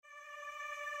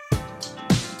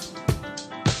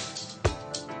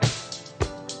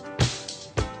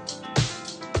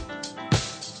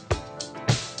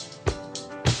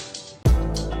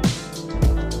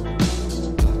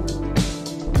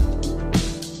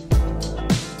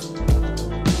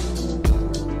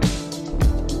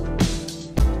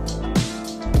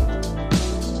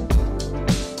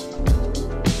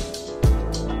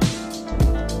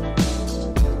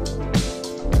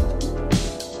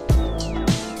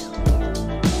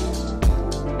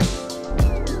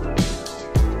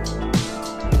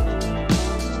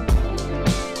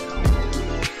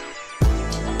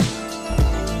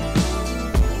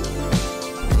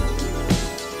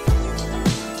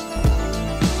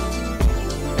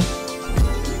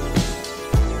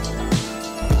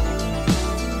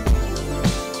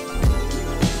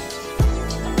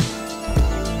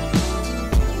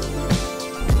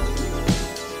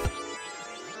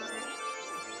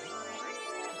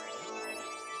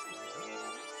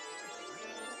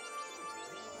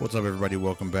What's up, everybody?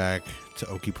 Welcome back to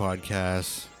Okie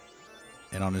Podcast.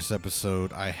 And on this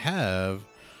episode, I have,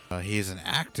 he is an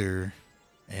actor,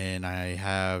 and I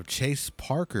have Chase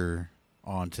Parker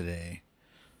on today.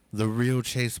 The real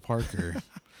Chase Parker.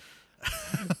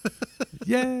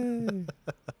 Yay!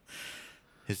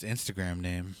 His Instagram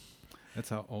name. That's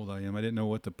how old I am. I didn't know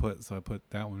what to put, so I put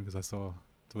that one because I saw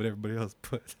what everybody else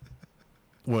put.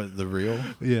 What, the real?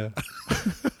 Yeah.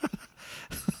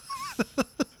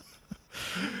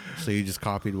 So you just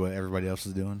copied what everybody else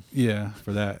is doing? Yeah,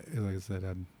 for that, like I said,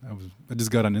 I just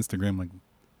got on Instagram like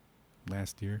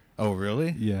last year. Oh,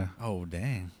 really? Yeah. Oh,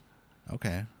 dang.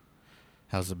 Okay.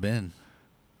 How's it been?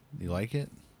 You like it?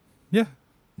 Yeah.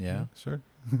 Yeah? Sure.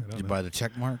 Did you buy the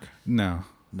check mark? No.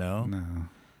 No? No.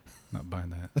 Not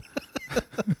buying that.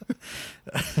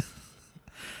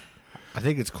 I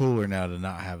think it's cooler now to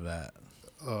not have that.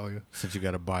 Oh, yeah. Since you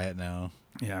got to buy it now.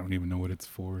 Yeah, I don't even know what it's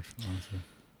for, honestly.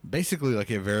 Basically,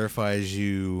 like, it verifies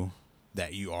you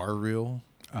that you are real.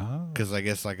 Oh. Because I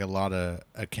guess, like, a lot of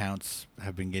accounts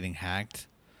have been getting hacked.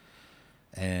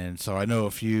 And so I know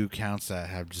a few accounts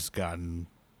that have just gotten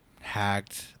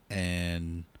hacked.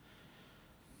 And,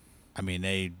 I mean,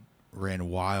 they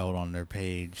ran wild on their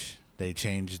page. They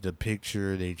changed the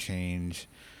picture. They changed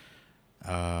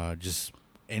just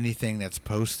anything that's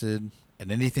posted.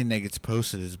 And anything that gets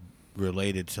posted is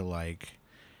related to, like,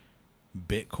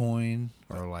 Bitcoin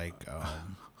or like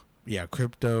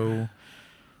crypto,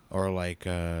 or like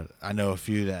I know a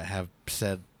few that have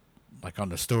said, like, on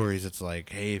the stories, it's like,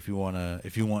 hey, if you want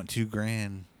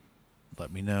 $2,000,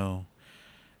 let me know,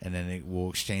 and then it will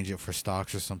exchange it for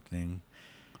stocks or something.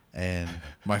 And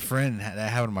my friend, that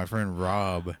happened to my friend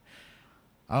Rob.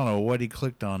 I don't know what he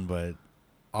clicked on, but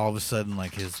all of a sudden,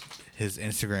 like, his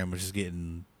Instagram was just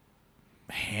getting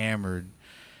hammered.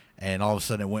 And all of a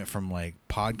sudden, it went from, like,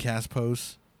 podcast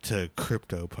posts to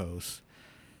crypto posts.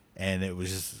 And it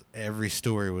was just, every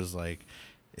story was like,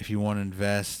 if you want to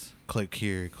invest, click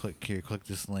here, click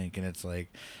this link. And it's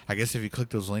like, I guess if you click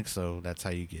those links, though, that's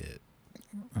how you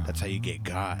get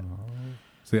got.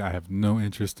 See, I have no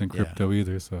interest in crypto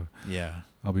either, so Yeah.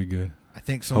 I'll be good. I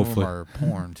think some of them are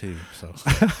porn, too. So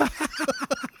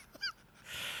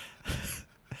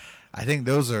I think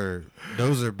those are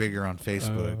bigger on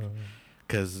Facebook.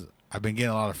 Because I've been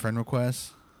getting a lot of friend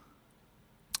requests,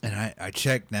 and I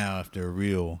check now if they're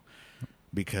real,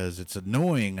 because it's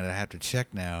annoying that I have to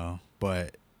check now,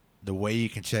 but the way you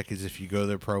can check is if you go to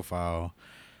their profile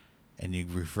and you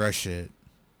refresh it,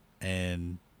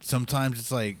 and sometimes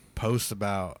it's like posts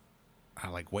about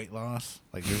like weight loss.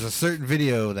 Like, there's a certain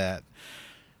video that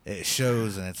it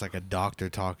shows, and it's like a doctor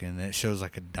talking, and it shows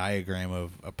like a diagram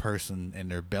of a person in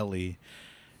their belly,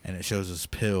 and it shows this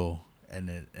pill. And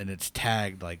it's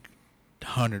tagged like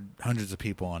hundreds of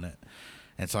people on it,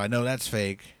 and so I know that's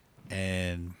fake.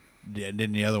 And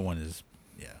then the other one is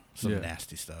some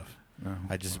nasty stuff. Oh,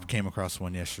 I just came across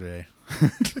one yesterday. I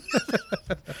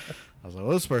was like,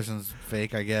 well, this person's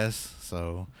fake, I guess.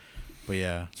 So, but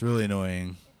yeah, it's really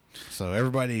annoying. So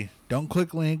everybody, don't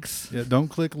click links. Yeah, don't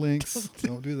click links.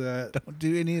 Don't do that. Don't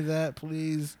do any of that,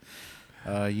 please.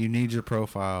 You need your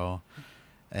profile,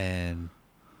 and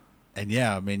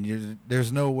yeah, I mean,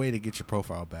 there's no way to get your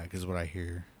profile back, is what I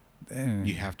hear. Damn.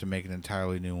 You have to make an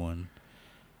entirely new one.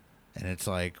 And it's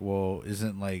like, well,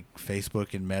 isn't, like,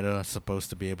 Facebook and Meta supposed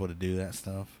to be able to do that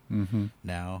stuff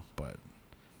now? But,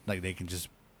 like, they can just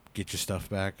get your stuff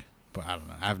back. But I don't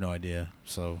know. I have no idea.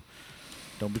 So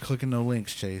don't be clicking no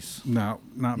links, Chase. No,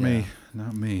 not me.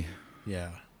 Not me. Yeah.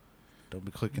 Don't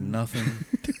be clicking nothing.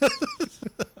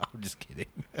 I'm just kidding.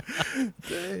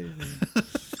 Dang.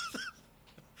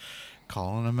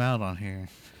 Calling them out on here.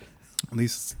 At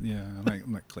least, yeah, I'm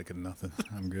not clicking nothing.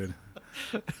 I'm good.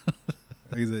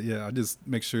 I just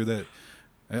make sure that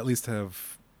I at least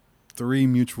have 3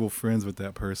 mutual friends with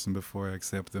that person before I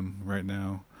accept them right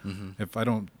now. Mm-hmm. If I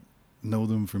don't know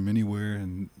them from anywhere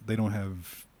and they don't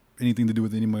have anything to do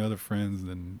with any of my other friends,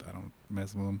 then I don't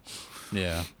mess with them.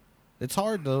 Yeah. It's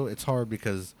hard, though. It's hard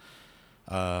because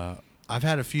I've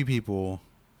had a few people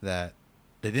that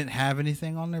they didn't have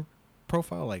anything on their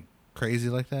profile, like, crazy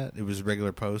like that. It was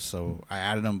regular posts, so I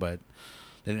added them, but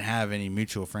they didn't have any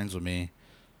mutual friends with me.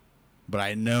 But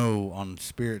I know on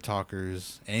Spirit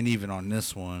Talkers, and even on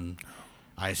this one,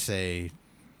 I say,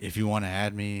 if you want to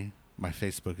add me, my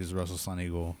Facebook is Russell Sun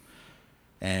Eagle.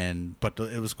 But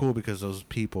it was cool because those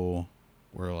people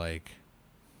were like,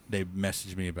 they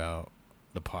messaged me about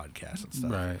the podcast and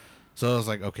stuff. Right. So I was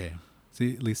like, okay.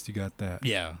 See, at least you got that.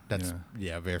 Yeah, that's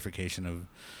verification of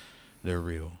they're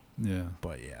real. Yeah.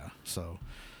 But yeah, so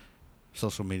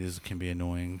social medias can be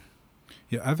annoying.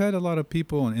 Yeah, I've had a lot of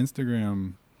people on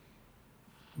Instagram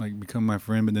like become my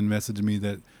friend, but then message me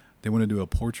that they want to do a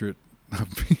portrait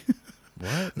of me.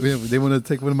 What? Yeah, they want to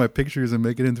take one of my pictures and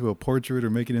make it into a portrait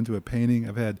or make it into a painting.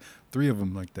 I've had 3 of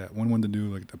them like that. One wanted to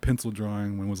do like a pencil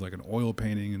drawing. One was like an oil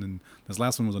painting, and then this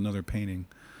last one was another painting.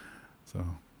 So,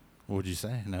 What would you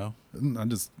say? No. I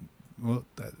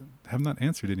have not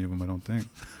answered any of them. I don't think.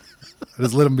 I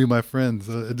just let them be my friends.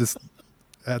 So it just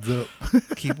adds up.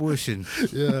 Keep wishing.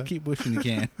 Yeah. Keep wishing you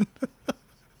can.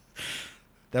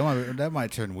 That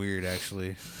might turn weird,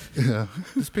 actually. Yeah.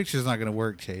 This picture's not gonna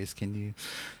work, Chase. Can you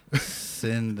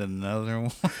send another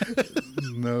one?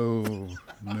 No.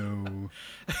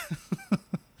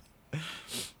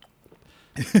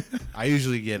 I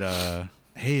usually get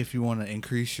hey, if you want to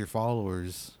increase your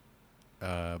followers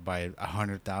by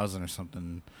 100,000 or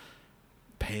something,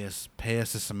 pay us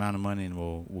this amount of money and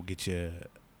we'll get you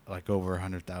like over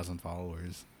 100,000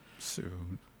 followers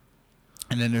Soon.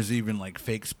 And then there's even like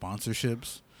fake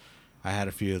sponsorships. I had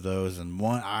a few of those, and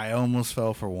one I almost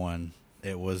fell for one.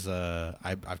 It was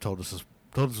I've told this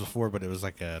before, but it was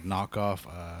like a knockoff.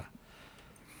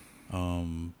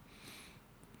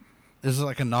 This is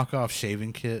like a knockoff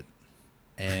shaving kit,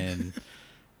 and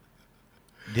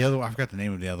the other one, I forgot the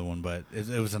name of the other one, but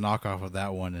it was a knockoff of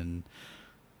that one, and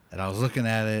I was looking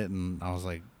at it, and I was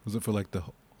like, was it for like the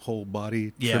whole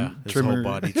body trimmer? Whole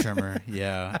body trimmer,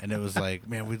 yeah. And it was like,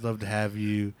 man, we'd love to have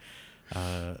you.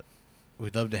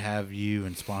 We'd love to have you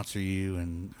and sponsor you,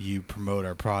 and you promote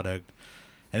our product.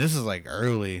 And this is like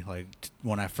early, like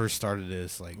when I first started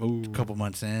this, like a couple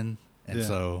months in. And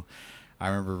so I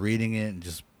remember reading it and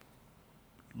just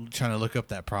trying to look up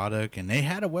that product. And they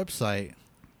had a website,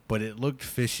 but it looked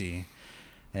fishy.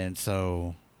 And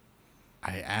so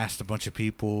I asked a bunch of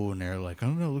people, and they're like,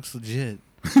 "Oh no, it looks legit."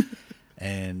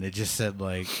 And it just said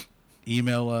like,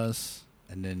 email us,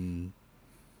 and then,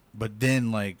 but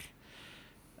then like,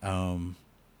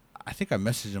 I think I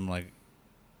messaged them like,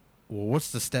 well, what's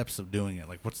the steps of doing it?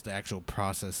 Like, what's the actual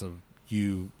process of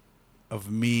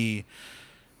me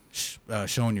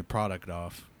showing your product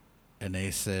off? And they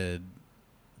said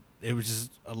it was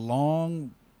just a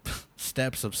long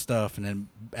steps of stuff, and then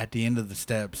at the end of the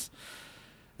steps,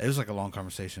 it was like a long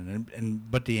conversation,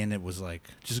 but the end it was like,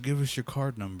 just give us your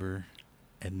card number,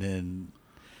 and then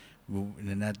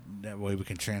that way we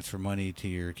can transfer money to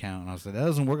your account. And I was like, that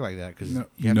doesn't work like that, because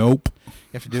you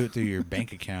have to do it through your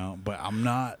bank account. But I'm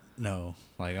not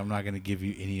going to give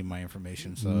you any of my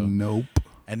information. So nope.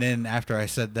 And then after I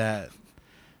said that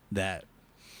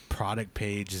product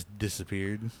page just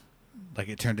disappeared. Like,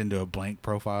 it turned into a blank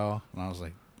profile, and I was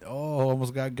like, oh,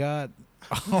 almost got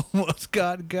almost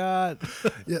got Yeah,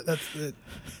 that's it.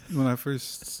 When I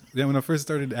first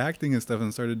started acting and stuff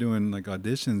and started doing like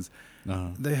auditions,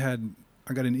 I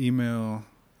got an email.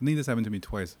 I think this happened to me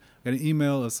twice. I got an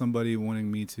email of somebody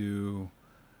wanting me to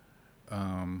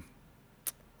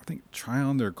I think try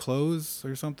on their clothes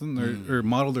or something, or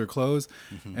model their clothes.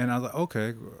 Mm-hmm. And I was like,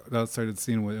 okay. I started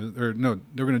seeing they were going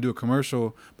to do a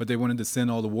commercial, but they wanted to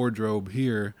send all the wardrobe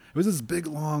here. It was this big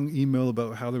long email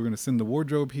about how they were going to send the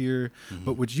wardrobe here. Mm-hmm.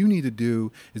 But what you need to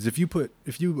do is if you buy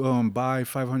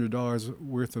 $500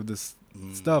 worth of this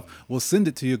stuff, we'll send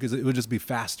it to you, because it would just be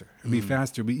faster. It'd be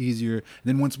faster, be easier. And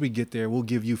then once we get there, we'll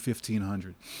give you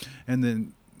 $1,500. And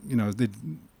then,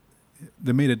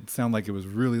 they made it sound like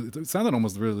it sounded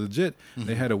almost really legit. Mm-hmm.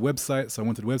 They had a website, so I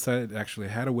went to the website. It actually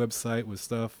had a website with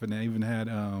stuff, and they even had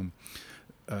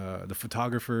the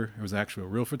photographer. It was actually a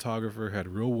real photographer, had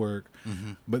real work.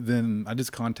 Mm-hmm. But then I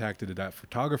just contacted that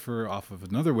photographer off of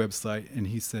another website, and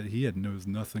he said he knows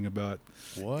nothing about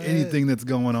anything that's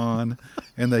going on,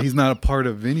 and that he's not a part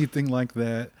of anything like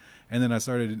that. And then I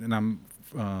started, and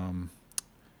I'm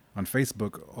on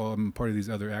Facebook, I'm part of these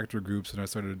other actor groups, and I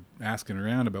started asking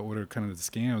around about what are kind of the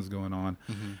scams going on.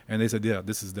 Mm-hmm. And they said, yeah,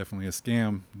 this is definitely a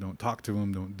scam. Don't talk to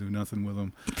them. Don't do nothing with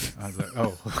them. I was like,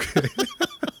 oh, okay.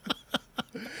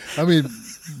 I mean,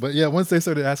 but yeah, once they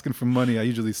started asking for money, I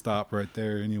usually stop right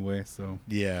there anyway. So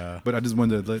yeah. But I just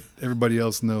wanted to let everybody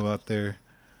else know out there,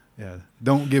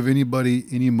 don't give anybody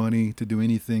any money to do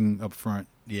anything up front.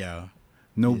 Yeah.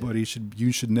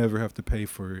 You should never have to pay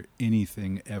for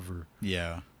anything ever.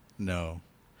 Yeah. No.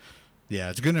 Yeah,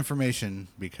 it's good information,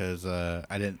 because I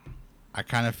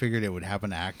kind of figured it would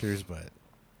happen to actors, but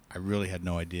I really had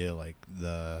no idea like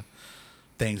the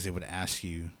things they would ask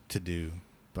you to do.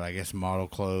 But I guess model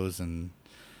clothes and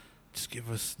just give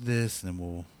us this, and then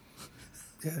we'll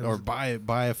or buy a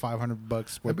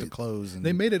 $500 worth of clothes. And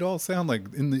they made it all sound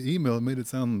like, in the email, it made it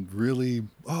sound really,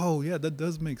 that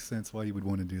does make sense why you would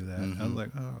want to do that. Mm-hmm. I was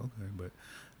like, oh, okay. But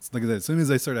it's like that. As soon as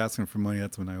they start asking for money,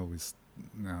 that's when I always,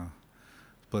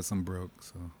 plus I'm broke.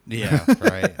 So yeah,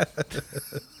 right.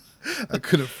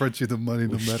 gonna front you the money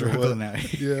no matter what.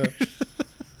 Out Yeah.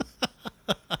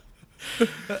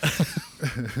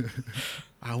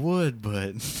 I would,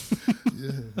 but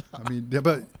Yeah. I mean, yeah,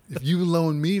 but if you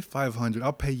loan me $500,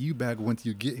 I'll pay you back once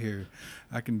you get here.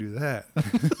 I can do that.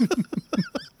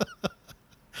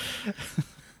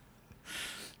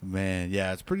 man,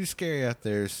 yeah, it's pretty scary out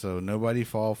there. So nobody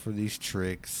fall for these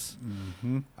tricks.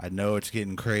 Mm-hmm. I know it's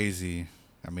getting crazy.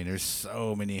 I mean, there's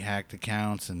so many hacked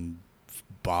accounts and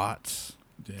bots.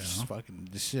 Yeah. Just fucking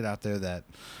this shit out there that,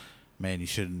 man, you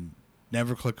shouldn't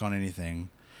never click on anything.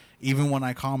 Even when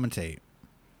I commentate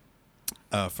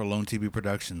for Lone TV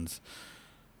Productions,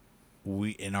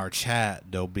 we in our chat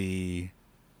there'll be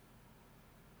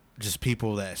just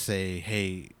people that say,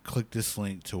 "Hey, click this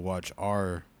link to watch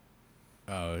our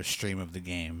stream of the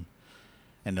game,"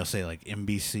 and they'll say like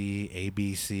NBC,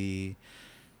 ABC,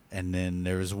 and then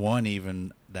there was one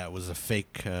even that was a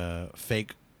fake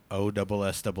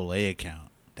OSSAA account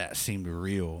that seemed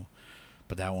real,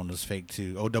 but that one was fake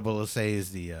too. OSSA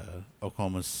is the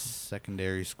Oklahoma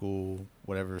Secondary School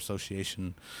whatever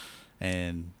association,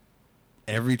 and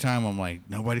every time I'm like,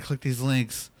 nobody click these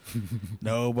links.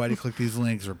 Nobody click these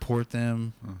links. Report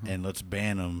them and let's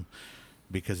ban them,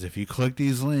 because if you click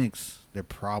these links, they're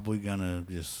probably gonna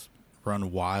just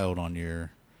run wild on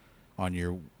your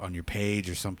page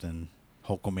or something,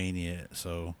 Hulkamania.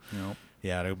 So Yep.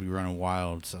 yeah, they'll be running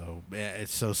wild. So yeah,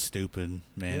 it's so stupid,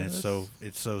 man. Yeah,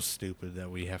 it's so stupid that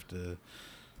we have to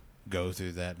go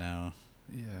through that now.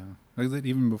 Yeah. Like that,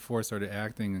 even before I started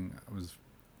acting,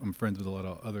 I'm friends with a lot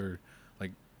of other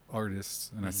like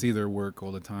artists, and I see their work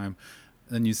all the time.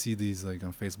 And then you see these like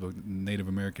on Facebook, Native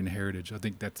American Heritage. I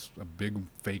think that's a big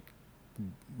fake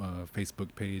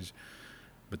Facebook page,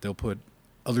 but they'll put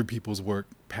other people's work,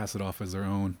 pass it off as their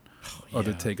own, or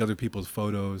they take other people's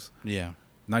photos. Yeah.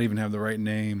 Not even have the right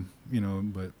name,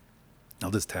 but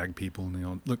I'll just tag people and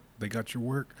they'll look, they got your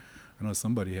work. I know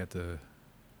somebody had to,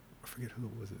 I forget who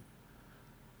was it.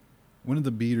 One of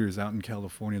the beaters out in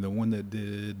California, the one that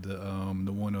did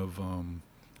the one of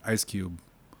Ice Cube.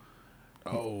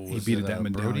 Oh, he beat that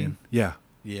medallion. Yeah.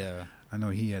 Yeah. I know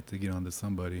he had to get onto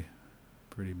somebody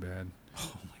pretty bad.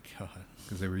 Oh my God.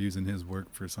 Because they were using his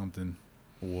work for something.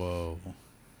 Whoa.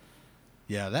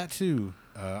 Yeah, that too.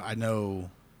 I know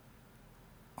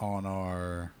on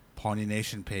our Pawnee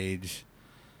Nation page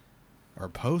or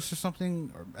post or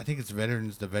something, or I think it's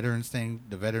the veterans thing,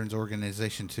 the veterans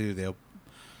organization too.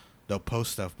 They'll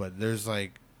post stuff, but there's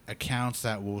like accounts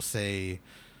that will say,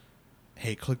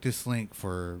 "Hey, click this link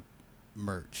for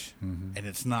merch," and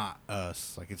it's not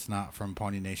us. Like, it's not from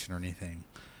Pawnee Nation or anything.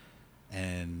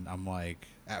 And I'm like,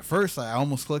 at first, I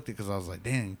almost clicked it because I was like,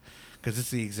 dang, because it's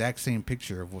the exact same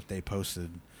picture of what they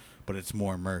posted, but it's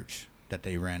more merch that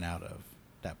they ran out of,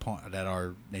 that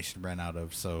our nation ran out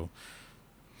of. So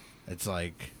it's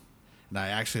like, and I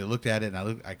actually looked at it,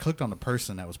 and I clicked on the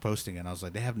person that was posting it, and I was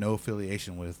like, they have no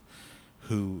affiliation with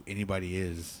who anybody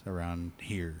is around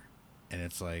here. And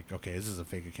it's like, okay, this is a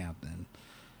fake account then.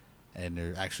 And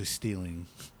they're actually stealing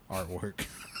artwork.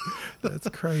 That's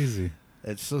crazy.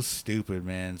 It's so stupid,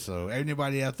 man. So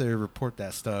anybody out there, report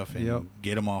that stuff and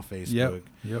get them off Facebook.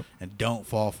 Yep. And don't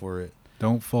fall for it.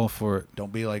 Don't fall for it.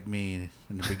 Don't be like me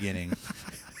in the beginning.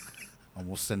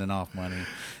 Almost sending off money.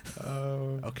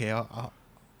 Okay,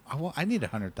 I need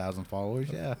 100,000 followers.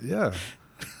 Yeah. Yeah.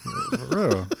 For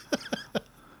real.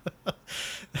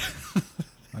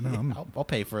 I know. I'll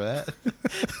pay for that.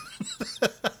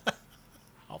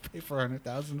 I'll pay for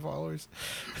 100,000 followers.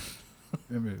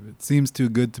 I mean, it seems too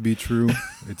good to be true.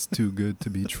 It's too good to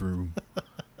be true.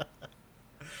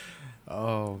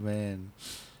 Oh man.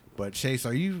 But Chase,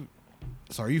 are you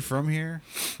from here?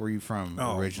 Where are you from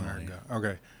originally?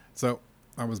 Okay. So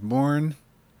I was born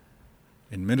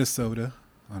in Minnesota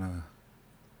on a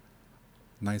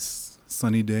nice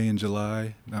sunny day in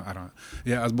July. No, I don't.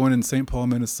 Yeah, I was born in St. Paul,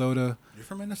 Minnesota. You're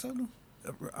from Minnesota?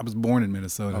 I was born in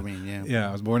Minnesota. I mean, yeah. Yeah,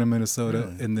 I was born in Minnesota,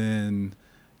 Really? and then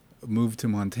moved to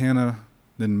Montana,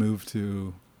 then moved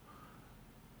to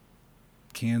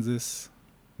Kansas,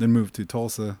 then moved to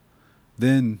Tulsa,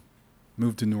 then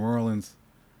moved to New Orleans,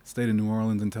 stayed in New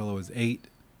Orleans until I was 8,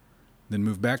 then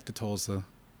moved back to Tulsa,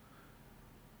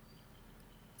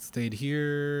 stayed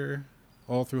here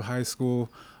all through high school.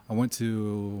 I went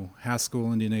to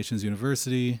Haskell Indian Nations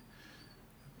University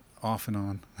off and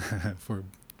on for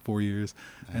 4 years.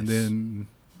 Nice. And then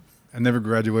I never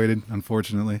graduated,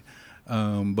 unfortunately,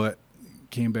 but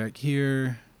came back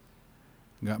here,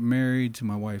 got married to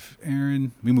my wife,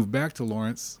 Erin. We moved back to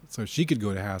Lawrence so she could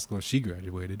go to Haskell. She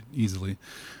graduated easily.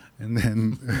 And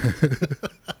then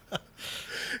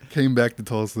came back to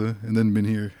Tulsa and then been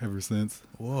here ever since.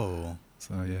 Whoa.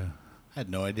 So, yeah. I had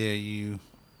no idea you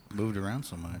moved around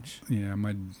so much. Yeah,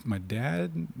 my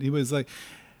dad, he was like,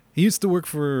 he used to work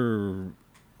for,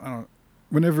 I don't.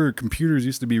 Whenever computers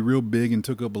used to be real big and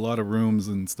took up a lot of rooms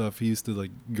and stuff, he used to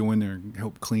like go in there and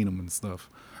help clean them and stuff.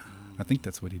 I think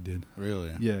that's what he did.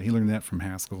 Really? Yeah, he learned that from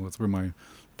Haskell. That's where my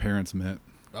parents met.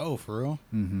 Oh, for real?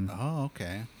 Mm-hmm. Oh,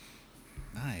 okay.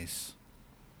 Nice.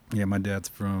 Yeah, my dad's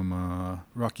from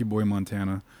Rocky Boy,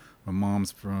 Montana. My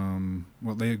mom's from,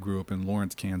 well, they grew up in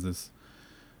Lawrence, Kansas.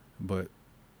 But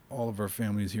all of our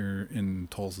family's here in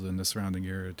Tulsa and the surrounding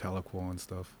area, Tahlequah and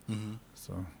stuff. Mm-hmm.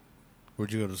 So,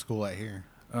 Where'd you go to school at here?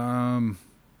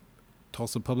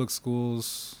 Tulsa Public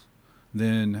Schools.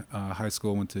 Then high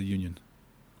school went to Union.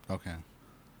 Okay.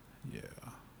 Yeah.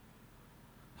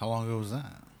 How long ago was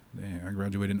that? Dang, I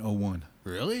graduated in 01.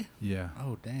 Really? Yeah.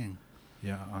 Oh, dang.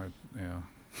 Yeah, yeah.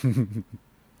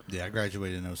 Yeah, I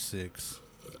graduated in 06.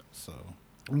 So,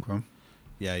 Okay.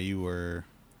 yeah, you were,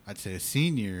 I'd say, a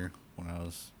senior when I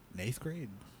was in 8th grade.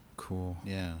 Cool.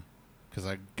 Yeah. Because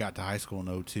I got to high school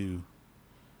in 02.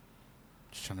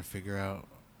 Just trying to figure out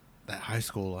that high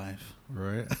school life.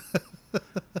 Right.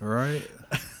 Right.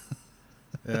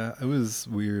 Yeah, it was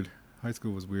weird. High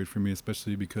school was weird for me,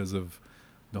 especially because of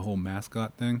the whole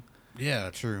mascot thing. Yeah,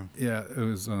 true. Yeah, it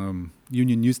was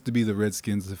Union used to be the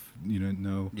Redskins, if you didn't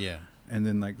know. Yeah. And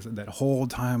then like that whole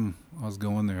time I was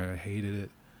going there, I hated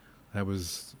it. I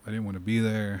didn't want to be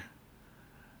there.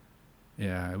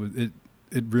 Yeah,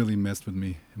 it really messed with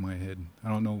me in my head. I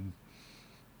don't know.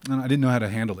 I didn't know how to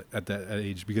handle it at that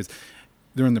age because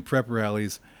during the prep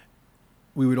rallies,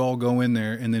 we would all go in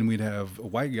there and then we'd have a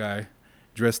white guy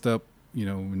dressed up,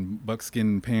 in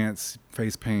buckskin pants,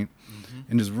 face paint,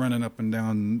 and just running up and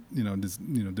down,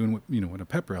 doing what a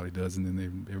pep rally does. And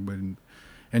then everybody,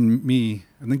 and me,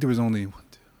 I think there was only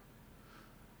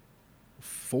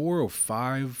 4 or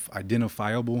 5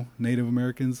 identifiable Native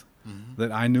Americans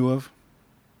that I knew of.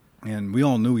 And we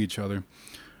all knew each other,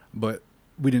 but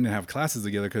we didn't have classes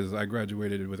together because I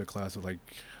graduated with a class of like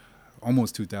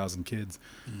almost 2,000 kids.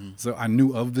 So I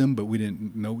knew of them, but we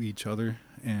didn't know each other.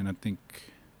 And I think,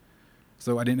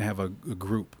 so I didn't have a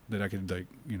group that I could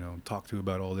talk to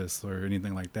about all this or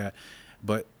anything like that.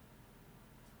 But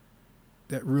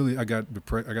that really, I got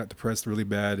depressed really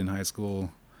bad in high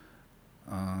school.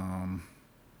 Because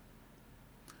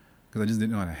I just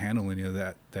didn't know how to handle any of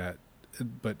that.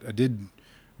 But I did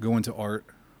go into art.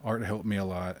 Art helped me a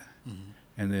lot.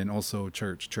 And then also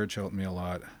church. Church helped me a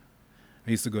lot.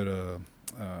 I used to go to,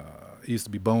 it used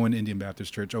to be Bowen Indian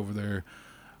Baptist Church over there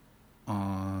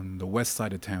on the west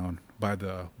side of town by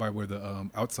where the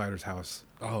Outsiders House.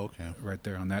 Oh, okay. Right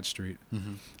there on that street.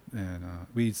 And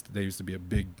they used to be a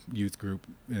big youth group,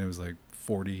 and it was like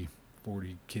 40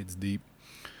 kids deep.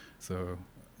 So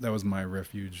that was my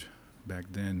refuge back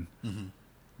then.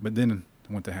 But then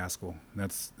I went to Haskell.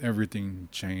 That's everything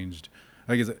changed.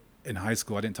 I guess in high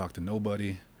school I didn't talk to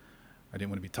nobody. I didn't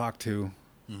want to be talked to.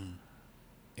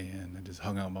 And I just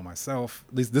hung out by myself.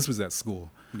 At least this was at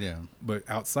school. Yeah. But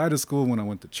outside of school, when I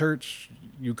went to church,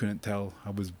 you couldn't tell.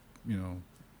 I was,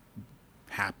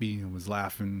 happy. I was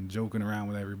laughing, joking around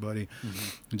with everybody.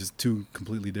 And just 2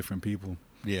 completely different people.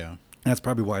 Yeah. That's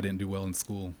probably why I didn't do well in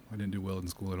school. I didn't do well in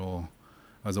school at all.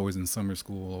 I was always in summer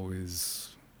school,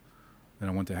 always. Then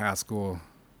I went to Haskell.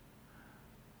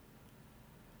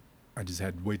 I just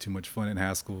had way too much fun in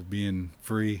Haskell, being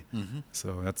free.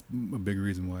 So that's a big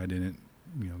reason why I didn't,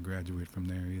 graduate from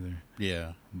there either.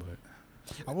 Yeah. But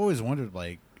I've always wondered,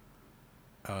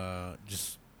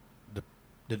 just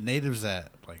the natives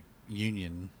at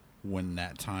Union when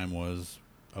that time was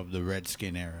of the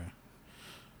Redskin era.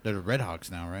 They're the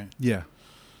Redhawks now, right? yeah.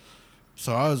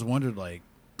 So I always wondered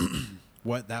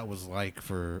what that was like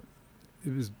for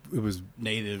It was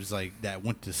natives that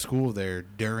went to school there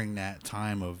during that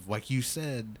time of, like you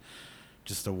said,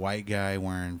 just a white guy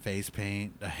wearing face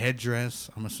paint, a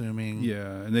headdress, I'm assuming.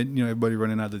 yeah, and then everybody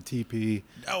running out of the teepee.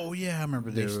 Oh yeah, I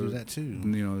remember they used to do that too.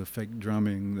 The fake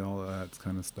drumming, all that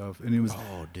kind of stuff, and it was.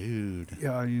 Oh, dude.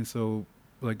 Yeah, so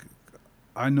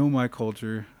I know my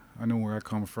culture, I know where I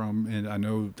come from, and I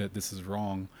know that this is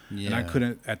wrong. Yeah.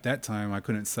 And at that time I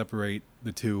couldn't separate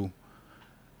the two.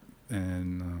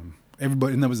 And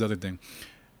everybody, and that was the other thing.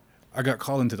 I got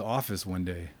called into the office one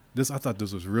day. I thought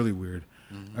this was really weird.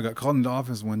 I got called into the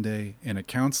office one day, and a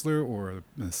counselor or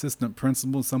an assistant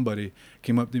principal, somebody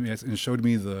came up to me and showed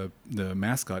me the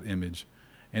mascot image,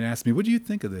 and asked me, "What do you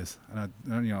think of this?" And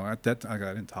at that time,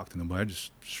 I didn't talk to them, but I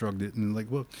just shrugged it and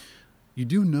well, you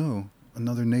do know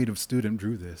another native student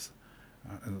drew this.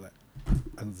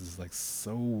 I was just like,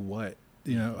 so what?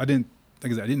 I didn't, I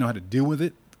didn't know how to deal with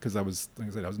it because I was, I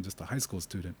was just a high school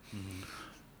student.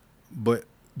 But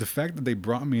the fact that they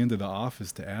brought me into the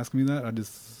office to ask me that,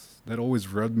 that always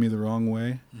rubbed me the wrong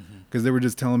way, because they were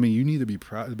just telling me, you need to be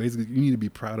proud. Basically, you need to be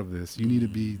proud of this. You need to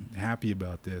be happy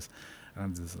about this. And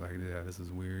I'm just like, yeah, this is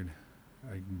weird.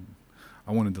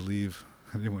 I wanted to leave.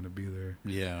 I didn't want to be there.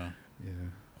 Yeah. Yeah.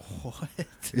 What?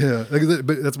 Yeah.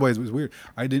 But that's why it was weird.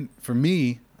 I didn't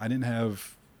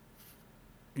have,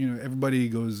 everybody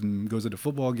goes to the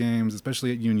football games,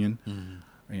 especially at Union.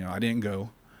 I didn't go.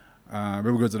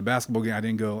 Everyone goes to the basketball game. I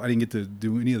didn't go. I didn't get to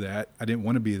do any of that. I didn't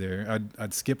want to be there.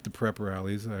 I'd skip the prep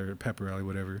rallies or pep rally,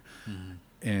 whatever.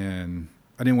 And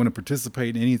I didn't want to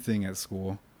participate in anything at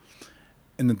school.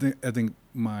 And I think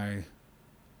my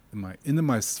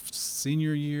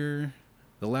senior year,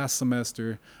 the last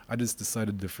semester, I just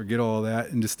decided to forget all that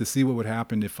and just to see what would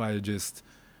happen if I just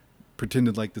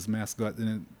pretended like this mascot.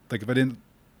 And I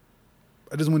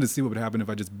just wanted to see what would happen if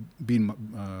I just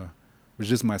was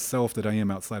just myself that I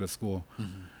am outside of school.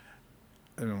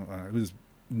 I don't know, it was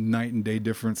night and day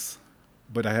difference,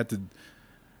 but I had to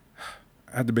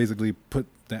basically put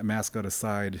that mascot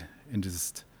aside and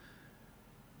just,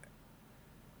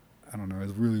 I don't know, it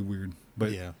was really weird,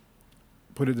 but yeah,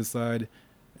 put it aside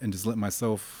and just let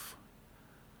myself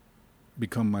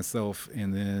become myself.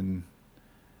 And then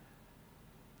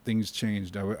things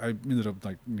changed. I ended up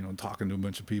talking to a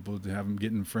bunch of people,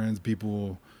 getting friends,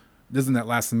 people. This isn't that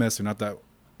last semester, not that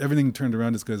everything turned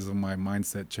around just because of my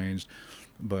mindset changed,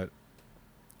 but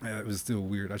it was still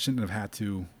weird. I shouldn't have had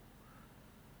to,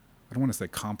 I don't want to say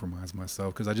compromise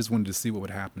myself, because I just wanted to see what would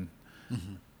happen.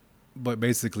 But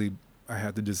basically I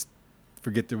had to just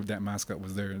forget that mascot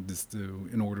was there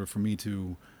in order for me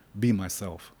to be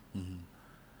myself.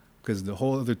 Because the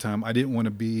whole other time I didn't want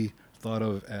to be thought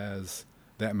of as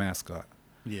that mascot.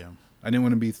 Yeah. I didn't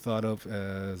want to be thought of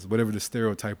as whatever the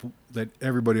stereotype that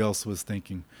everybody else was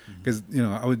thinking. Because,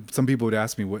 some people would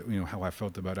ask me how I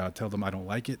felt about it. I'd tell them I don't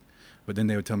like it, but then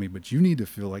they would tell me, but you need to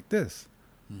feel like this.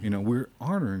 We're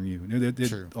honoring you.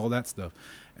 True. All that stuff.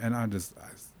 And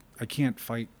I can't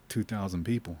fight 2,000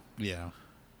 people. Yeah.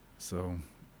 So.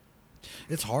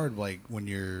 It's hard, when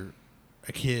you're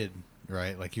a kid,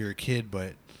 right? You're a kid,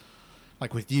 but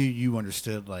with you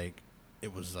understood,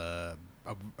 it was a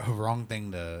wrong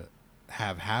thing to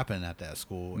have happen at that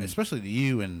school, especially to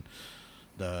you and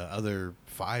the other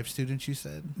 5 students you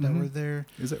said that were there.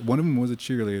 One of them was a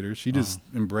cheerleader. She just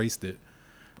embraced it.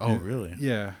 Oh, really?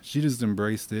 Yeah, she just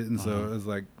embraced it, and so it was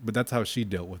but that's how she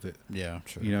dealt with it. Yeah,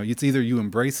 sure. It's either you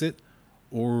embrace it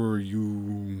or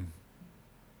you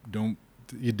don't,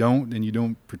 and you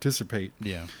don't participate.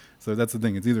 Yeah. So that's the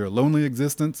thing. It's either a lonely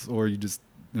existence or you just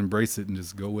embrace it and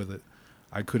just go with it.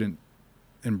 I couldn't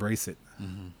embrace it.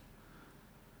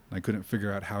 I couldn't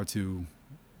figure out how to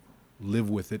live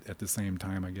with it at the same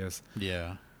time, I guess.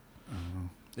 Yeah.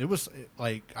 It was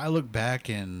I look back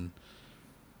and,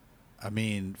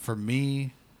 for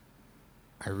me,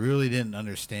 I really didn't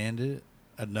understand it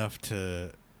enough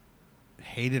to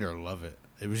hate it or love it.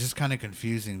 It was just kind of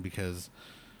confusing because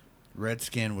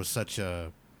Redskin was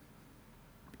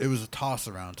it was a toss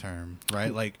around term,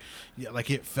 right?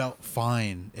 It felt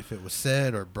fine if it was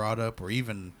said or brought up or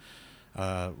even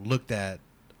looked at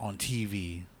on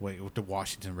TV with the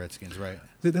Washington Redskins, right?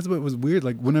 That's what was weird.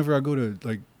 Whenever I go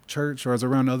to church or I was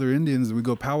around other Indians and we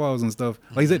go powwows and stuff,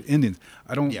 like I said, Indians.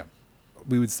 I don't. Yeah.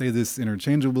 We would say this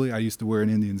interchangeably. I used to wear an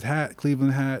Indians hat,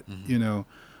 Cleveland hat.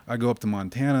 I go up to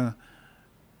Montana.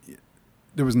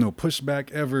 There was no pushback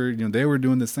ever. They were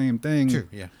doing the same thing. True.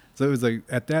 Yeah. So it was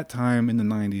at that time in the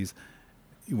 90s,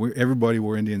 where everybody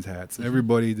wore Indians hats.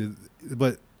 Everybody did,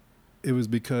 but it was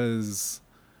because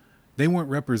they weren't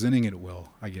representing it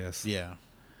well, I guess. Yeah.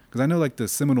 Because I know the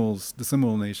Seminole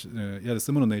Nation, the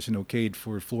Seminole Nation okayed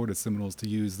for Florida Seminoles to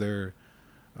use their,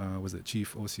 was it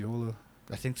Chief Osceola?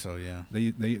 I think so, yeah.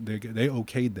 They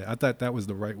okayed that. I thought that was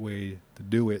the right way to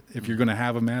do it. If you're going to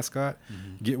have a mascot,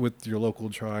 get with your local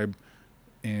tribe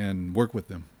and work with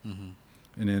them.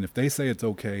 And then if they say it's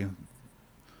okay,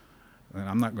 then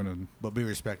I'm not going to. But be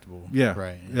respectable. Yeah.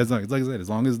 Right. Yeah. Like I said, as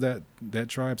long as that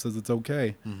tribe says it's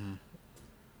okay,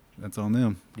 that's on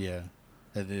them. Yeah,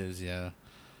 it is, yeah.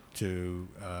 To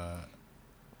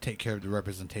take care of the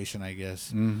representation, I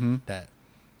guess, that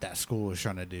school is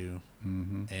trying to do.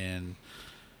 And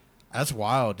that's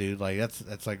wild, dude.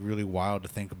 That's really wild to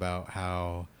think about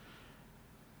how,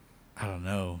 I don't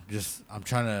know, I'm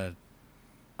trying to,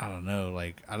 I don't know,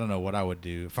 I don't know what I would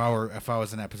do if I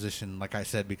was in that position, like I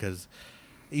said, because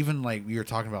even we were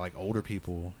talking about older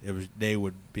people, they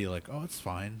would be oh, it's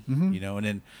fine, and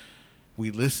then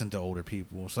we listen to older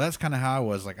people. So that's kind of how I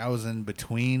was. Like, I was in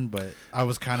between, but I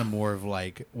was kind of more of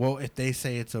like, well, if they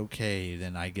say it's okay,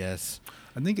 then I guess.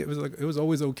 I think it was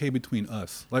always okay between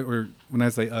us. Like, or when I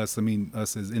say us, I mean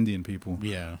us as Indian people.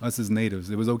 Yeah. Us as natives.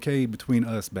 It was okay between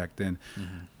us back then.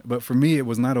 Mm-hmm. But for me, it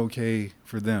was not okay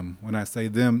for them. When I say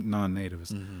them,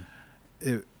 non-natives,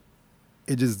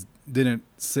 it just didn't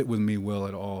sit with me well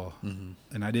at all. Mm-hmm.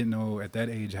 And I didn't know at that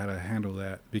age how to handle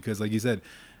that, because like you said,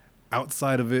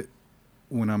 outside of it,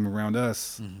 when I'm around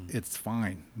us, it's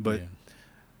fine. But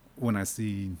when I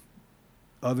see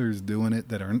others doing it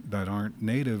that aren't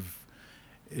native,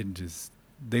 it just,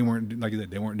 they weren't, like you said,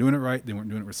 they weren't doing it right. They weren't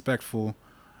doing it respectful.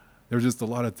 There's just a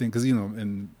lot of things, because, you know,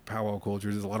 in powwow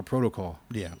culture, there's a lot of protocol.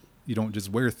 Yeah. You don't just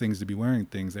wear things to be wearing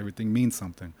things. Everything means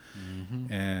something.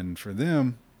 Mm-hmm. And for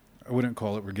them, I wouldn't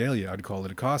call it regalia. I'd call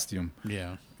it a costume.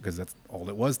 Yeah. Because that's all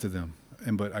it was to them.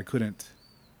 But I couldn't.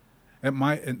 At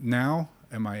my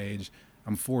age,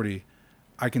 I'm 40.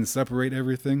 I can separate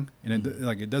everything, and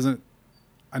it doesn't.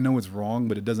 I know it's wrong,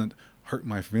 but it doesn't hurt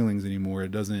my feelings anymore.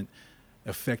 It doesn't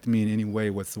affect me in any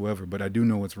way whatsoever. But I do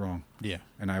know it's wrong. Yeah.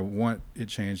 And I want it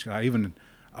changed.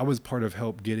 I was part of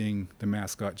help getting the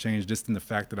mascot changed, just in the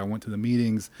fact that I went to the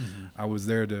meetings. Mm-hmm. I was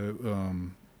there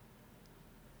to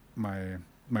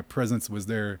my presence was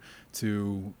there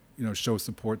to, you know, show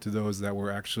support to those that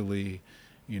were actually,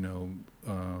 you know,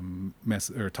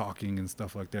 talking and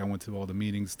stuff like that. I went to all the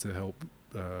meetings to help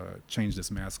change this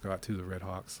mascot to the Red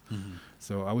Hawks. Mm-hmm.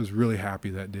 So I was really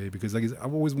happy that day, because like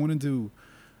I've always wanted to.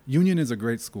 Union is a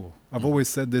great school. I've always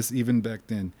said this even back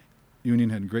then. Union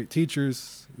had great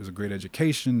teachers. It was a great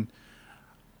education.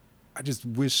 I just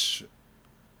wish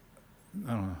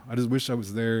I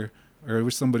was there, or I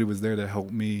wish somebody was there to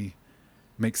help me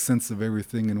make sense of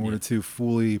everything in order to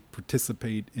fully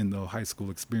participate in the high school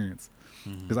experience.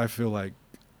 Because I feel like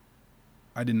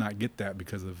I did not get that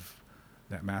because of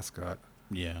that mascot.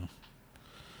 Yeah.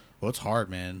 Well, it's hard,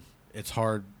 man. It's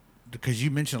hard because you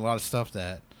mentioned a lot of stuff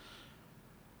that,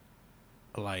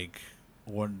 like,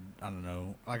 I don't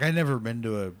know. Like, I never been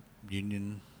to a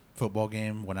Union football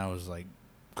game when I was, like,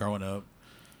 growing up,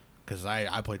 because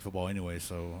I played football anyway.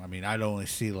 So, I mean, I'd only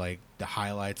see, like, the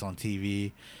highlights on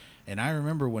TV. And I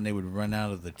remember when they would run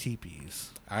out of the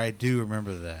teepees. I do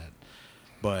remember that.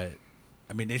 But,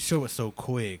 I mean, they show it so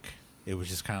quick. It was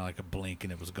just kind of like a blink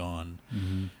and it was gone.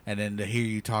 Mm-hmm. And then to hear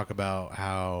you talk about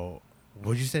how,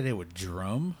 what did you say, they would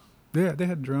drum? Yeah, they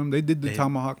had drum. They did the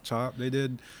tomahawk chop. They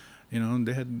did, you know,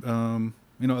 they had,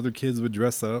 other kids would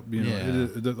dress up, you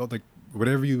know, like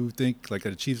whatever you think, like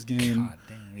at a Chiefs game, God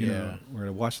damn, you know, or at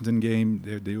a Washington game,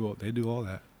 they do all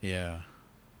that. Yeah.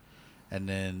 And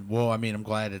then, well, I mean, I'm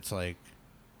glad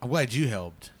you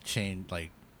helped change,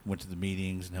 like, went to the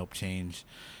meetings and helped change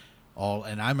all.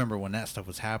 And I remember when that stuff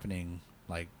was happening,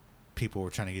 like, people were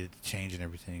trying to get it to change and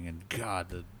everything. And God,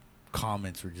 the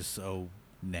comments were just so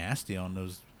nasty on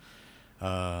those,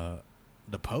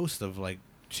 the post of, like,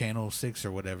 Channel 6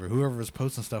 or whatever, whoever was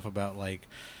posting stuff about, like,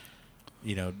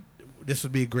 you know, this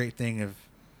would be a great thing if,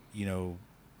 you know,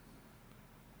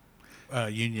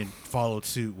 Union followed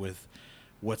suit with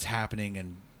what's happening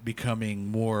and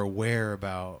becoming more aware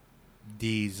about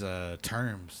these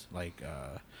terms, like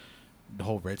the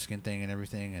whole Redskin thing and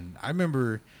everything. And I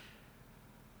remember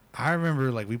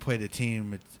like we played a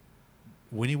team at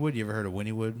Wynnewood. You ever heard of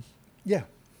Wynnewood? Yeah.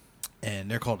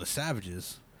 And they're called the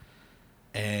Savages.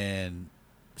 And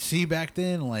see, back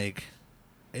then, like,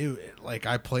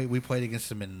 we played against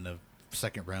them in the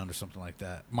second round or something like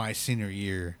that, my senior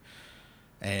year.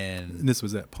 And this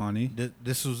was at Pawnee?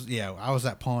 This was, I was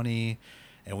at Pawnee,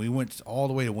 and we went all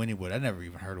the way to Wynnewood. I never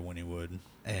even heard of Wynnewood.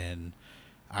 And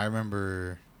I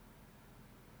remember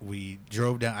we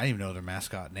drove down. I didn't even know their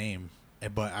mascot name.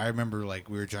 But I remember, like,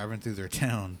 we were driving through their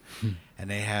town, and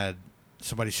they had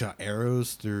somebody shot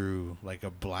arrows through, like, a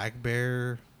black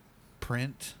bear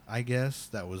print, I guess,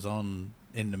 that was in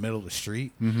the middle of the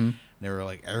street. Mm-hmm. There were,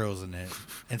 like, arrows in it.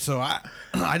 And so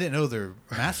I didn't know their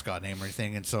mascot name or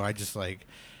anything. And so I just, like,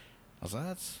 I was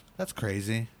like, that's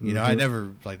crazy. You know, I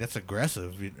never, like, that's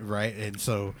aggressive, right? And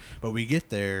so, but we get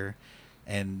there,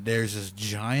 and there's this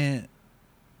giant,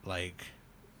 like,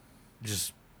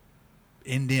 just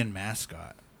Indian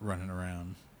mascot running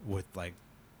around with, like,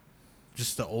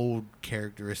 just the old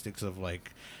characteristics of,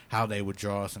 like, how they would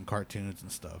draw us in cartoons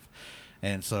and stuff.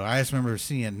 And so I just remember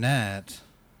seeing that,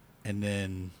 and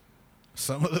then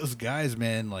some of those guys,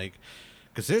 man, like,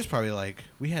 because there's probably, like,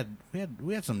 we had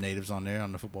some natives on there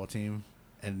on the football team,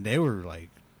 and they were, like,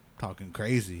 talking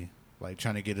crazy, like,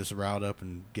 trying to get us riled up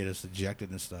and get us ejected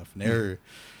and stuff. And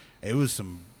it was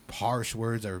some harsh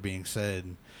words that were being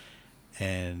said,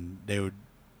 and they would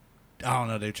I don't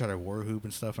know, they try to war hoop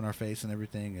and stuff in our face and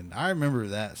everything. And I remember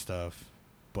that stuff,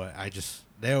 but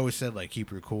they always said, like,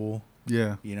 keep your cool.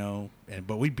 Yeah. You know,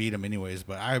 but we beat them anyways.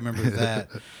 But I remember that.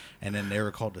 And then they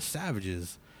were called the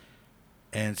Savages.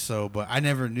 And so, but I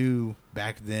never knew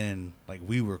back then, like,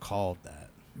 we were called that.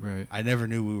 Right. I never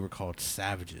knew we were called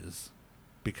Savages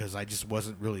because I just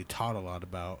wasn't really taught a lot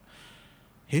about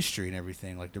history and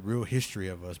everything, like the real history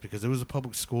of us, because it was a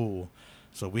public school.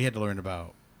 So we had to learn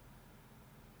about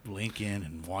Lincoln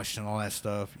and Washington, all that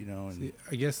stuff, you know. And see,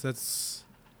 I guess that's,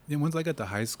 once I got to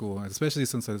high school, especially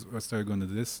since I started going to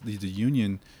the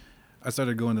Union, I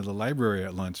started going to the library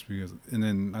at lunch and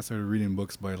then I started reading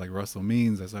books by like Russell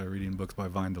Means. I started reading books by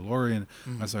Vine Delorean.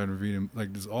 I started reading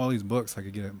like there's all these books I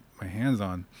could get my hands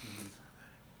on,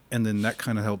 and then that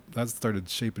kind of helped. That started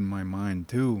shaping my mind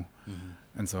too,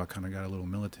 and so I kind of got a little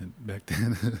militant back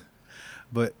then.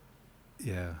 But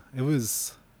yeah, it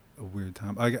was a weird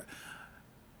time.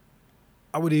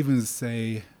 I would even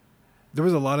say there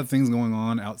was a lot of things going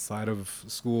on outside of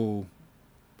school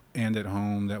and at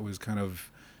home that was kind of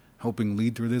helping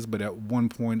lead through this, but at one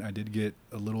point I did get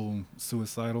a little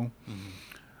suicidal,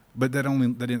 but that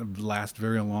didn't last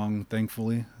very long,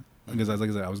 thankfully, because like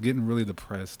I said, I was getting really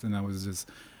depressed, and and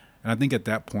I think at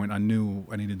that point I knew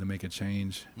I needed to make a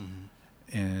change,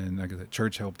 and like I said,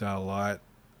 church helped out a lot,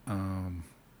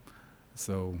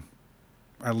 so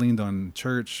I leaned on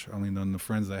church, I leaned on the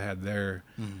friends I had there,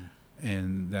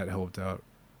 and that helped out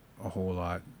a whole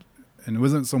lot. And it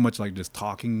wasn't so much like just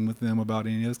talking with them about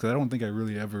any of this, because I don't think I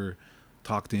really ever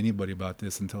talked to anybody about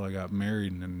this until I got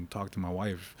married and then talked to my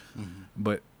wife.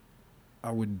 But I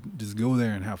would just go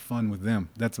there and have fun with them.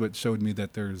 That's what showed me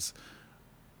that there's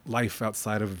life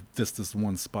outside of this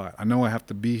one spot. I know I have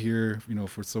to be here, you know,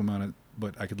 for some amount,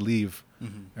 but I could leave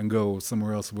and go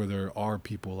somewhere else where there are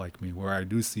people like me, where I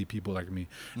do see people like me.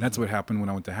 And that's what happened when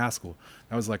I went to Haskell.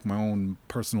 That was like my own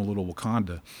personal little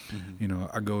Wakanda. You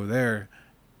know, I go there.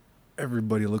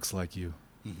 Everybody looks like you.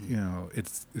 You know,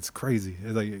 it's crazy.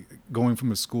 It's like going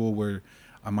from a school where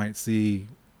I might see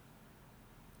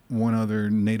one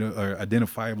other native or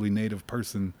identifiably native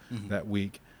person that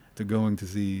week to going to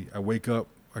see, I wake up,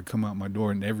 I come out my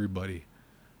door and everybody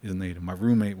is native. My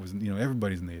roommate was, you know,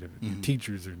 everybody's native.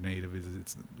 Teachers are native.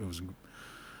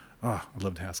 I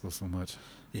loved Haskell so much.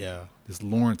 yeah, Just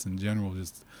Lawrence in general,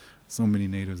 just so many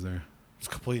natives there. it's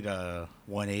complete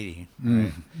 180.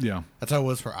 Right? Yeah. That's how it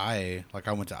was for IA. Like,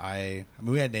 I went to IA. I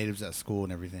mean, we had natives at school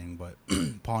and everything, but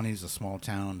Pawnee's a small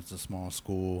town. It's a small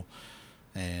school.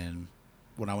 And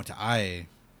when I went to IA,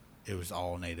 it was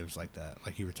all natives like that,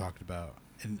 like you were talking about.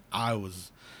 And I was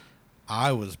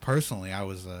personally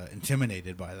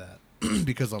intimidated by that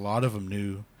because a lot of them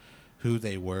knew who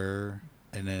they were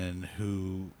and then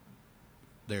who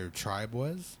their tribe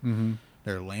was,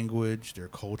 their language, their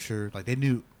culture. Like, they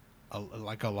knew,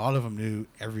 like, a lot of them knew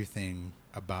everything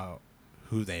about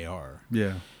who they are.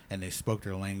 Yeah. And they spoke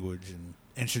their language and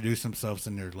introduced themselves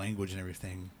in their language and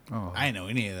everything. Oh. I didn't know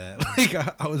any of that.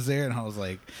 Like, I was there and I was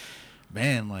like,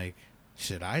 man, like,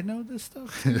 should I know this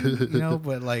stuff? You know,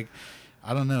 but like,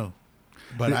 I don't know.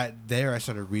 But I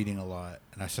started reading a lot,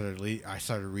 and I started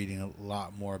reading a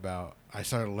lot more about. I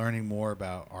started learning more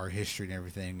about our history and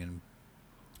everything, and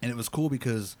it was cool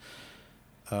because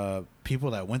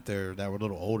people that went there that were a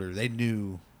little older, they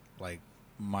knew like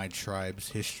my tribe's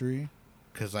history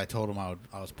because I told them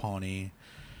I was Pawnee.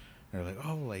 They're like,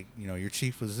 oh, like, you know, your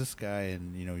chief was this guy,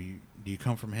 and you know, do you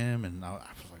come from him? And I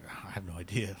was like, I have no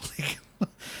idea. Like,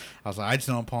 I was like, I just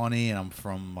know I'm Pawnee, and I'm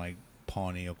from like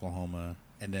Pawnee, Oklahoma.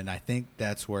 And then I think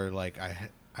that's where like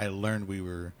I learned we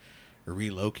were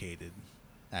relocated.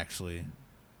 Actually,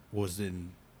 was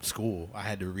in school. I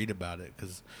had to read about it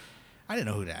because I didn't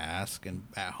know who to ask. And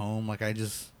at home, like, I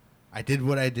did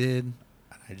what I did.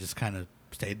 I just kind of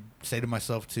stayed to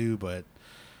myself too. But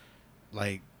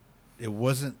like, it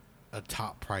wasn't a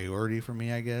top priority for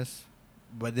me, I guess.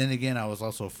 But then again, I was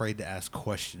also afraid to ask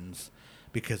questions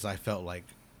because I felt like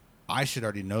I should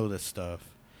already know this stuff.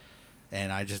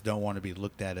 And I just don't want to be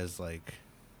looked at as like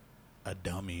a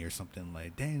dummy or something.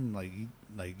 Like, dang, like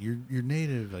you're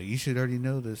native. Like, you should already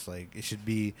know this. Like, it should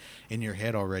be in your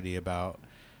head already about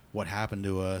what happened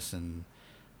to us and,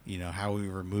 you know, how we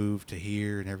were moved to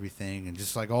here and everything, and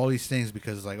just like all these things,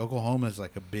 because like Oklahoma is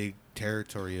like a big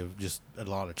territory of just a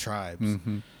lot of tribes.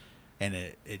 And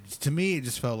it to me, it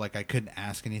just felt like I couldn't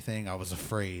ask anything. I was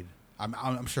afraid.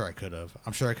 I'm sure I could have.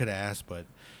 I'm sure I could have asked, but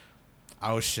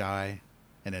I was shy.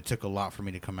 And it took a lot for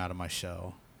me to come out of my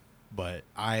shell. But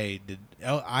I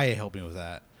helped me with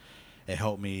that. It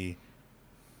helped me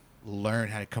learn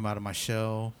how to come out of my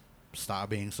shell,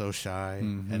 stop being so shy.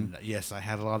 And yes, I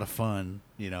had a lot of fun.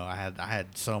 You know, I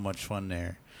had so much fun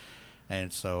there.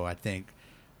 And so I think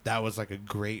that was like a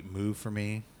great move for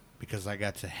me because I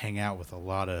got to hang out with a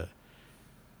lot of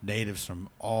natives from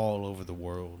all over the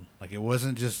world. Like it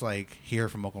wasn't just like here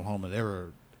from Oklahoma. They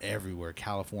were everywhere.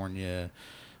 California,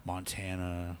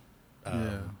 Montana,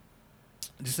 Yeah.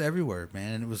 just everywhere,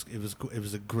 man. And it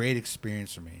was a great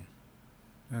experience for me.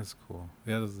 That's cool.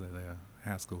 Yeah,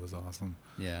 Haskell was awesome.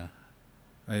 Yeah.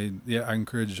 I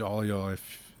encourage all y'all,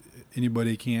 if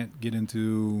anybody can't get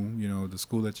into, the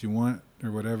school that you want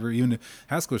or whatever, even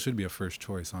Haskell should be a first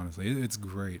choice, honestly. It's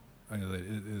great. It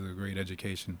is a great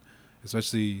education,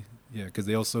 especially, because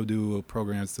they also do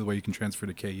programs to where you can transfer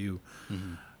to KU.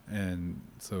 Mm-hmm. And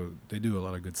so they do a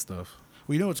lot of good stuff.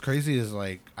 Well, you know what's crazy is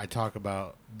like I talked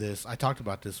about this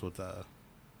with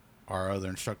our other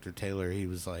instructor, Taylor. He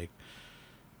was like,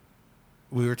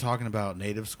 we were talking about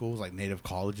native schools, like native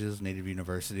colleges, native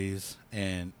universities,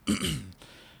 and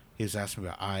he was asking me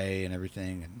about IA and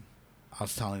everything, and I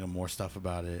was telling him more stuff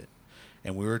about it.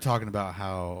 And we were talking about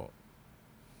how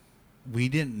we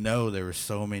didn't know there were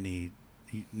so many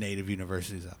native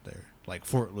universities out there, like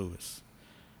Fort Lewis.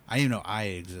 I didn't even know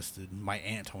IA existed. My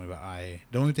aunt told me about IA.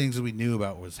 The only things that we knew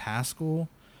about was Haskell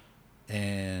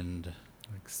and...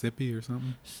 like SIPI or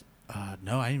something?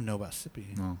 No, I didn't even know about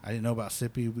SIPI. No. I didn't know about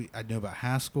SIPI. I knew about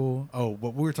Haskell. Oh,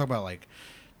 but we were talking about, like,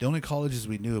 the only colleges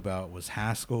we knew about was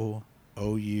Haskell,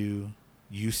 OU,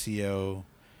 UCO,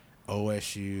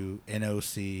 OSU,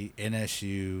 NOC,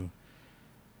 NSU,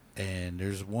 and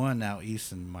there's one out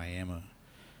east in Miami.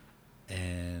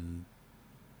 And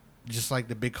just like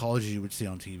the big colleges you would see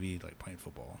on TV, like playing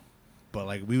football. But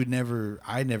like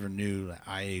I never knew that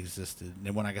IA existed. And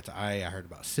then when I got to IA, I heard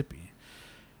about SIPI.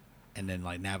 And then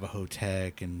like Navajo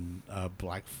Tech and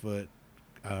Blackfoot,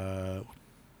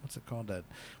 what's it called? That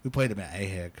we played them at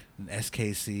AHEC and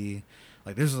SKC.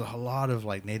 Like there's a lot of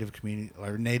like native community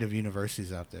or native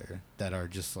universities out there that are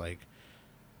just like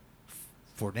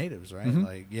for natives, right? Mm-hmm.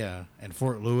 Like and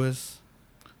Fort Lewis.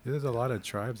 Yeah, there's a lot of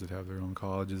tribes that have their own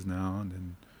colleges now, and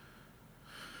then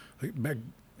like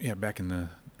back in the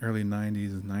early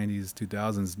 90s,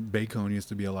 2000s, Bacone used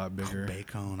to be a lot bigger. Oh,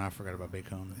 Bacone. I forgot about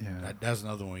Bacone. Yeah. That's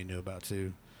another one we knew about,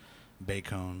 too.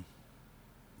 Bacone.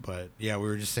 But, yeah, we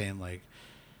were just saying, like,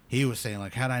 he was saying,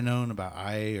 like, had I known about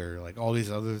IA or, like, all these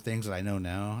other things that I know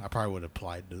now, I probably would have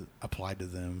applied to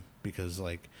them because,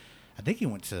 like, I think he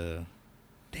went to,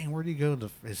 where did he go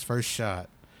to his first shot?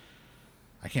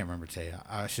 I can't remember, Tay.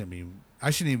 I shouldn't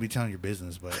even be telling your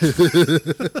business, but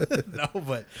no,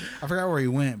 but I forgot where he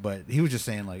went. But he was just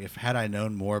saying, like, had I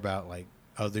known more about like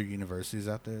other universities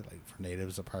out there, like for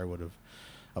natives, I probably would have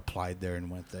applied there and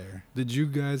went there. Did you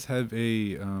guys have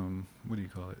a what do you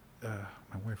call it?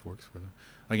 My wife works for them,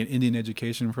 like an Indian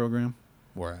education program.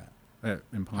 Where at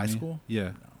in Pawnee? High school?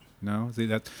 Yeah, no. See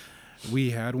that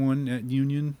we had one at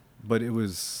Union, but it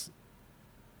was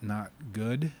not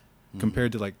good.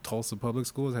 Compared to like Tulsa Public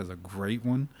Schools has a great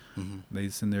one. Mm-hmm. They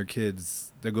send their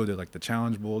kids. They go to like the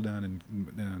Challenge Bowl down in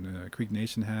Creek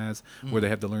Nation has where they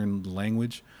have to learn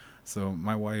language. So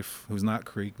my wife, who's not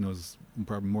Creek, knows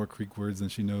probably more Creek words than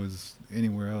she knows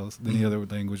anywhere else than any other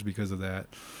language because of that.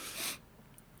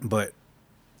 But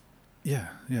yeah,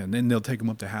 and then they'll take them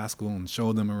up to Haskell and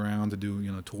show them around to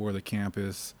do tour the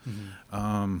campus.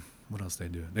 Mm-hmm. What else they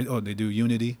do? They do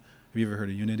Unity. Have you ever heard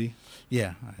of Unity?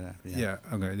 Yeah. Yeah.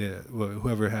 Okay. Yeah. Well,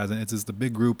 whoever hasn't, it's just a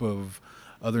big group of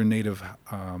other native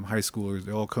high schoolers.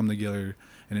 They all come together,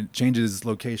 and it changes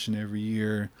location every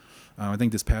year. I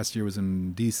think this past year was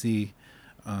in D.C.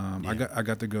 I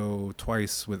got to go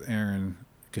twice with Erin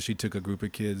because she took a group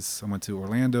of kids. I went to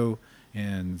Orlando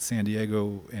and San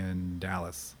Diego and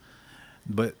Dallas,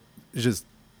 but it's just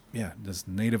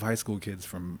native high school kids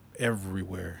from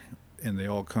everywhere, and they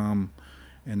all come.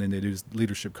 And then they do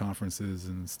leadership conferences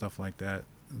and stuff like that.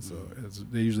 And so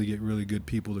they usually get really good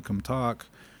people to come talk.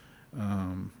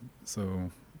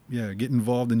 Get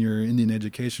involved in your Indian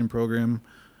education program.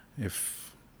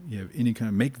 If you have any kind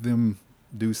of, make them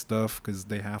do stuff because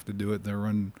they have to do it. They're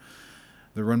run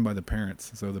by the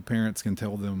parents. So the parents can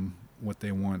tell them what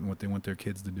they want and what they want their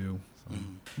kids to do. So.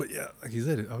 But yeah, like you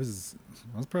said, I was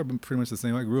probably pretty much the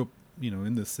same. I grew up,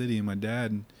 in the city, and my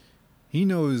dad, he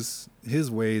knows his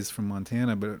ways from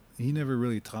Montana, but he never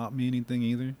really taught me anything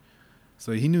either.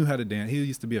 So he knew how to dance. He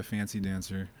used to be a fancy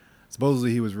dancer.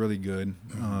 Supposedly he was really good.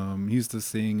 He used to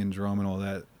sing and drum and all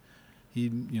that. He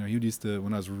used to,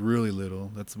 when I was really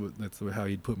little, that's how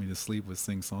he'd put me to sleep, was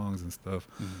sing songs and stuff.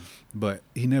 But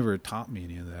he never taught me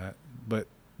any of that. But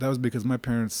that was because my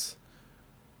parents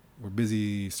were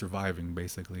busy surviving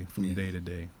basically from day to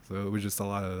day. So it was just a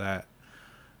lot of that.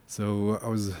 So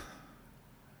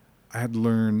I had to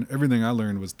learn, everything I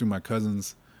learned was through my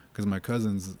cousins, because my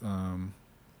cousins,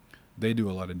 they do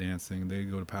a lot of dancing. They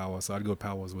go to powwow, so I'd go to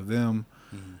powwows with them,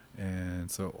 and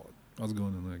so I was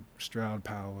going to like Stroud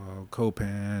powwow,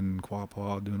 Copan,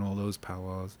 Quapaw, doing all those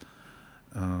powwows.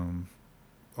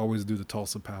 Always do the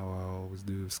Tulsa powwow. Always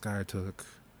do Skytook.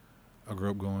 I grew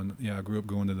up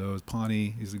going to those.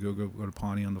 Pawnee, used to go to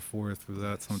Pawnee on the 4th for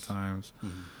that sometimes.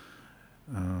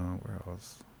 Where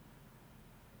else?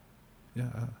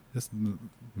 Yeah, just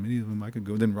many of them I could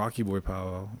go. Then Rocky Boy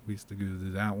powwow, we used to go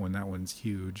to that one. That one's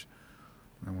huge.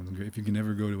 That one's great. If you can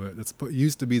ever go to it, it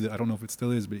used to be I don't know if it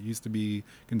still is, but it used to be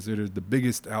considered the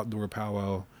biggest outdoor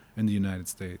powwow in the United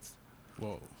States.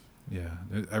 Whoa. Yeah,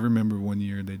 I remember one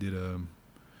year they did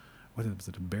was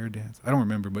it a bear dance? I don't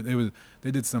remember, but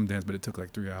they did some dance, but it took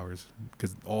like 3 hours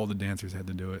because all the dancers had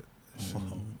to do it. It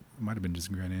might have been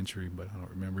just grand entry, but I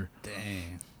don't remember.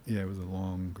 Dang. Yeah, it was a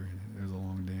long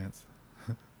dance.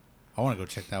 I want to go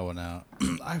check that one out.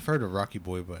 I've heard of Rocky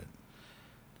Boy, but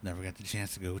never got the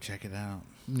chance to go check it out.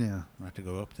 Yeah, I have to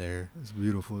go up there. it's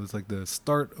beautiful. It's like the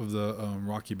start of the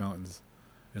Rocky Mountains,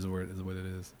 is what it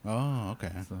is. Oh,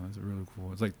 okay. So it's really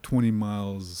cool. It's like 20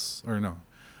 miles, or no,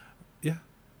 yeah,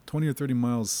 20 or 30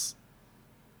 miles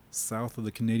south of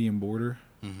the Canadian border.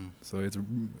 So it's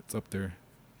up there.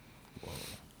 Whoa.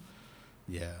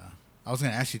 Yeah, I was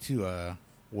gonna ask you too.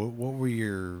 What were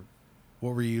you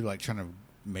like trying to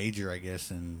major, I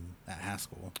guess, at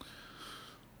Haskell?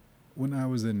 When I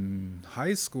was in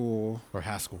high school, Or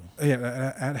Haskell?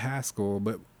 yeah, at Haskell,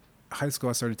 but high school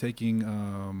I started taking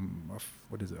a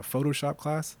Photoshop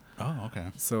class. Oh, okay.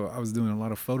 So I was doing a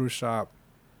lot of Photoshop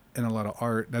and a lot of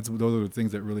art. Those are the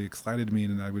things that really excited me,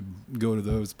 and I would go to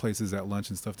those places at lunch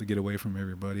and stuff to get away from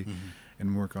everybody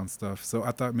and work on stuff. So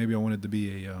I thought maybe I wanted to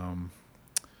be a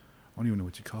I don't even know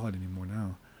what you call it anymore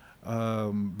now.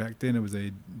 Back then it was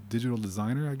a digital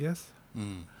designer, I guess.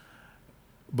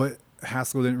 But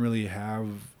Haskell didn't really have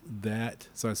that,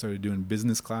 so I started doing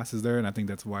business classes there, and I think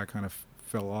that's why I kind of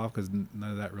fell off because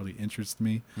none of that really interests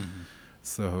me.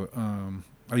 So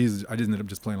I just ended up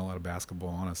just playing a lot of basketball,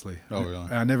 honestly. Oh,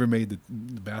 really? I never made the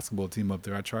basketball team up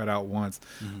there. I tried out once,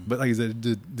 but like I said,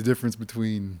 the difference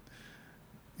between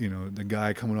the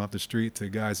guy coming off the street to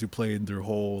guys who played their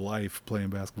whole life playing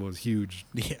basketball is huge.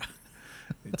 Yeah.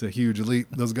 It's a huge leap.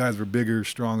 Those guys were bigger,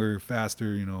 stronger,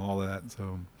 faster, all that.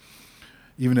 So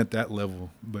even at that level,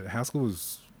 but Haskell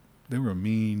they were a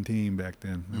mean team back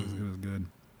then. It was good.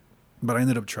 But I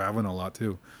ended up traveling a lot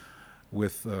too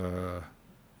with they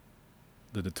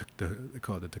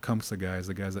call it the Tecumseh guys,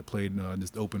 the guys that played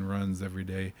just open runs every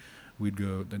day.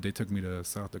 They took me to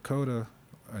South Dakota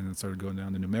and then started going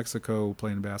down to New Mexico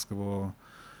playing basketball.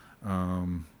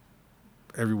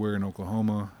 Everywhere in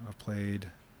Oklahoma I've played.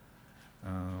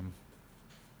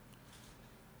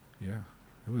 Yeah,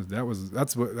 that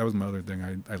was my other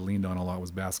thing I leaned on a lot was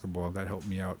basketball. That helped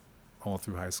me out all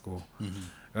through high school.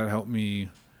 That helped me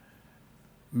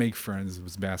make friends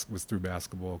was through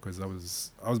basketball because I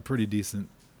was pretty decent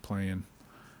playing.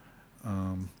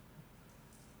 I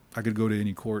could go to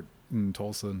any court in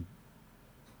Tulsa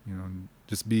and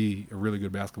just be a really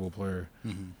good basketball player,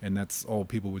 and that's all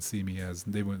people would see me as.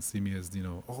 They wouldn't see me as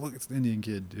oh, look, it's the Indian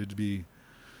kid. It'd be,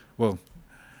 well,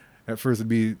 at first it'd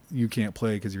be you can't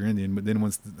play because you're Indian, but then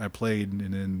once I played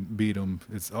and then beat them,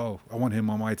 it's I want him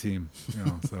on my team.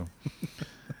 So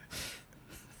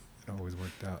it always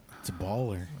worked out. It's a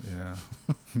baller. Yeah.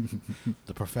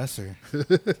 The professor.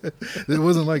 It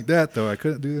wasn't like that though. I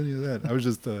couldn't do any of that. I was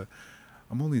just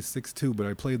I'm only 6'2", but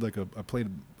I played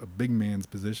a big man's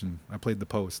position. I played the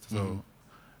post. So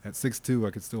at 6'2",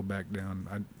 I could still back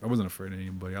down. I wasn't afraid of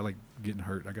anybody. I like getting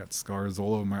hurt. I got scars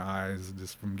all over my eyes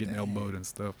just from getting elbowed and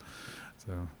stuff.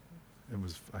 So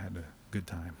I had a good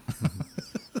time.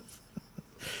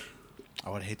 I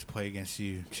would hate to play against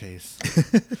you, Chase.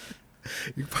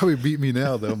 You probably beat me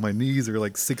now, though. My knees are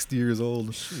like 60 years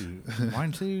old. Shoot.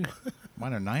 Mine too.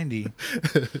 Mine are 90.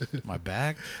 My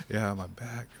back. Yeah, my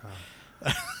back.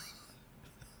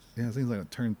 Yeah, it seems like I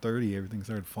turned 30. Everything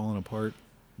started falling apart.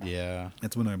 Yeah.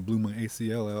 That's when I blew my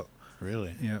ACL out.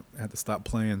 Really? Yeah, I had to stop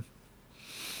playing.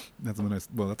 That's when I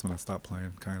stopped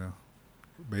playing, kind of,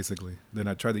 basically. Then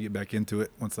I tried to get back into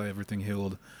it once everything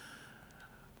healed.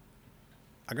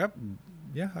 I got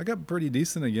pretty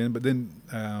decent again, but then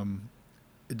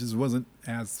it just wasn't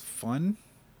as fun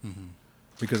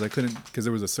because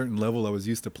there was a certain level I was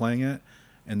used to playing at,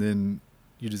 and then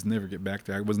you just never get back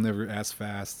there. I was never as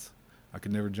fast. I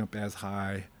could never jump as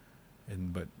high,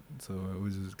 so it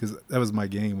was because that was my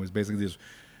game, was basically just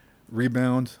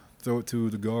rebound, throw it to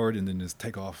the guard, and then just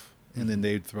take off, and then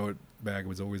they'd throw it back. It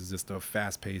was always just a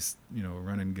fast-paced,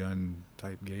 run and gun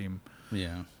type game.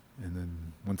 Yeah. And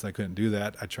then once I couldn't do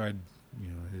that, I tried,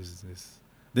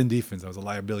 Then defense. I was a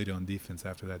liability on defense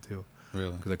after that too.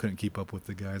 Really? Because I couldn't keep up with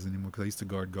the guys anymore. Because I used to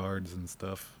guard guards and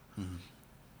stuff.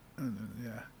 Mm-hmm.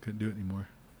 Yeah, couldn't do it anymore.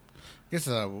 I guess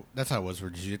that's how it was for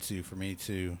jiu-jitsu for me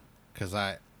too. Because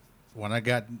when I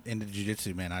got into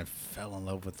jiu-jitsu, man, I fell in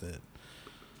love with it.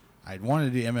 I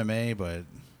wanted to do MMA, but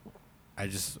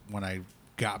when I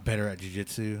got better at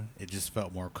jiu-jitsu, it just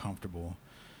felt more comfortable.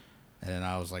 And then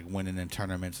I was like winning in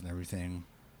tournaments and everything.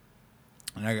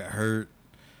 And I got hurt,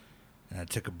 and I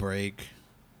took a break,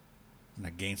 and I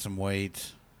gained some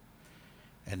weight.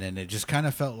 And then it just kind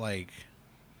of felt like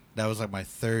that was like my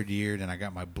third year, then I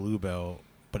got my blue belt,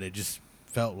 but it just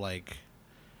felt like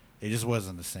it just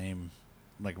wasn't the same.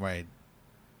 Like,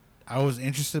 I was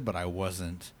interested, but I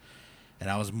wasn't. And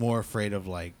I was more afraid of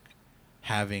like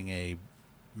having a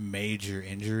major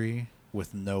injury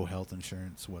with no health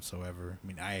insurance whatsoever. I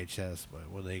mean, IHS, but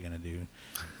what are they going to do?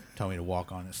 Tell me to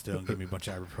walk on it still and give me a bunch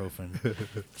of ibuprofen.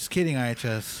 Just kidding,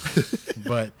 IHS.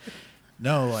 But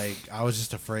no, like, I was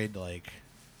just afraid, like,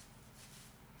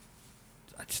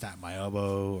 I'd snap my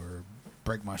elbow or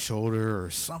break my shoulder or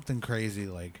something crazy.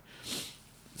 Like,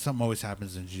 something always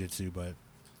happens in jiu-jitsu, but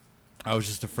I was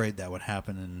just afraid that would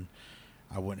happen and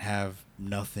I wouldn't have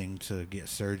nothing to get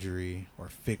surgery or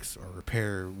fix or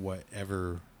repair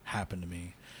whatever happened to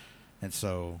me. And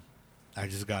so I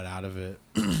just got out of it.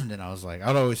 Then I was like,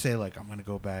 I'd always say, like, I'm going to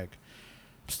go back.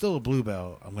 I'm still a blue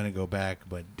belt. I'm going to go back.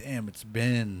 But, damn, it's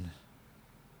been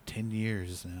 10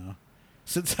 years now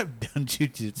since I've done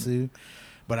jiu-jitsu.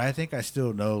 But I think I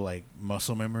still know, like,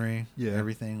 muscle memory,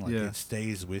 everything. Like, it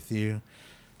stays with you.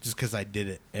 Just because I did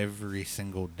it every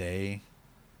single day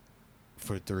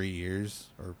for 3 years.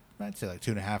 Or I'd say, like,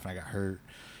 2.5, and I got hurt.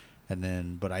 And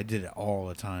then, but I did it all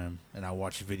the time, and I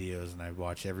watched videos, and I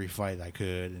watched every fight I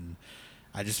could, and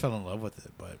I just fell in love with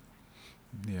it. But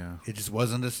yeah, it just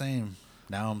wasn't the same.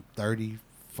 Now I'm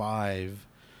 35,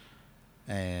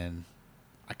 and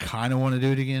I kind of want to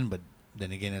do it again, but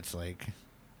then again, it's like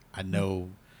I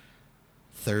know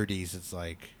 30s. It's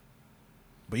like,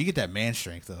 but you get that man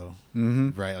strength though,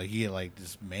 right? Like you get like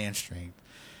this man strength,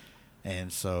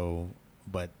 and so,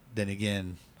 but then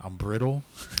again, I'm brittle.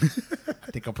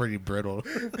 I think I'm pretty brittle.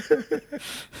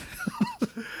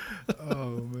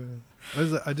 Oh man,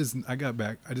 I got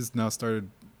back. I just now started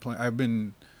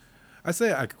playing. I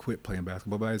say I quit playing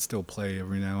basketball, but I still play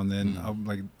every now and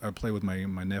then. I play with my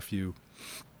nephew,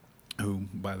 who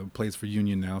plays for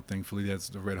Union now. Thankfully, that's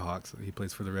the Red Hawks. He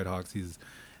plays for the Red Hawks.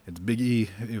 It's Big E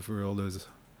for all those.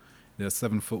 They're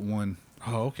 7'1".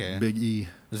 Oh, okay. Big E.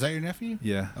 Is that your nephew?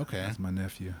 Yeah. Okay. That's my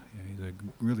nephew. Yeah, he's a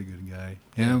really good guy.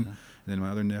 Him. And then my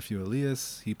other nephew,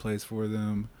 Elias, he plays for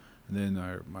them. And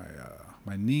then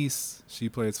my niece, she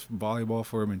plays volleyball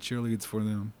for them and cheerleads for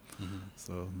them. Mm-hmm.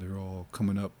 So they're all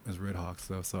coming up as Red Hawks,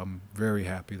 though. So I'm very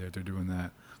happy that they're doing that.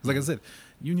 Like I said,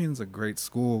 Union's a great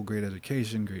school, great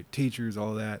education, great teachers,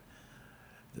 all that.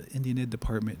 The Indian Ed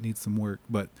department needs some work,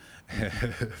 but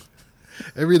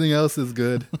everything else is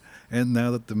good. And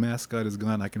now that the mascot is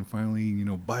gone, I can finally,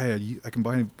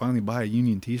 finally buy a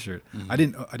Union T-shirt. Mm-hmm.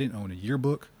 I didn't own a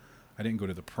yearbook. I didn't go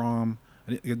to the prom.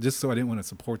 Just so I didn't want to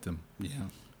support them. Yeah,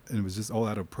 and it was just all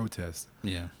out of protest.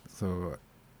 Yeah. So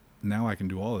now I can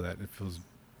do all of that. It feels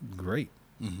great.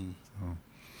 Mm-hmm. So,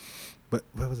 but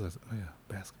what was this? Oh yeah,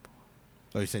 basketball.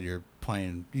 Oh, you said you're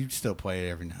playing. You still play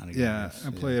it every now and again. Yeah,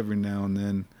 I play every now and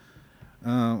then.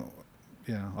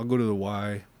 I'll go to the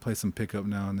Y, play some pickup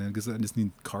now and then because I just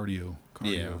need cardio.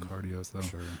 So,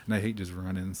 sure. And I hate just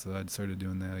running, so I started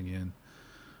doing that again.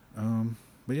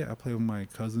 But yeah, I play with my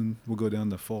cousin. We'll go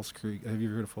down to Falls Creek. Have you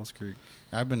ever heard of Falls Creek?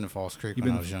 I've been to Falls Creek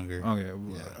when I was younger. Oh yeah,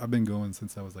 I've been going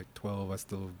since I was like 12. I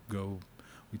still go.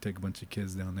 We take a bunch of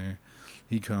kids down there.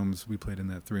 He comes. We played in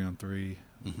that 3-on-3.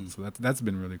 Mm-hmm. So that's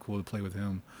been really cool to play with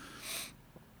him.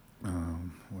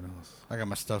 What else? I got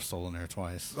my stuff stolen there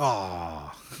twice.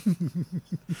 Oh.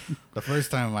 The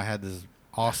first time I had this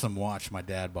awesome watch my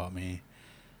dad bought me.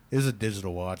 It was a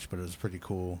digital watch, but it was pretty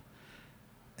cool.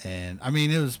 And I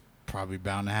mean, it was probably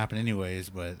bound to happen anyways,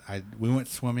 but we went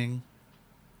swimming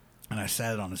and I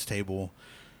sat it on his table,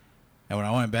 and when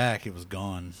I went back it was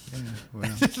gone. Yeah,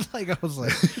 well. I was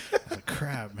like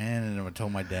crap, man. And I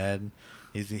told my dad.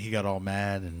 He got all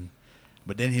mad,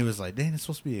 but then he was like, dang, it's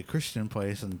supposed to be a Christian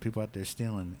place and people out there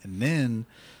stealing. And then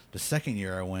the second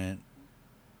year I went,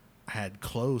 I had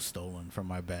clothes stolen from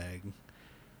my bag,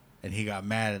 and he got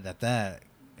mad at that.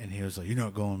 And he was like, you're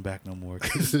not going back no more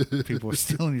because people were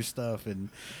stealing your stuff. And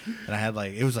I had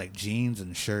it was like jeans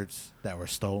and shirts that were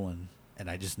stolen. And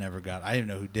I just never I didn't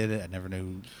know who did it. I never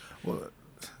knew who. Well,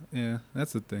 yeah,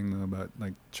 that's the thing though about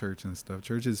church and stuff.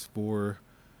 Church is for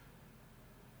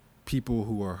people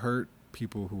who are hurt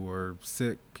people who are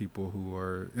sick, people who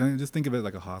are, and just think of it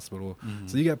like a hospital. Mm-hmm.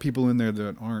 So you got people in there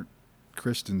that aren't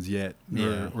Christians yet,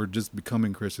 Yeah. or just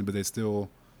becoming Christian, but they still,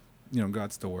 you know,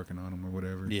 God's still working on them or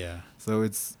whatever. Yeah. So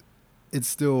it's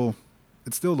still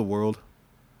the world.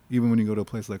 Even when you go to a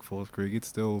place like Falls Creek, it's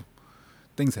still,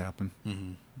 things happen.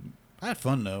 Mm-hmm. I had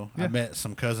fun though. Yeah. I met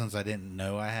some cousins I didn't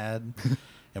know I had,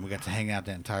 and we got to hang out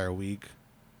the entire week.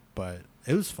 But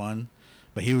it was fun.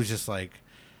 But he was just like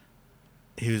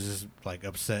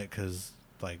upset because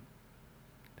like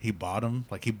he bought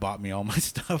me all my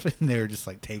stuff, and they were just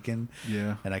like taken.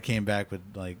 Yeah. And I came back with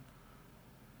like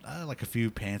a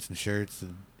few pants and shirts,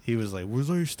 and he was like, "Where's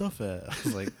all your stuff at?" I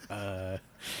was like,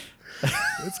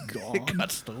 It's gone. It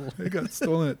got stolen. It got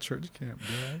stolen at church camp,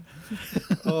 Dad.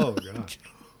 Oh, God.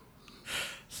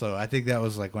 So I think that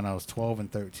was like when I was 12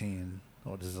 and 13.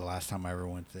 Oh, this is the last time I ever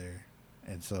went there.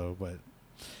 And so, but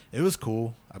it was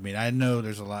cool. I mean, I know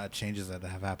there's a lot of changes that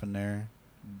have happened there.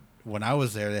 When I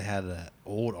was there, they had an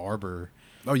old arbor.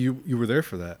 Oh, you were there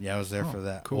for that? Yeah, I was there for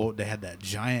that. Cool. They had that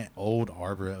giant old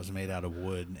arbor that was made out of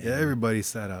wood. Yeah, everybody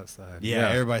sat outside. Yeah,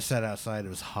 everybody sat outside. It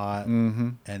was hot. Mm-hmm.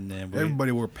 And then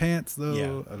everybody wore pants, though.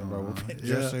 Yeah, I don't know.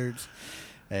 Dress shirts.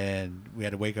 And we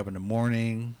had to wake up in the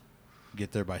morning,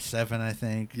 get there by 7, I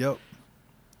think. Yep.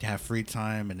 Have free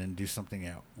time, and then do something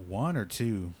at 1 or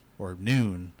 2 or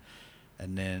noon,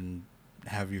 and then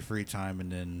have your free time,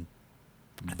 and then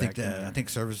I think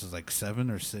service was like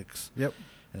 7 or 6. Yep.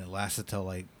 And it lasted till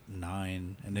like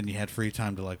 9, and then you had free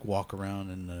time to like walk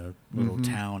around in the little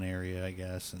town area, I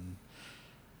guess. And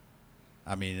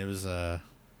I mean, it was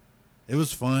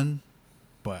fun,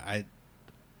 but I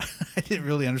didn't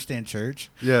really understand church.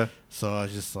 Yeah. So I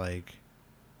was like,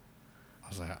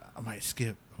 I might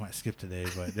skip today,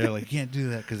 but they're like, you can't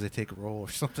do that because they take a roll or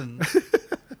something.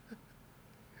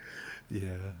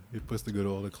 Yeah, you're supposed to go to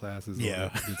all the classes, all Yeah.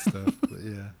 that good stuff. But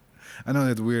yeah, I know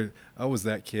that's weird. I was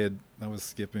that kid. I was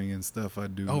skipping and stuff.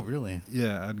 I'd do. Oh, really?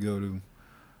 Yeah, I'd go to.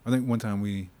 I think one time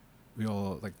we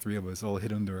all, like 3 of us, all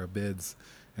hid under our beds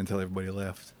until everybody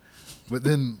left. But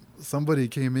then somebody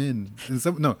came in, and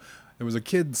there was a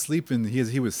kid sleeping.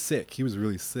 He was sick. He was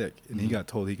really sick, and he got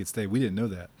told he could stay. We didn't know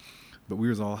that, but we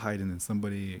was all hiding, and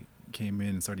somebody came in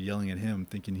and started yelling at him,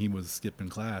 thinking he was skipping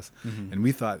class, and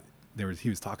we thought he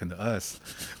was talking to us.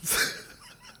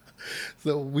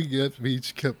 So we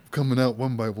each kept coming out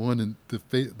one by one, and the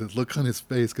look on his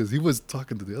face, because he was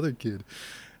talking to the other kid,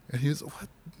 and he was, what?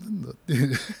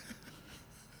 And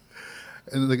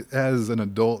like, as an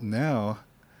adult now,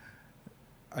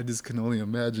 I just can only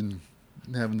imagine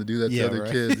having to do that to other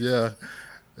kids. Yeah,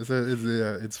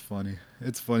 it's funny.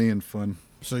 It's funny and fun.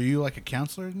 So are you like a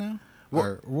counselor now?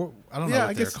 Well, or I don't know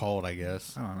what they're called, I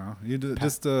guess. I don't know. You do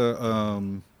just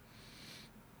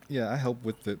yeah, I help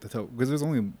with the help, because there's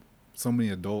only so many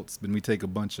adults, but we take a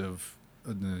bunch of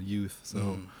the youth.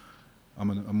 So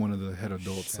I'm one of the head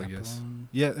adults, Chaperone? I guess.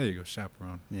 Yeah, there you go,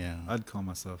 chaperone. Yeah. I'd call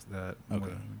myself that.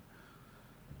 Okay.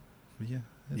 But yeah.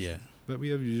 Yeah. But we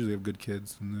usually have good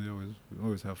kids, and we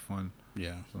always have fun.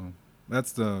 Yeah. So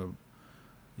that's the,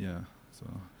 yeah. So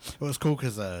Well, it's cool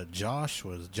because Josh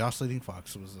Leading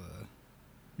Fox was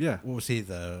yeah. what was he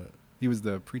He was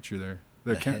the preacher there.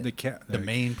 The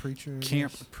main preacher? I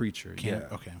camp guess? preacher. Camp,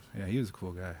 Yeah. okay. Yeah, he was a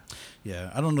cool guy.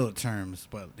 Yeah, I don't know the terms,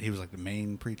 but he was like the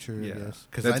main preacher, Yeah. I guess.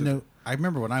 Because I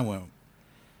remember when I went,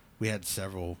 we had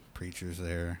several preachers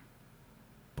there,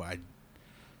 but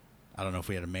I don't know if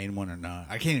we had a main one or not.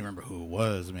 I can't even remember who it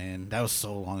was, man. That was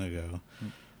so long ago.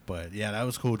 But yeah, that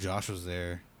was cool. Josh was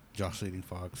there. Josh Leading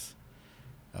Fox.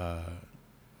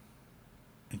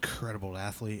 Incredible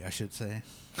athlete, I should say.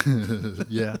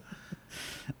 Yeah.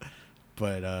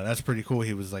 But that's pretty cool.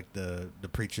 He was like the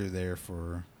preacher there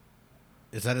for.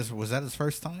 Was that his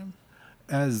first time?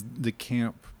 As the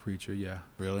camp preacher, yeah.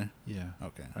 Really? Yeah.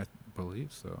 Okay. I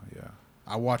believe so, yeah.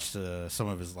 I watched some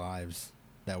of his lives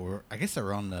that were, I guess they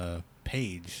were on the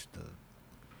page,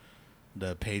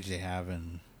 the page they have,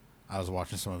 and I was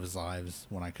watching some of his lives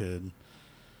when I could.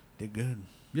 Did good.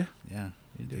 Yeah. Yeah.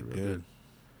 He did real good.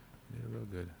 He did real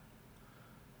good.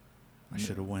 I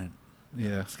should have went.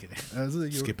 Yeah. Just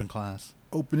kidding. Skipping class.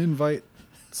 Open invite,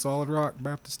 Solid Rock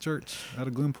Baptist Church out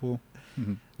of Glenpool.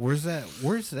 Mm-hmm. Where's that?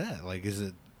 Like, is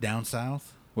it down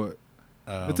south? What?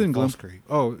 It's in Falls Creek.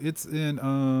 Oh, it's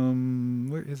in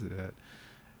where is it at?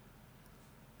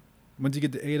 Once you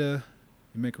get to Ada,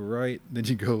 you make a right, then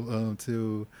you go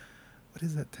to, what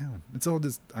is that town? It's all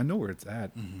just, I know where it's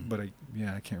at, but I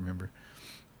can't remember.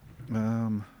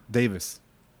 Davis.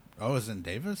 Oh, it's in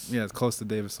Davis? Yeah, it's close to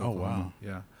Davis, Oklahoma. Oh, wow.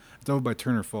 Yeah. It's over by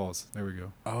Turner Falls. There we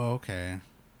go. Oh, okay.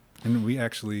 And we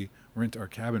actually rent our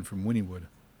cabin from Wynnewood.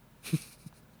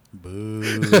 Boo.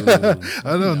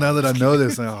 I know. Now that I know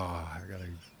this,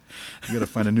 you gotta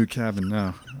find a new cabin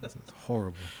now. That's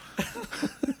horrible.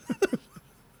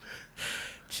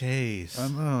 Chase. I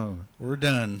know. We're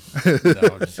done. No,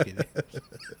 I'm just kidding.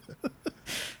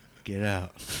 Get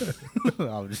out.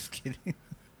 I'm just kidding.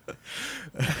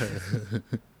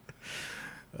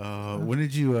 When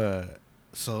did you,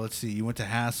 so let's see, you went to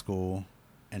high school,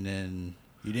 and then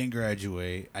you didn't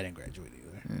graduate. I didn't graduate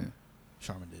either. Yeah.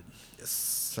 Sharman did.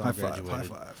 Yes. High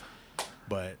Five.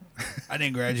 But I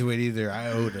didn't graduate either.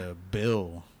 I owed a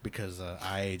bill because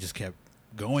I just kept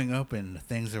going up in the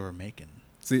things they were making.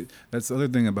 See, that's the other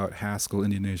thing about Haskell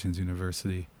Indian Nations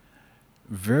University.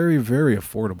 Very, very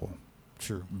affordable.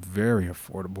 True. Very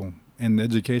affordable. And the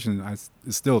education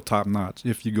is still top notch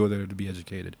if you go there to be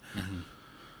educated. Mm-hmm.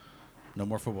 No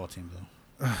more football team,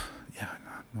 though. Yeah,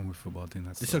 no more football team.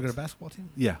 They still got a basketball team?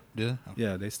 Yeah. Do they? Okay.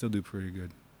 Yeah, they still do pretty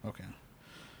good. Okay.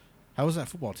 How was that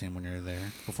football team when you were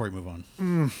there, before you move on?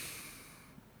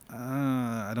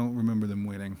 I don't remember them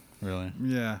winning. Really?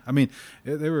 Yeah. I mean,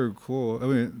 they were cool. I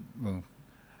mean, well,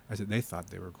 I said they thought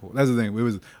they were cool. That's the thing. It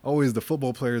was always the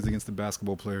football players against the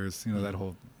basketball players. You know, that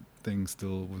whole thing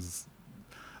still was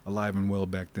alive and well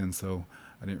back then, so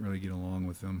I didn't really get along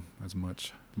with them as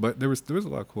much. But there was a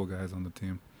lot of cool guys on the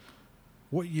team.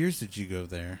 What years did you go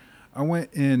there? I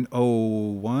went in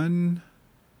 01,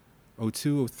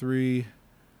 02, 03.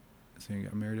 So I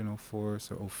got married in 04,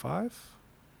 so 05?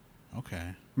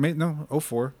 Okay. No,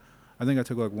 04. I think I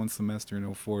took like one semester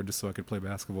in 04 just so I could play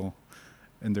basketball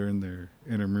and during their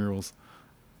intramurals.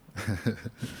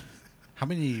 How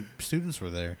many students were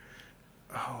there?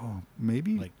 Oh,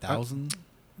 maybe? Like 1,000?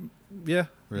 Yeah.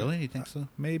 Really? You think so?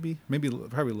 Maybe,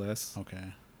 probably less.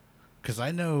 Okay. Because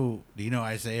do you know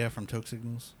Isaiah from Toke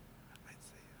Signals?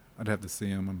 I'd have to see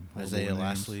him. Isaiah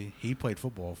Lastly. He played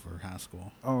football for high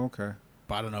school. Oh, okay.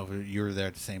 But I don't know if you were there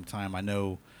at the same time. I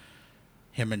know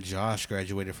him and Josh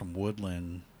graduated from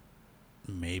Woodland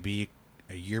maybe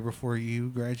a year before you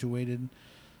graduated.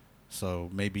 So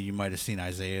maybe you might have seen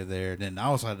Isaiah there. Then I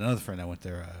also had another friend that went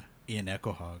there, Ian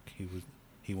Echohawk.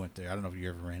 He went there. I don't know if you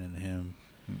ever ran into him.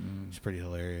 Mm-mm. He's pretty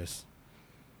hilarious.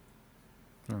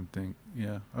 I don't think.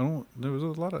 Yeah, I don't. There was a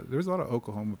lot of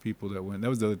Oklahoma people that went. That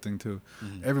was the other thing too.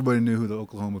 Mm-hmm. Everybody knew who the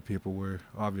Oklahoma people were.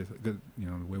 Obviously, the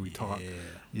way we talk.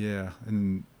 Yeah,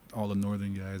 and all the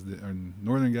northern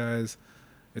guys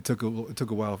It took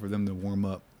a while for them to warm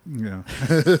up. Yeah.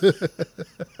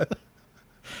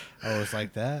 Oh, it's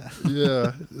like that.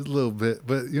 Yeah, a little bit,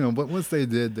 but once they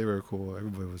did, they were cool.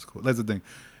 Everybody was cool. That's the thing.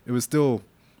 It was still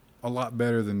a lot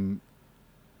better than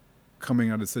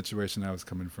coming out of the situation I was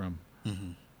coming from.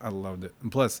 Mm-hmm. I loved it.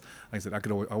 And plus, like I said, I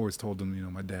always told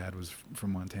them, my dad was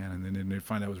from Montana, and then they'd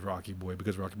find out it was Rocky Boy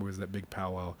because Rocky Boy was that big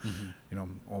powwow.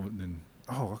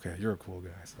 Mm-hmm. Okay, you're a cool guy.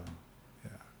 So,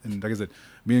 yeah. And like I said,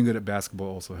 being good at basketball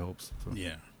also helps. So.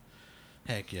 Yeah.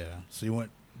 Heck yeah. So you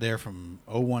went there from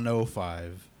 01 to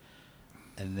 05,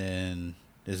 and then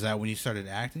is that when you started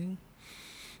acting?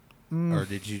 Or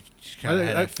did you kind of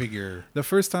have a figure? The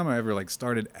first time I ever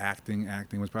started acting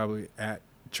was probably at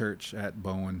church at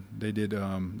Bowen. They did.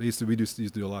 We used to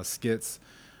do a lot of skits.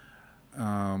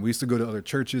 We used to go to other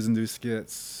churches and do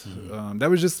skits. Mm-hmm. That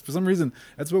was just for some reason.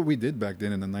 That's what we did back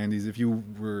then in the 90s. If you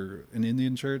were an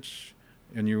Indian church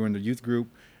and you were in the youth group,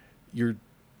 you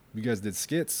guys did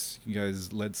skits. You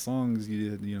guys led songs.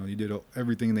 You did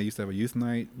everything. They used to have a youth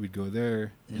night. We'd go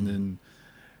there, and then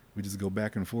we just go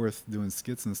back and forth doing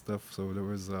skits and stuff. So there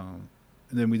was, and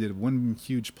then we did one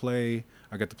huge play.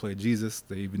 I got to play Jesus.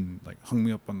 They even hung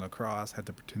me up on the cross. Had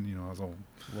to pretend, I was all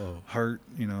hurt.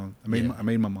 I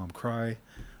made my mom cry.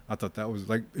 I thought that was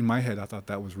in my head. I thought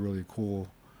that was really cool,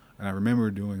 and I remember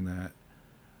doing that.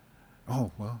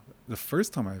 Oh well, the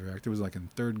first time I ever acted was in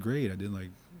third grade. I did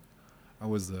I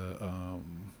was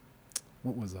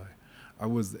what was I?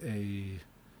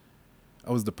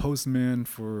 I was the postman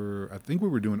for, I think we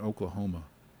were doing Oklahoma.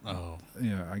 Oh.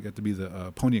 Yeah, I got to be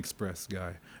the Pony Express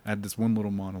guy. I had this one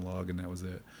little monologue, and that was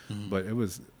it. Mm-hmm. But it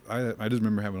was, I just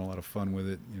remember having a lot of fun with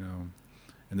it,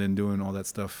 and then doing all that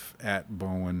stuff at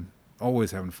Bowen,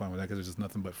 always having fun with that because there's just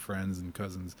nothing but friends and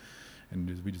cousins, and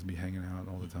we just be hanging out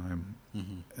all the time.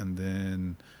 Mm-hmm. And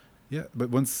then, yeah, but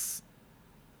once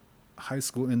high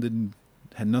school ended,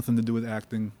 had nothing to do with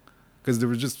acting because there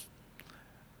was just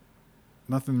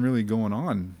nothing really going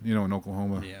on, in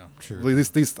Oklahoma. Yeah, sure. At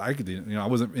least I could, I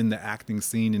wasn't in the acting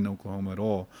scene in Oklahoma at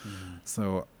all. Mm-hmm.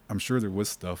 So I'm sure there was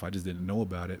stuff. I just didn't know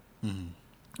about it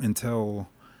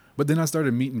but then I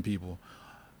started meeting people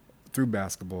through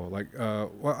basketball.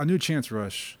 I knew Chance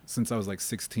Rush since I was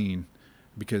 16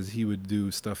 because he would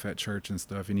do stuff at church and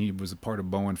stuff. And he was a part of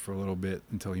Bowen for a little bit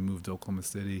until he moved to Oklahoma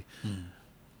City.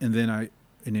 and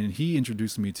then he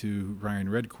introduced me to Ryan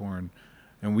Redcorn,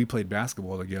 and we played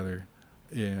basketball together.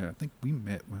 Yeah, I think we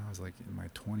met when I was like in my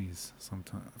 20s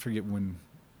sometime. I forget when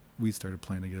we started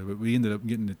playing together, but we ended up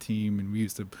getting a team, and we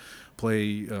used to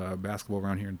play basketball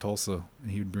around here in Tulsa,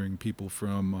 and he would bring people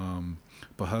from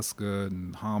Pahuska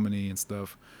and Hominy and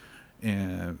stuff,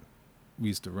 and we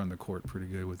used to run the court pretty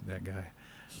good with that guy.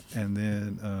 And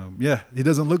then, he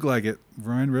doesn't look like it.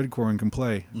 Ryan Redcorn can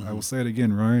play. Mm-hmm. I will say it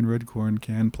again. Ryan Redcorn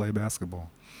can play basketball.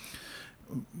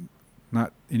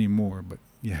 Not anymore, but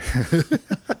yeah.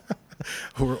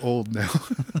 We're old now.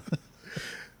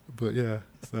 But yeah,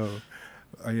 so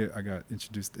I got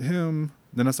introduced to him.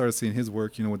 Then I started seeing his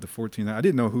work, with the 14. I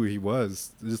didn't know who he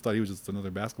was. I just thought he was just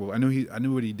another basketball. I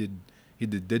knew what he did. He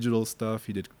did digital stuff.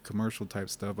 He did commercial type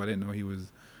stuff. I didn't know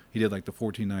he did like the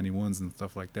 1491s and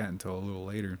stuff like that until a little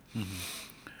later. Mm-hmm.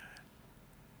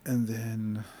 And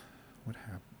then what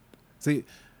happened? See,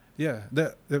 yeah,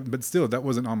 but still, that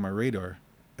wasn't on my radar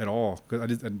at all, because I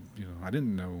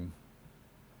didn't know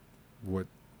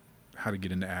how to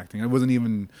get into acting. It wasn't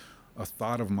even a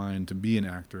thought of mine to be an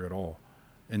actor at all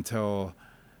until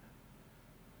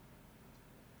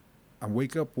I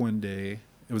wake up one day.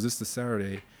 It was just a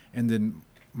Saturday, and then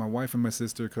my wife and my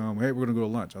sister come. Hey, we're gonna go to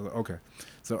lunch. I was like, okay.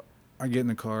 So I get in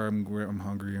the car. I'm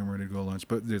hungry. I'm ready to go to lunch.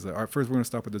 But there's like, all right, first we're gonna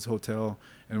stop at this hotel,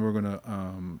 and we're gonna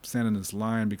stand in this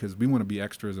line because we want to be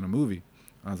extras in a movie.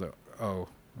 I was like, oh.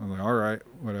 I was like, all right,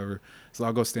 whatever. So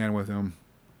I'll go stand with him.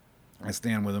 I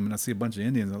stand with him, and I see a bunch of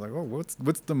Indians. I'm like, oh,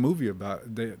 what's the movie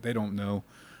about? They don't know.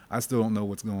 I still don't know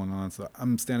what's going on. So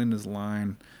I'm standing in this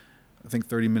line. I think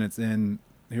 30 minutes in,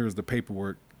 here's the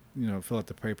paperwork. Fill out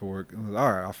the paperwork. I was like,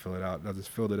 all right, I'll fill it out. I just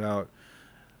filled it out.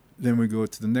 Then we go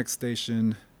to the next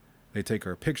station. They take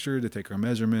our picture. They take our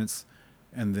measurements.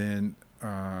 And then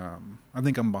I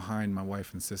think I'm behind my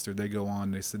wife and sister. They go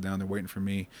on. They sit down. They're waiting for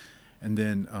me. And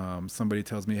then somebody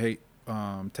tells me, hey,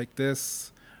 take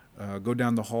this. Go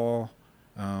down the hall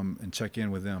and check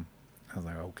in with them. I was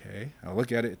like, okay. I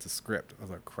look at it. It's a script. I was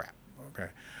like, crap. Okay.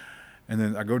 And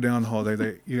then I go down the hall.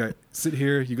 You got sit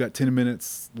here. You got 10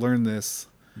 minutes. Learn this,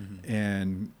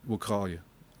 and we'll call you.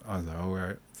 I was like, all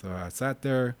right. So I sat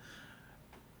there.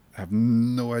 I have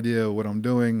no idea what I'm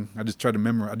doing. I just tried to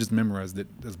memorize. I just memorized it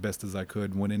as best as I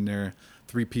could. Went in there,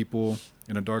 3 people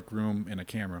in a dark room and a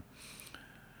camera,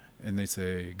 and they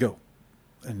say go,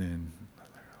 and then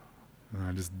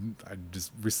I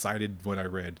just recited what I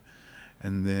read,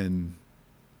 and then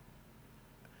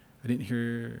I didn't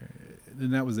hear.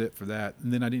 Then that was it for that.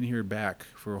 And then I didn't hear back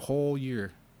for a whole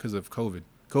year because of COVID.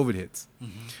 COVID hits.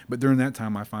 Mm-hmm. But during that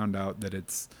time, I found out that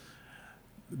it's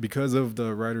because of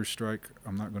the writer's strike.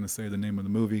 I'm not going to say the name of the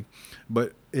movie,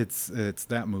 but it's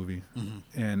that movie.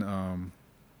 Mm-hmm. And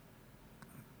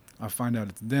I find out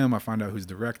it's them. I find out who's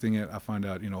directing it. I find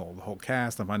out, the whole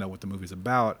cast. I find out what the movie's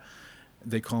about.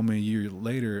 They call me a year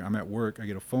later. I'm at work. I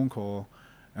get a phone call,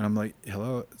 and I'm like,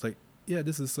 hello. It's like, yeah,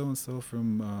 this is so-and-so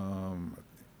from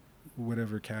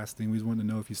whatever casting. We just wanted to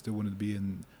know if you still wanted to be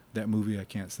in that movie. I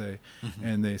can't say. Mm-hmm.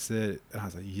 And they said, and I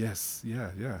was like, yes, yeah.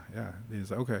 They was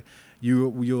like, okay,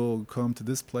 you'll come to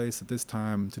this place at this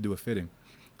time to do a fitting.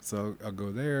 So I'll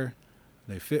go there.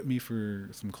 They fit me for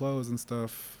some clothes and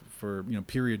stuff, for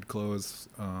period clothes.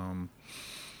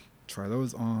 Try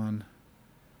those on.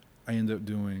 I end up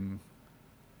doing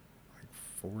like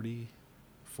 40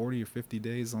 or 50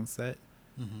 days on set.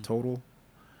 Mm-hmm. Total.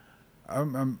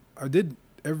 I did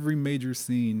every major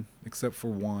scene except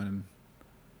for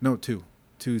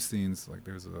two scenes. Like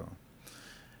there's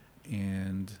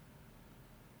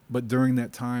but during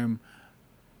that time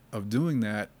of doing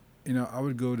that, I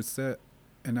would go to set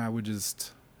and I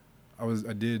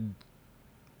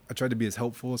tried to be as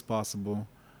helpful as possible.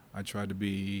 I tried to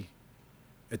be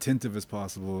attentive as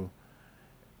possible,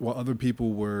 while other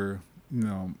people were,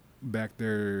 back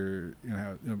there,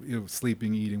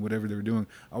 sleeping, eating, whatever they were doing.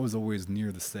 I was always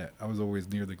near the set. I was always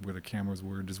near where the cameras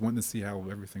were, just wanting to see how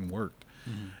everything worked.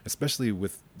 Mm-hmm. Especially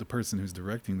with the person who's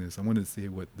directing this. I wanted to see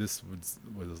what this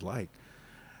was like.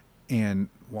 And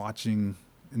watching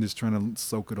and just trying to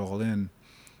soak it all in,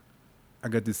 I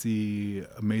got to see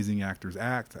amazing actors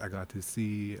act. I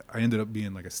ended up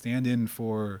being like a stand-in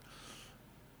for,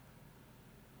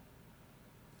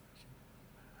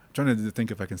 I'm trying to think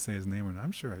if I can say his name or not.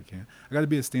 I'm sure I can. I got to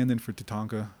be a stand-in for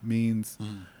Tatanka Means.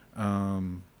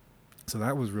 So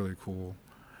that was really cool.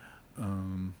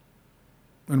 And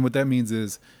what that means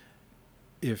is,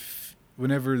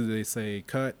 whenever they say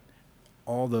cut,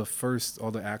 all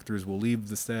the actors will leave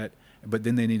the set, but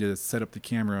then they need to set up the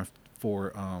camera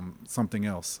for something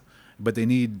else. But they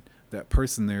need that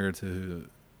person there to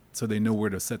so they know where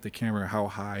to set the camera, how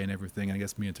high and everything. I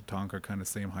guess me and Tatanka are kind of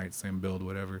same height, same build,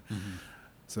 whatever. Mm-hmm.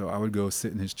 So I would go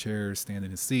sit in his chair, stand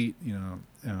in his seat,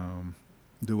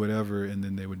 do whatever, and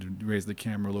then they would raise the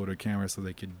camera, lower the camera, so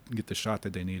they could get the shot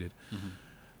that they needed. Mm-hmm.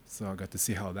 So I got to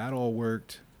see how that all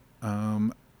worked.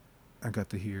 I got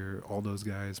to hear all those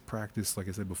guys practice, like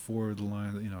I said before the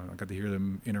line. I got to hear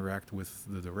them interact with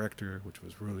the director, which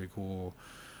was really cool.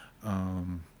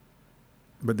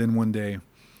 But then one day,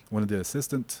 one of the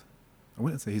assistant, I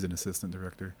wouldn't say he's an assistant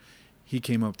director, he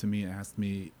came up to me and asked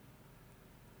me,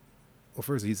 well,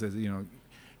 first he says,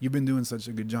 you've been doing such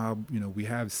a good job. We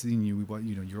have seen you.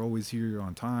 You're always here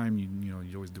on time.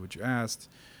 You always do what you asked.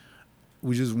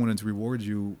 We just wanted to reward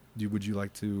you. Would you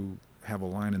like to have a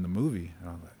line in the movie? And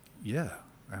I was like, yeah,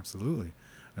 absolutely.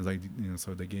 I was like,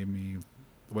 so they gave me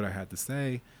what I had to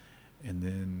say, and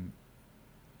then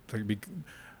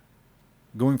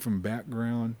going from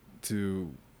background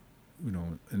to,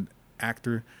 an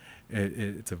actor,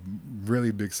 it's a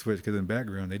really big switch, because in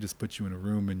background they just put you in a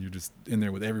room and you're just in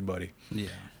there with everybody. Yeah.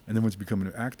 And then once you become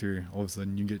an actor, all of a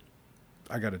sudden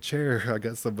I got a chair. I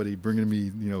got somebody bringing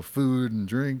me, food and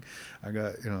drink.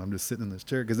 I'm just sitting in this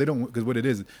chair, because what it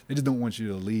is, they just don't want you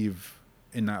to leave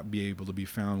and not be able to be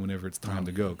found whenever it's time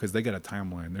to go, because they got a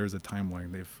timeline. There's a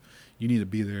timeline. If you need to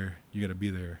be there, you got to be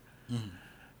there.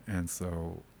 Mm-hmm.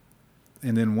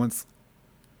 And then once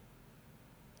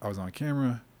I was on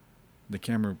camera, the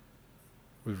camera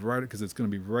was right, because it's going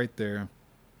to be right there.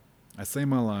 I say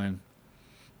my line.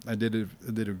 I did a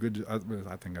good. I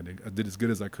think I did. I did as good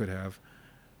as I could have.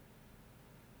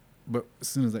 But as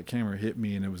soon as that camera hit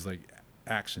me and it was like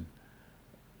action,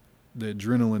 the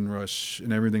adrenaline rush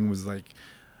and everything was like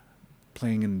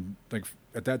playing in, like,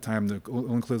 at that time the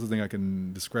only closest thing I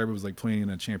can describe it was like playing in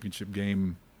a championship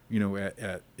game, in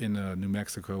New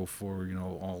Mexico for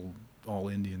all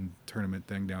Indian tournament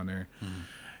thing down there. Mm-hmm.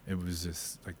 It was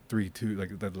just like 3-2,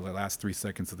 like the last 3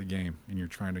 seconds of the game, and you're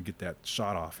trying to get that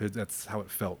shot off. That's how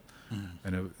it felt.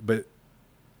 Mm-hmm. But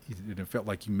it felt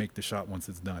like you make the shot once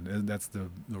it's done. And that's the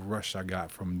rush I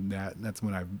got from that. And that's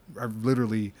when I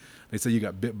literally, they say you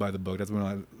got bit by the bug. That's when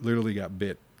I literally got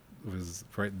bit. It was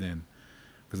right then.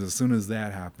 Because as soon as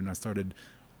that happened, I started,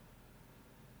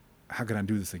 how can I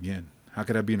do this again? How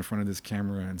could I be in front of this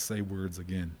camera and say words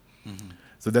again? Mm-hmm.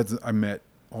 So I met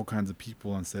all kinds of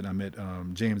people on set. I met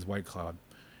James Whitecloud.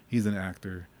 He's an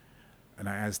actor. And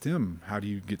I asked him, how do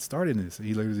you get started in this? And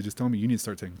he literally just told me, you need to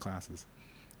start taking classes.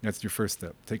 That's your first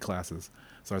step. Take classes.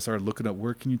 So I started looking up,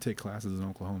 where can you take classes in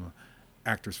Oklahoma?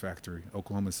 Actors Factory,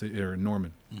 Oklahoma City, or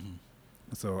Norman. Mm-hmm.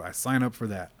 So I sign up for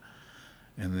that.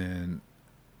 And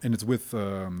it's with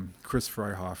Chris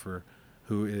Freihofer,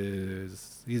 who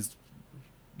he's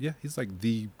like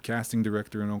the casting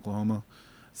director in Oklahoma.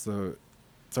 So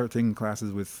started taking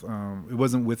classes with, it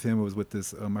wasn't with him, it was with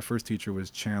this, my first teacher was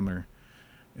Chandler,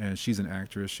 and she's an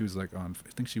actress. She was like I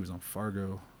think she was on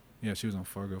Fargo. Yeah, she was on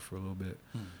Fargo for a little bit.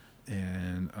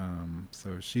 And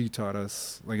so she taught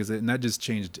us, like I said, and that just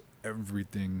changed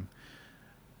everything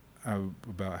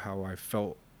about how I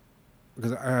felt,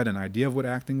 because I had an idea of what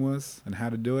acting was and how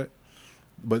to do it.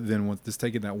 But then once just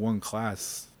taking that one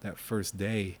class that first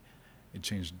day, it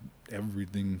changed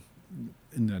everything.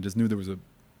 And I just knew there was a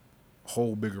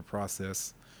whole bigger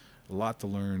process, a lot to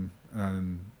learn,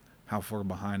 and how far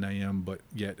behind I am, but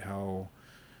yet how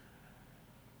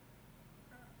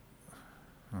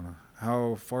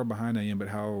far behind I am, but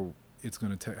how it's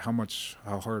going to take,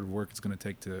 how hard work it's going to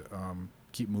take to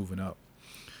keep moving up.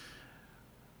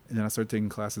 And then I started taking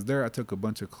classes there. I took a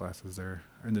bunch of classes there.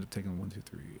 I ended up taking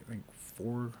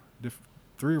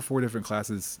 3 or 4 different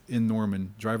classes in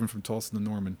Norman, driving from Tulsa to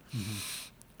Norman.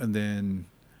 Mm-hmm. And then,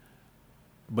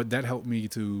 but that helped me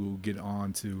to get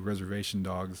on to Reservation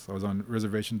Dogs. I was on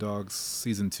Reservation Dogs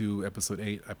season 2, episode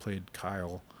 8. I played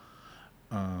Kyle.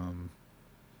 And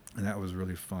that was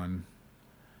really fun.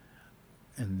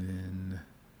 And then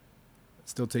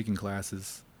still taking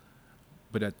classes,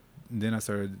 but then I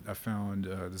found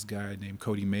this guy named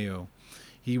Cody Mayo.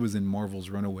 He was in Marvel's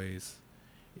Runaways,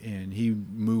 and he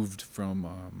moved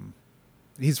from,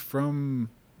 he's from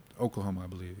Oklahoma, I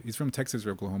believe. He's from Texas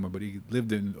or Oklahoma, but he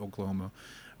lived in Oklahoma,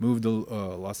 moved to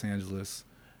Los Angeles.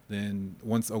 Then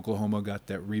once Oklahoma got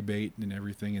that rebate and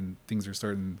everything, and things are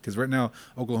starting, because right now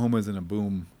Oklahoma is in a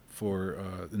boom for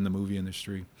in the movie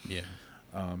industry. Yeah.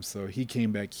 So he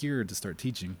came back here to start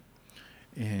teaching,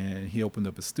 and he opened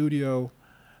up a studio.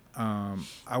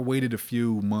 I waited a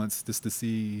few months just to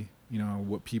see,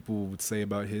 what people would say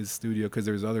about his studio, because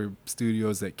there's other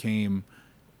studios that came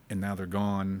and now they're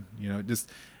gone, just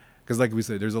because, like we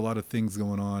said, there's a lot of things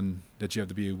going on that you have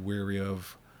to be wary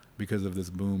of because of this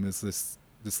boom. It's this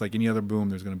just like any other boom,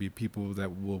 there's going to be people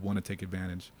that will want to take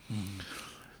advantage. Mm-hmm.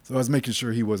 So I was making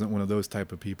sure he wasn't one of those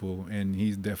type of people, and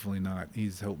he's definitely not.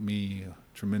 He's helped me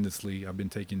tremendously. I've been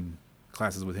taking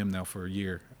classes with him now for a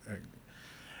year.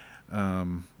 I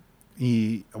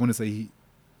want to say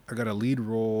I got a lead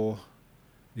role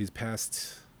these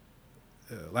past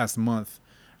last month.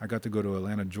 I got to go to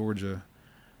Atlanta, Georgia,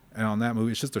 and on that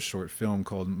movie, it's just a short film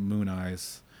called Moon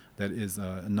Eyes. That is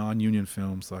a non-union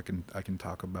film, so I can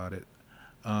talk about it,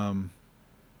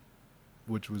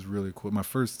 which was really cool. My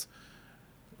first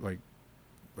like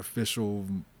official,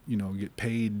 get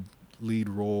paid lead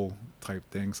role type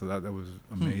thing. So that was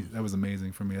amazing. That was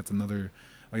amazing for me. That's another,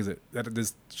 like I said, that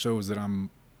this shows that I'm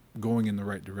going in the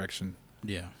right direction.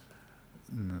 Yeah.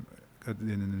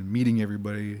 And meeting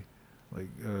everybody, like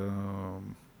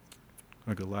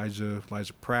Elijah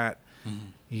Pratt. Mm-hmm.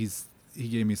 He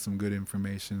gave me some good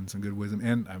information, some good wisdom,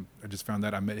 and I just found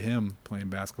out I met him playing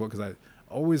basketball because I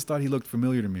always thought he looked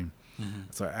familiar to me. Mm-hmm.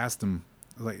 So I asked him,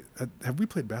 like, have we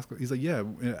played basketball? He's like, yeah,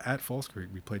 at Falls Creek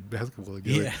we played basketball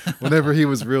together. Yeah. Whenever he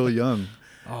was real young.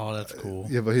 Oh, that's cool.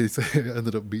 Yeah, but he said I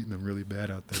ended up beating him really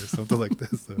bad out there, something like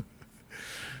this.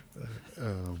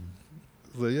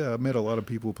 So yeah, I met a lot of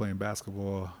people playing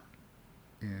basketball,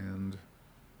 and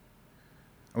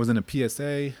I was in a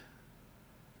PSA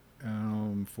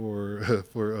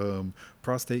for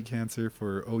prostate cancer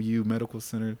for OU Medical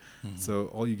Center. Mm-hmm.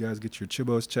 So all you guys get your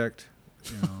chibos checked.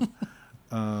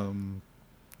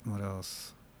 What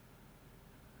else?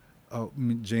 Oh,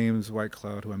 James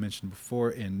Whitecloud, who I mentioned before,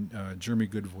 and Jeremy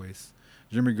Goodvoice.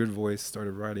 Jeremy Goodvoice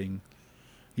started writing.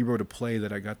 He wrote a play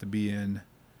that I got to be in.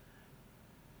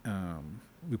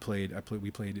 We ended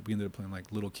up playing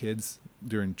like little kids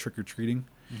during trick or treating,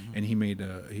 Mm-hmm. and he made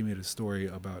a story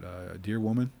about a deer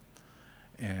woman,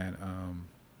 and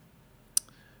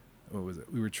what was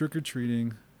it? We were trick or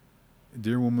treating,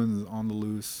 deer woman's on the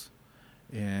loose,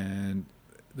 and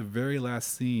the very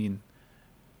last scene,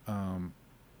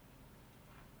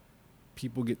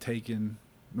 people get taken.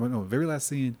 No, very last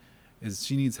scene is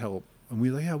she needs help, and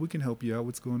we're like, yeah, we can help you out.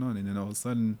 What's going on? And then all of a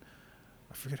sudden,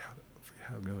 I forget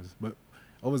how it goes, but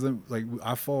all of a sudden, like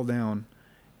I fall down,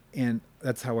 and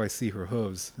that's how I see her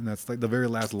hooves, and that's like the very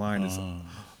last line is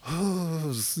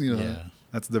hooves. Yeah.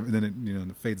 That's then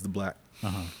it fades to black.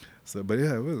 Uh-huh. So, but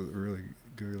yeah, it was really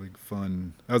good, really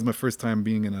fun. That was my first time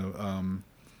being in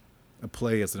a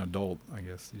play as an adult, I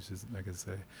guess I could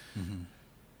say. Mm-hmm.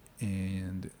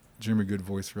 And Jeremy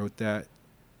Goodvoice wrote that,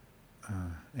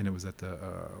 and it was at the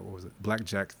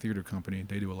Blackjack Theater Company.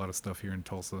 They do a lot of stuff here in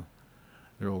Tulsa.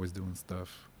 They're always doing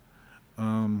stuff.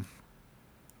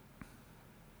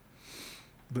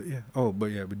 But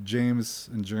James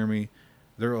and Jeremy,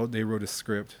 they wrote a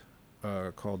script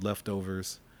called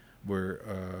Leftovers, where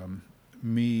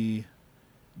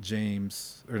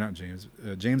James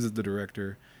is the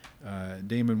director.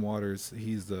 Damon Waters,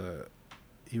 he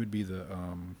would be the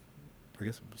I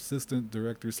guess assistant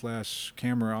director /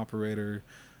 camera operator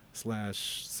 /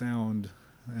 sound,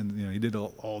 and he did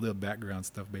all the background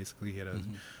stuff. Basically, he had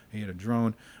a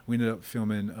drone. We ended up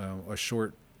filming a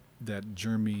short that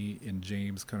Jeremy and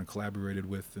James kind of collaborated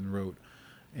with and wrote,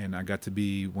 and I got to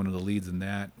be one of the leads in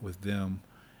that with them.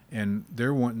 And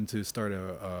they're wanting to start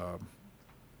a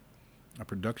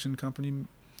production company,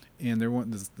 and they're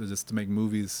wanting just to make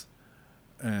movies,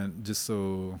 and just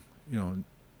so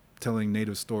telling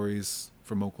Native stories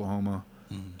from Oklahoma.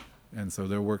 Mm-hmm. And so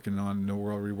we're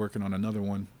already working on another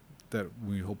one that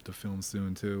we hope to film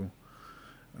soon too.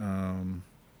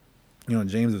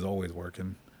 James is always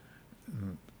working.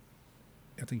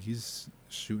 I think he's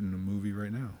shooting a movie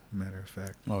right now, matter of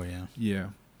fact. Oh, yeah. Yeah.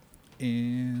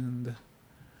 And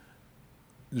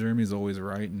Jeremy's always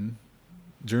writing.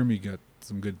 Jeremy got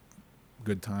some good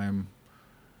time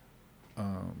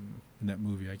in that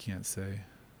movie, I can't say.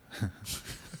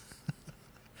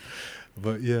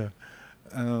 But yeah.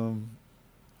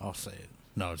 I'll say it.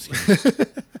 No, just kidding.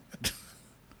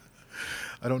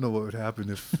 I don't know what would happen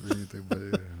if anything,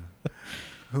 but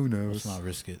who knows? Let's not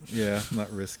risk it. Yeah,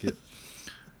 not risk it.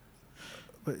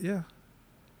 But yeah,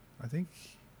 I think,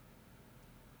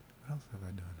 what else have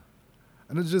I done?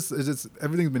 And it's just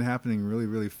everything's been happening really,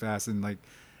 really fast, and like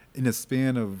in a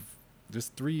span of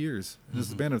just 3 years. In the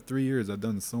span of 3 years, I've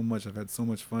done so much. I've had so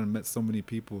much fun. Met so many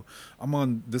people. I'm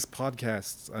on this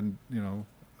podcast.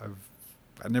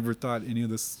 I never thought any of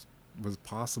this was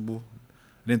possible.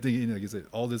 I didn't think, like I said,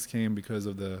 all this came because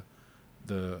of the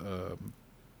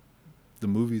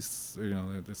movies.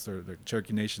 The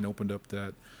Cherokee Nation opened up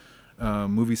that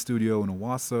movie studio in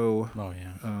Owasso. Oh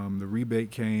yeah. The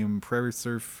rebate came. Prairie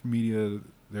Surf Media,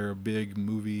 they're a big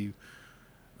movie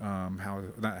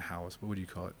but what do you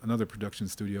call it? Another production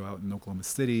studio out in Oklahoma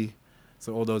City.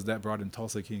 So all those that brought in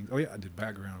Tulsa King. Oh yeah, I did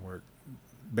background work.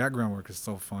 Background work is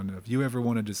so fun. If you ever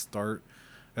want to just start,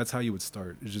 that's how you would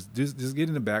start. It's just get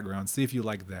in the background, see if you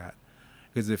like that.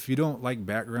 Because if you don't like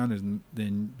background,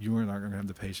 then you are not going to have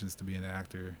the patience to be an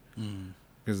actor.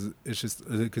 Because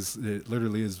because it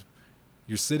literally is,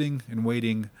 you're sitting and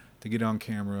waiting to get on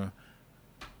camera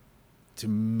to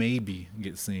maybe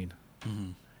get seen.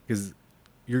 Because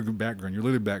your background, your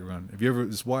literally background. If you ever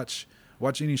just watch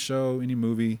any show, any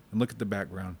movie, and look at the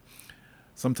background,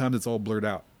 sometimes it's all blurred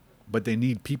out, but they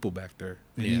need people back there.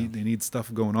 They need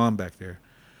stuff going on back there.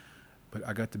 But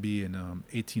I got to be in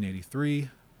 1883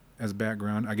 as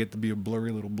background. I get to be a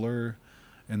blurry little blur,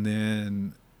 and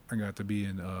then I got to be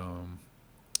in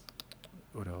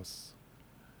what else?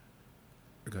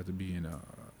 I got to be in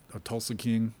a Tulsa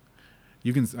King.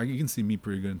 You can see me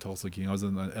pretty good in Tulsa King. I was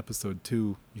in episode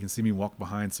 2. You can see me walk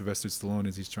behind Sylvester Stallone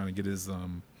as he's trying to get his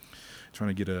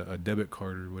a debit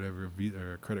card or whatever,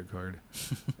 or a credit card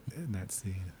in that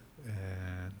scene.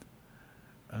 And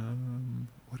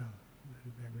what else?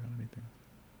 Background, anything?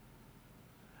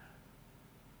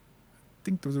 I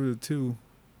think those are the two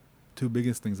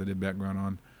biggest things I did background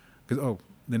on.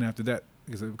 Then after that,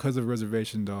 because of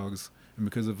Reservation Dogs and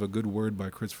because of a good word by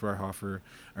Chris Freihoffer,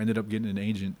 I ended up getting an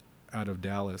agent out of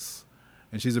Dallas,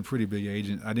 and she's a pretty big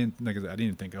agent. I didn't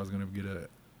think I was going to get a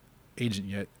agent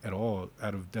yet at all.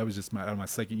 That was just out of my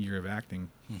second year of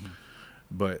acting,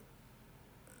 but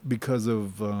because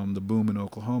of the boom in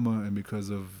Oklahoma and because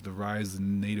of the rise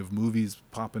in native movies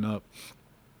popping up,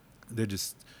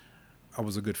 I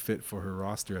was a good fit for her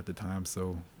roster at the time.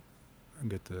 So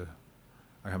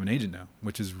I have an agent now,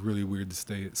 which is really weird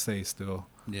to say still.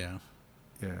 Yeah.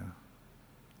 Yeah.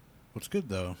 What's good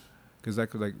though? Because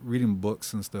like reading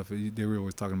books and stuff, they were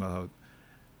always talking about how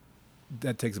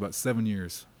that takes about 7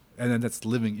 years. And then that's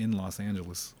living in Los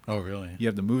Angeles. Oh, really? You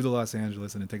have to move to Los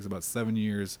Angeles, and it takes about 7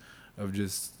 years of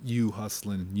just you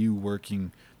hustling, you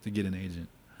working to get an agent.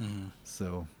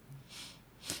 So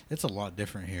it's a lot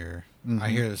different here. I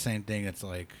hear the same thing. It's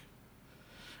like,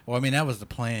 well, I mean, that was the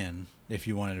plan. If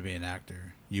you wanted to be an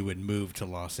actor, you would move to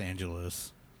Los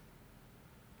Angeles.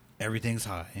 Everything's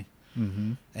high.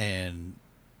 And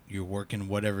you're working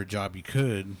whatever job you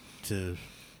could to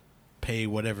pay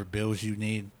whatever bills you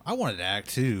need. I wanted to act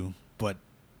too, but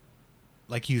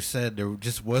like you said, there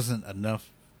just wasn't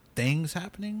enough things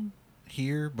happening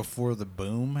here before the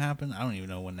boom happened. I don't even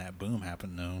know when that boom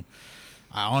happened though.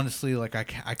 I honestly, like, I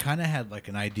kind of had like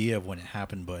an idea of when it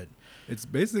happened, but it's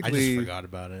basically, I just forgot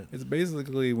about it. It's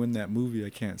basically when that movie I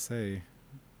Can't Say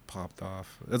popped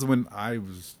off. That's when I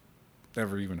was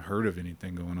ever even heard of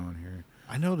anything going on here.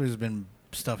 I know there's been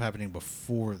stuff happening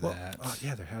before that. Oh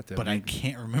yeah, there had to. But I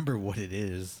can't remember what it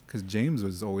is. Because James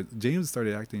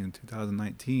started acting in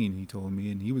 2019. He told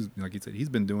me, and he was, like he said, he's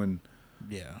been doing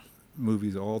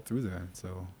movies all through that.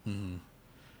 So dang,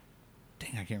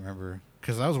 I can't remember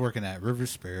because I was working at River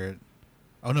Spirit.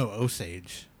 Oh no,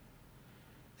 Osage,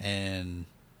 and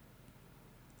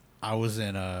I was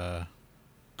in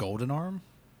Golden Arm.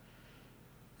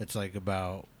 It's like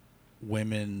about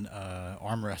women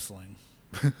arm wrestling.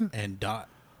 And Dot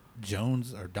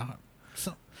Jones or Dot,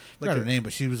 I forgot her name,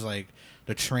 but she was like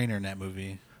the trainer in that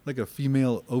movie. Like a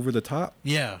female over the top?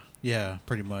 Yeah,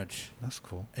 pretty much. That's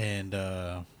cool. And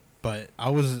but I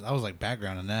was like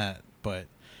background in that, but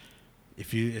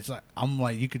I'm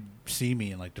like, you could see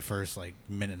me in like the first like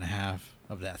minute and a half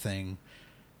of that thing,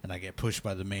 and I get pushed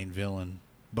by the main villain.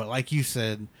 But like you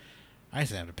said, I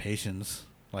just didn't have the patience.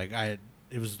 Like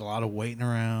it was a lot of waiting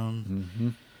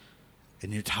around.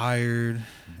 And you're tired,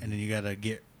 and then you got to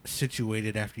get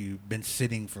situated after you've been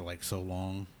sitting for like so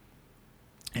long,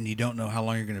 and you don't know how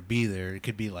long you're going to be there. It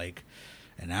could be like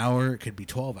an hour, it could be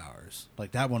 12 hours.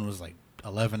 Like that one was like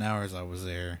 11 hours I was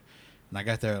there, and I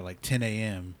got there at like 10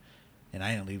 a.m., and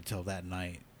I didn't leave till that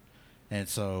night. And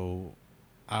so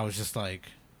I was just like,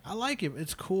 I like it,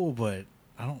 it's cool, but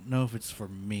I don't know if it's for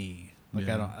me. Like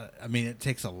I mean, it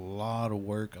takes a lot of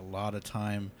work, a lot of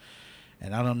time.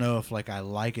 And I don't know if like I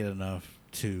like it enough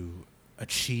to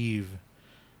achieve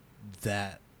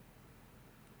that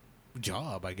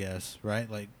job, I guess, right?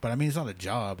 Like, but I mean, it's not a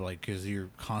job, like, because you're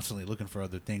constantly looking for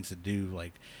other things to do.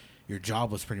 Like, your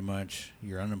job was pretty much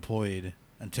you're unemployed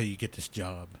until you get this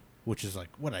job, which is like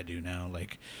what I do now.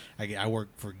 Like, I work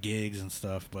for gigs and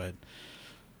stuff, but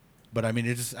I mean,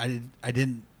 it just I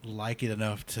didn't like it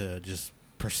enough to just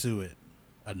pursue it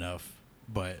enough.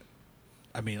 But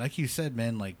I mean, like you said,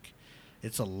 man, like.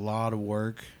 It's a lot of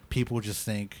work. People just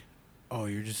think, oh,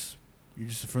 you're just in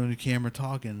front of the camera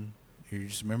talking. You're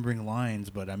just remembering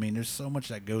lines. But, I mean, there's so much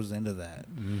that goes into that.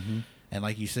 And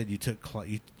like you said, you took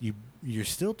you're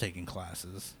still taking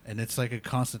classes, and it's like a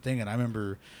constant thing. And I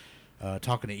remember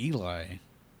talking to Eli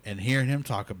and hearing him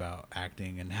talk about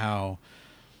acting and how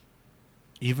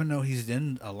even though he's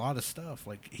in a lot of stuff,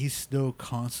 like he's still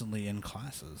constantly in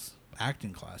classes,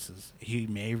 acting classes. He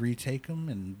may retake them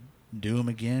and do them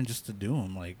again just to do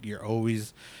them. Like you're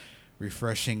always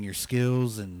refreshing your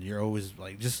skills, and you're always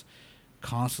like just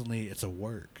constantly. It's a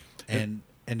work. And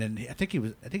then I think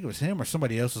it was him or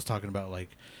somebody else was talking about like,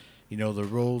 you know, the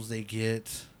roles they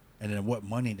get and then what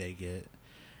money they get.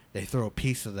 They throw a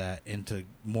piece of that into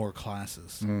more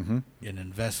classes, in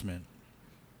investment.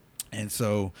 And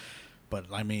so, but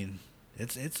I mean,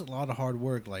 it's a lot of hard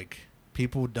work. Like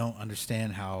people don't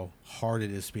understand how hard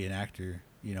it is to be an actor.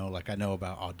 You know, like I know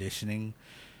about auditioning.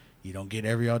 You don't get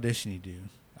every audition you do.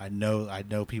 I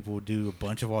know people do a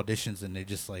bunch of auditions and they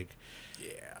just like,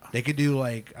 they could do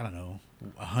like, I don't know,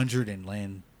 100 and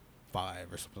land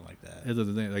 5 or something like that. That's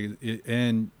the thing. Like,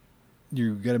 and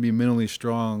you got to be mentally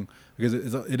strong because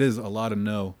it is a lot of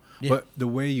no. Yeah. But the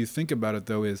way you think about it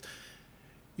though is,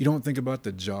 you don't think about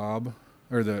the job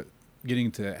or the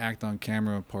getting to act on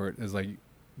camera part as like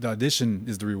the audition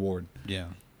is the reward. Yeah.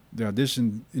 The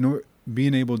audition, you know,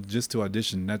 being able just to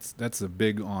audition, that's a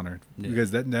big honor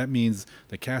because that means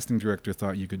the casting director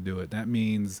thought you could do it. That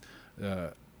means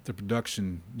the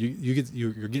production,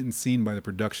 you're getting seen by the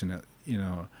production. You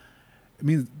know, it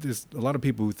means there's a lot of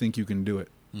people who think you can do it,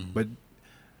 but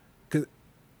cause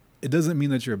it doesn't mean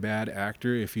that you're a bad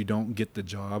actor if you don't get the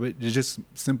job. It just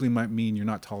simply might mean you're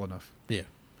not tall enough. Yeah,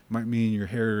 might mean your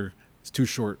hair is too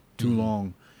short, too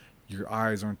long. Your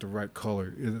eyes aren't the right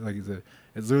color.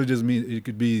 It's really just mean it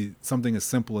could be something as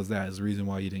simple as that is the reason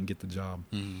why you didn't get the job.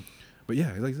 But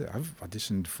yeah, like I said, I've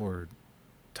auditioned for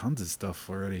tons of stuff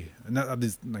already, and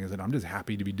I'm just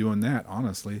happy to be doing that,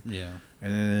 honestly. Yeah.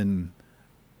 And then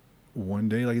one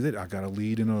day, like I said, I got a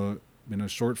lead in a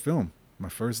short film, my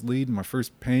first lead, my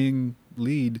first paying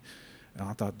lead, and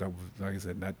I thought that was, like I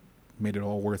said, that made it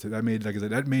all worth it. That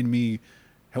made me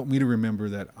help me to remember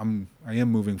that I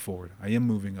am moving forward. I am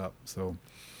moving up. So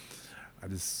I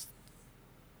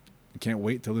can't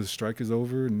wait till this strike is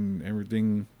over and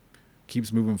everything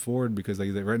keeps moving forward, because like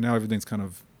right now everything's kind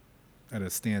of at a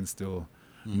standstill.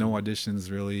 No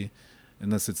auditions really,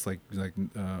 unless it's like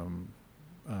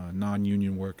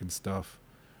non-union work and stuff.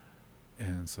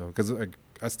 And so because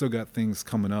I still got things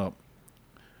coming up.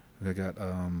 I got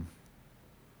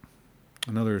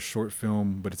another short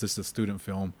film, but it's just a student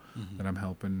film that I'm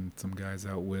helping some guys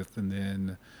out with, and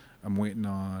then I'm waiting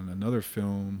on another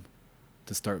film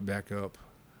to start back up,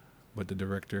 but the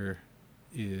director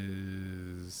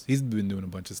he's been doing a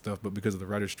bunch of stuff, but because of the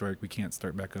writer's strike we can't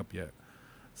start back up yet.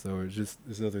 So it's just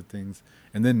there's other things,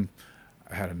 and then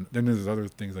then there's other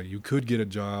things like you could get a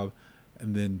job,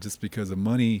 and then just because of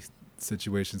money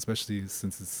situation, especially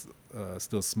since it's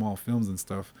still small films and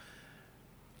stuff,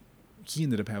 he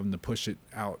ended up having to push it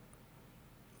out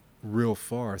real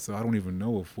far, so I don't even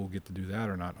know if we'll get to do that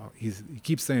or not. He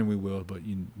keeps saying we will, but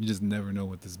you just never know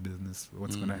with this business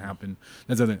what's going to happen.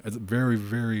 That's the thing. It's very,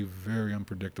 very, very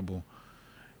unpredictable.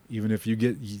 Even if you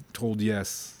get told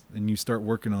yes and you start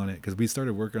working on it, because we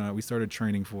started working on it, we started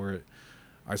training for it.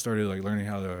 I started like learning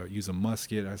how to use a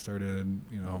musket. I started,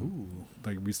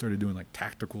 like we started doing like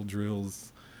tactical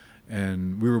drills,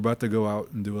 and we were about to go out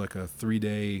and do like a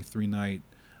 3-day, 3-night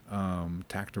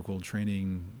tactical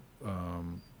training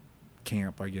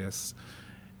camp, I guess,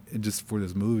 just for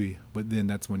this movie. But then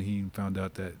that's when he found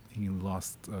out that he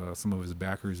lost some of his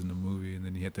backers in the movie, and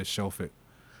then he had to shelf it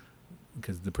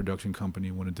because the production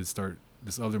company wanted to start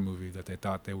this other movie that they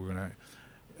thought they were going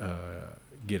to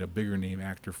get a bigger name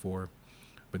actor for.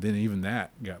 But then even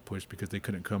that got pushed because they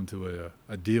couldn't come to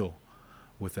a deal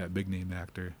with that big name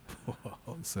actor.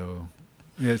 So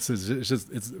yeah, it's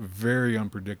very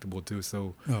unpredictable too.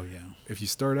 So if you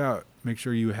start out, make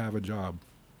sure you have a job.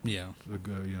 Yeah.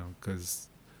 Because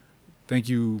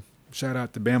shout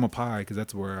out to Bama Pie, because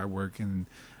that's where I work, and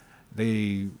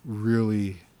they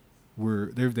really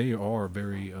they are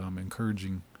very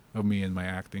encouraging of me and my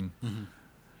acting.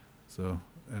 So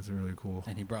that's really cool.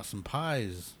 And he brought some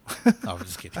pies. I'm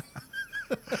just kidding.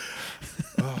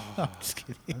 I'm just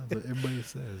kidding. That's what everybody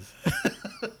says.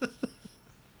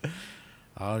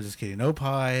 I was just kidding. No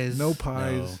pies. No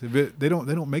pies. No. They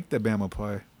don't make that Bama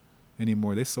Pie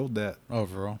anymore. They sold that. Oh,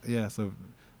 for real? Yeah. So,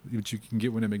 but you can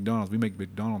get one at McDonald's. We make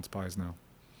McDonald's pies now.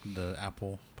 The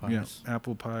apple pies. Yeah,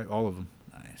 apple pie, all of them.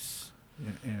 Nice.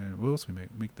 Yeah, and what else we make?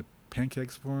 We make the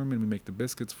pancakes for them, and we make the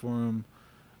biscuits for them,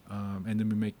 and then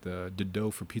we make the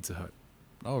dough for Pizza Hut.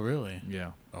 Oh, really?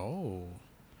 Yeah. Oh.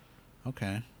 Okay.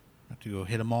 I have to go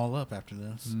hit them all up after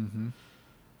this. Mm-hmm.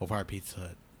 Over our Pizza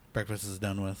Hut. breakfast is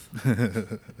done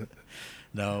with.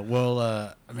 No,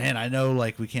 well, man, I know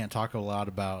like we can't talk a lot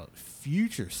about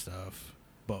future stuff,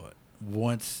 but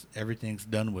once everything's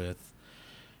done with,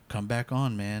 come back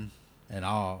on, man, and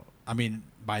I mean,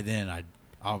 by then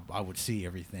I would see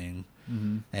everything,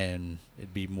 and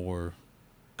it'd be more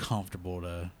comfortable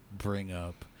to bring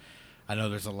up. I know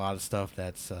there's a lot of stuff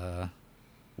that's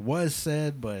was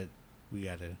said, but we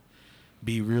got to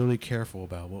be really careful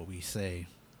about what we say.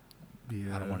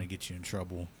 Yeah. I don't want to get you in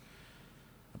trouble.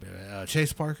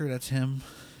 Chase Parker, that's him.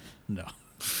 No.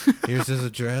 Here's his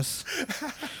address.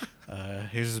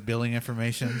 Here's his billing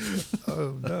information.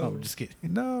 Oh, no. I'm just kidding.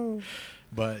 No.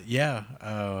 But yeah,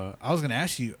 I was gonna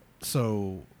ask you.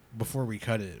 So before we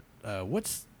cut it,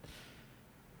 what's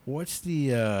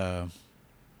the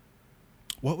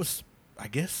what was, I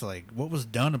guess, like what was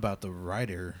done about the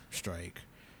writer strike?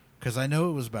 Because I know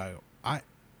it was about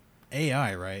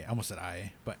AI, right? I almost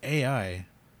said but AI.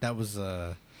 That was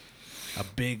a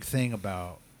big thing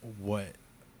about what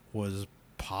was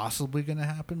possibly going to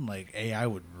happen. Like AI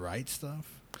would write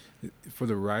stuff For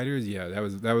the writers, yeah, that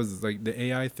was like the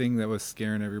AI thing that was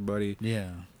scaring everybody. Yeah.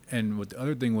 And what the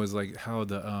other thing was like how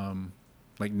the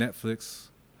like Netflix,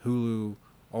 Hulu,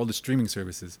 all the streaming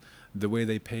services, the way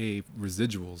they pay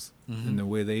residuals and the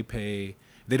way they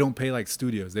don't pay like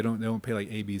studios. They don't pay like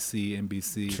ABC,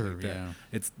 NBC. True, like that. yeah.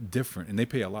 It's different, and they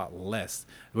pay a lot less.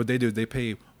 What they do is they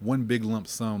pay one big lump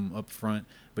sum up front,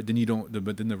 but then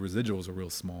but then the residuals are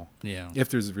real small. Yeah. If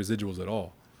there's residuals at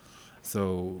all.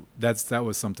 So that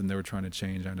was something they were trying to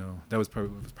change. I know that was probably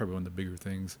one of the bigger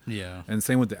things. Yeah. And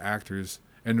same with the actors.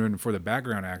 And then for the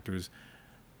background actors,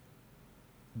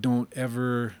 don't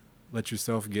ever let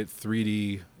yourself get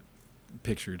 3D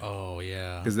pictured. Oh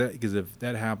yeah. Because if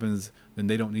that happens, then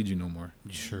they don't need you no more.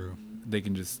 True. They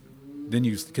can just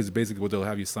because basically what they'll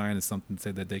have you sign is something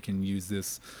say that they can use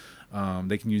this,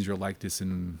 they can use your likeness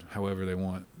in however they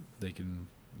want. Then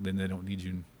they don't need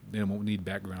you. They won't need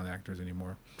background actors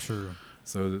anymore. True.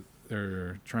 So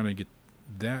they're trying to get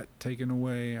that taken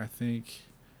away, I think.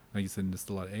 Like you said, it's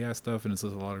a lot of AI stuff, and it's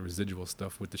just a lot of residual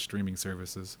stuff with the streaming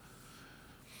services.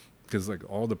 Because like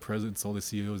all the presidents, all the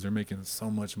CEOs, they're making so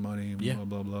much money, blah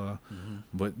blah blah.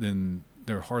 But then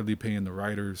they're hardly paying the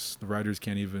writers. The writers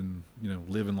can't even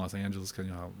live in Los Angeles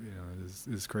because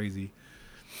it's crazy.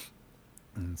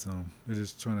 And so they're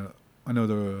just trying to. I know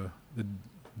the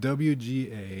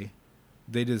WGA,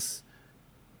 they're just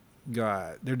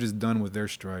done with their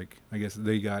strike. I guess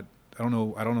they got. I don't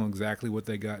know exactly what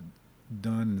they got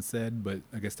done and said, but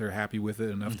I guess they're happy with it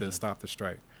enough to stop the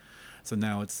strike. So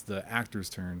now it's the actors'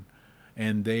 turn,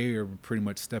 and they are pretty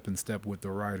much step in step with the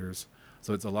writers.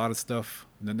 So it's a lot of stuff.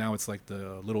 And then now it's like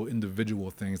the little individual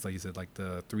things, like you said, like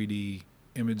the 3D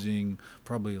imaging,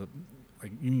 probably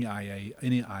like any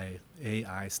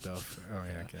AI stuff. Oh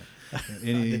yeah, okay. I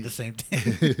did the same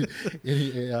thing.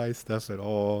 Any AI stuff at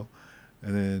all,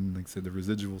 and then like I said, the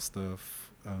residual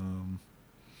stuff.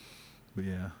 But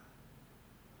yeah,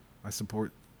 I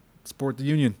support the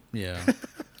union. Yeah.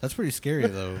 That's pretty scary,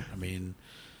 though. I mean,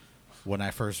 when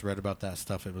I first read about that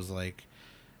stuff, it was like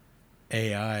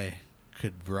AI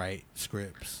could write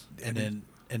scripts, and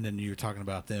then you were talking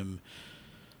about them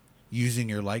using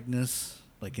your likeness,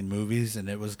 like in movies, and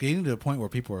it was getting to a point where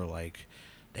people were like,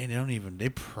 they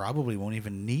probably won't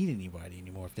even need anybody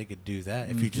anymore if they could do that.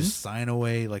 If you just sign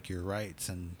away like your rights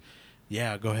and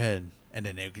yeah, go ahead, and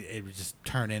then it would just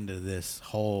turn into this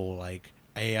whole like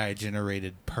AI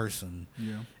generated person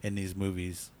in these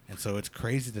movies. And so it's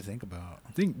crazy to think about.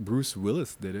 I think Bruce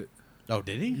Willis did it. Oh,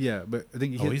 did he? Yeah, but I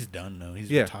think he's done though. He's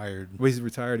retired. Well, he's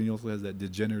retired, and he also has that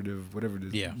degenerative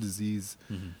disease.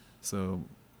 So,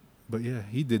 but yeah,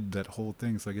 he did that whole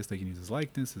thing. So I guess they can use his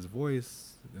likeness, his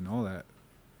voice, and all that.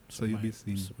 So you'll be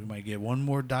seen. So we might get one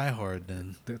more Die Hard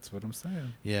then. That's what I'm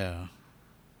saying. Yeah.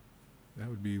 That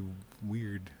would be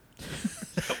weird.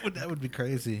 that would be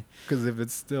crazy. Because if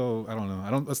it's still, I don't know.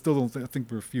 I think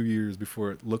for a few years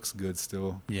before it looks good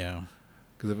still. Yeah.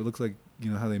 Because if it looks like,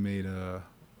 how they made,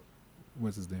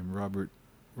 what's his name? Robert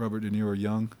De Niro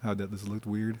young. How that this looked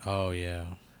weird. Oh, yeah.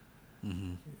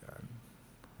 Mm-hmm. Yeah,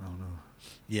 I don't know.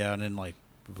 Yeah, and then like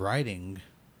writing,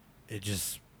 it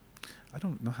just... I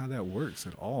don't know how that works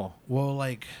at all. Well,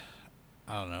 like,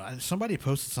 I don't know. Somebody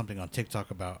posted something on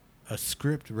TikTok about a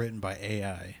script written by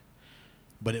AI,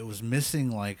 but it was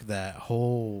missing like that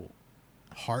whole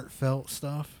heartfelt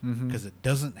stuff because it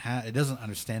doesn't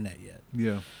understand that yet.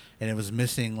 Yeah, and it was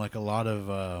missing like a lot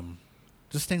of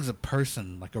just things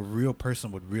like a real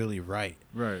person would really write.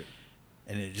 Right.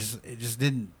 And it just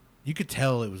didn't. You could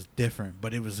tell it was different,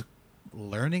 but it was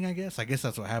learning. I guess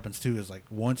that's what happens too. Is like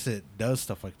once it does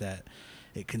stuff like that,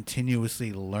 it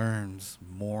continuously learns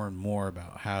more and more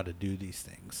about how to do these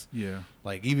things. Yeah.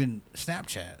 Like even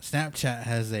Snapchat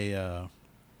has a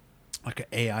like an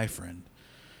AI friend,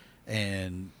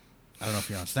 and I don't know if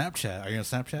you're on Snapchat. Are you on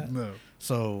Snapchat? No.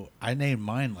 So I named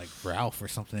mine like Ralph or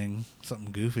something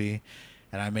goofy,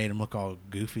 and I made him look all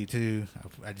goofy too.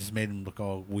 I just made him look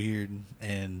all weird,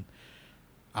 and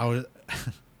I was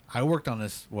I worked on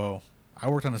this. Well, I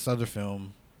worked on this other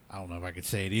film. I don't know if I could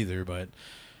say it either, but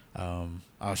I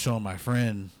was showing my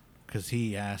friend because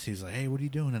he asked. He's like, "Hey, what are you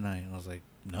doing tonight?" And I was like,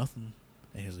 "Nothing."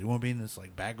 And he's like, "You want to be in this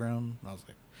like background?" And I was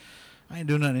like, "I ain't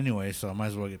doing nothing anyway, so I might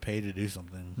as well get paid to do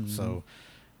something." Mm-hmm. So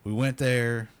we went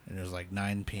there, and it was like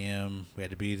 9 p.m. We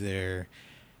had to be there,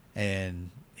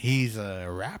 and he's a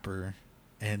rapper,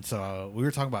 and so we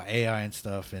were talking about AI and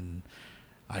stuff, and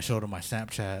I showed him my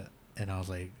Snapchat, and I was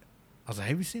like,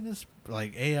 "Have you seen this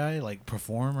like AI like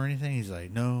perform or anything?" He's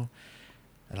like, "No,"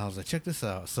 and I was like, "Check this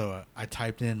out." So I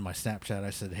typed in my Snapchat. I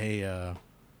said, "Hey,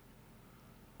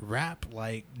 rap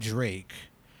like Drake,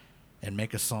 and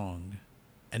make a song,"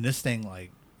 and this thing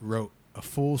like wrote a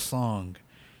full song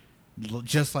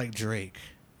just like Drake,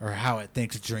 or how it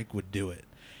thinks Drake would do it.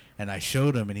 And I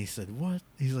showed him, and he said, "What?"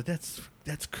 He's like,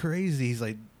 "That's crazy." He's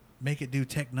like, "Make it do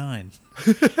Tech Nine."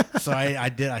 So I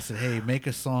did. I said, "Hey, make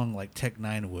a song like Tech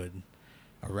Nine would,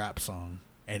 a rap song,"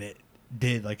 and it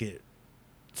did. Like it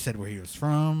said where he was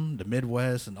from, the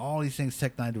Midwest, and all these things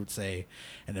Tech Nine would say,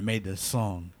 and it made this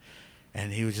song.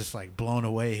 And he was just like blown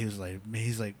away. He's like,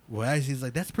 "Well," he's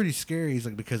like, "That's pretty scary." He's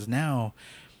like, because now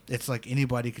it's like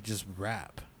anybody could just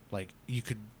rap. Like you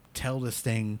could tell this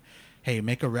thing, "Hey,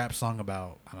 make a rap song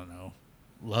about, I don't know,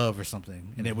 love or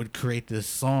something," and it would create this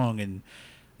song. And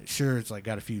sure, it's like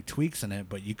got a few tweaks in it,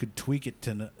 but you could tweak it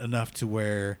to enough to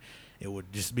where it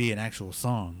would just be an actual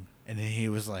song. And then he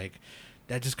was like,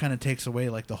 that just kind of takes away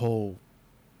like the whole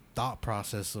thought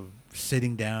process of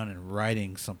sitting down and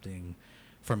writing something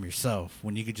from yourself,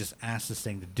 when you could just ask this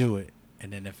thing to do it,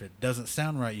 and then if it doesn't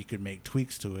sound right, you could make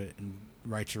tweaks to it and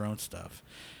write your own stuff.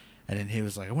 And then he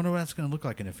was like, "I wonder what that's going to look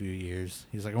like in a few years."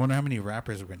 He's like, "I wonder how many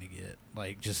rappers we're going to get."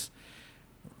 Like just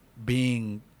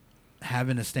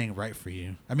having this thing right for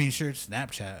you. I mean, sure, it's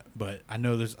Snapchat, but I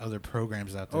know there's other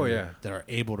programs out there that are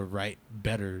able to write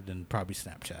better than probably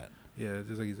Snapchat. Yeah,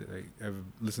 just like you said, I've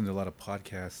listened to a lot of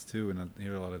podcasts too, and I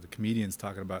hear a lot of the comedians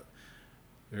talking about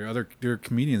there are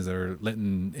comedians that are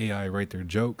letting AI write their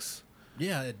jokes.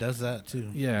 Yeah, it does that too.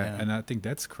 Yeah, and I think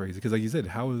that's crazy because, like you said,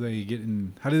 how do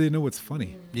they know what's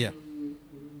funny? Yeah.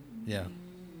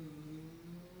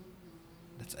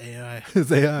 That's AI.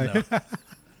 It's AI. No.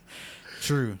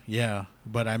 True. Yeah,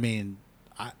 but I mean,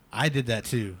 I did that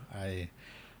too.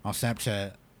 On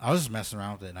Snapchat, I was just messing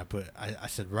around with it, and I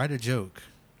said, write a joke,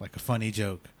 like a funny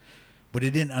joke, but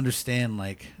it didn't understand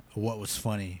like what was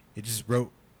funny. It just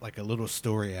wrote like a little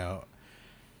story out,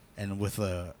 and with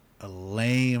a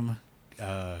lame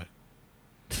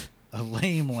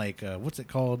like what's it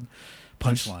called,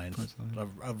 punchline.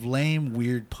 A lame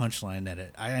weird punchline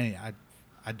that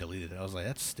I deleted it. I was like,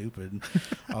 that's stupid.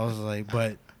 I was like,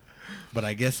 but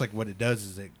I guess like what it does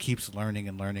is it keeps learning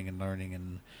and learning and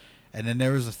learning. And then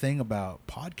there was a thing about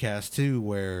podcasts too,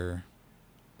 where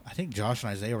I think Josh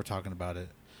and Isaiah were talking about it,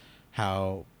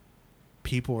 how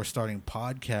people are starting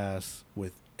podcasts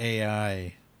with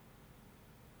AI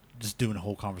just doing a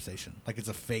whole conversation. Like it's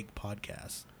a fake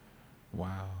podcast.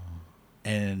 Wow.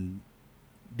 And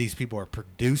these people are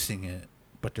producing it,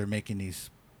 but they're making these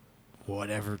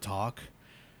whatever talk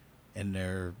in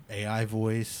their AI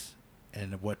voice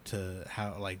and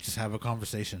just have a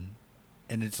conversation.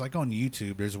 And it's like on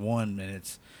YouTube, there's one, and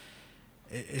it's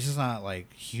just not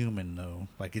like human though.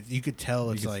 Like you could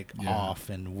tell it's off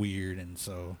and weird, and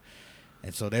so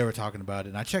they were talking about it,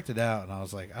 and I checked it out, and I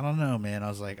was like, I don't know, man. I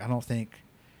was like, I don't think.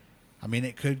 I mean,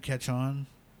 it could catch on,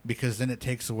 because then it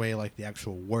takes away like the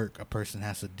actual work a person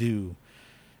has to do.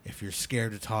 If you're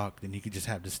scared to talk, then you could just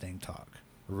have this thing talk,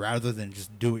 rather than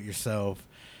just do it yourself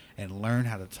and learn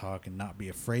how to talk and not be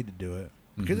afraid to do it.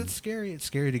 Because it's scary. It's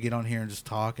scary to get on here and just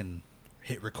talk and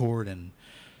hit record and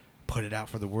put it out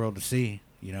for the world to see,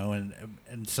 you know,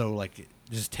 and so like it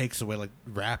just takes away like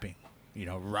rapping, you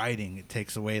know, writing. It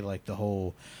takes away like the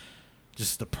whole,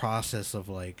 just the process of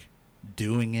like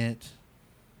doing it.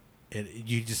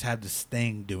 You just have this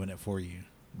thing doing it for you.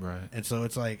 Right. And so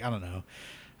it's like, I don't know.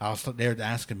 They were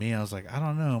asking me, I was like, I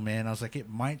don't know, man. I was like, it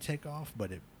might take off,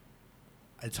 but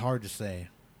it's hard to say.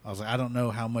 I was like, I don't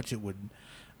know how much it would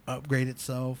upgrade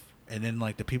itself. And then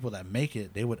like the people that make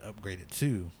it, they would upgrade it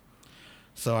too.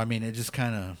 So, I mean, it just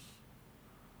kind of,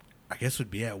 I guess, would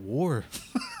be at war.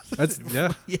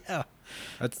 Yeah.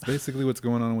 That's basically what's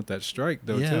going on with that strike,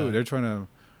 though, too. They're trying to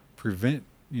prevent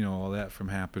all that from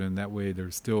happening. That way,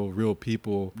 there's still real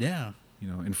people. Yeah.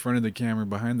 In front of the camera,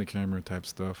 behind the camera type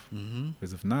stuff. Mm-hmm.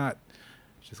 Because if not,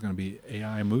 it's just gonna be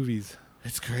AI movies.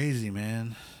 It's crazy,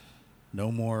 man.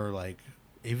 No more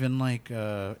even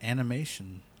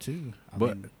animation too. I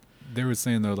mean, they were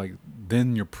saying though,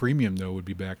 then your premium though would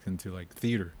be back into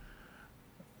theater.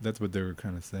 That's what they were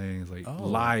kind of saying. Is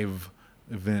live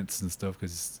events and stuff.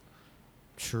 Because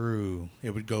true,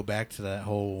 it would go back to that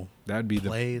whole that'd be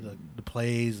the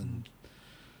plays and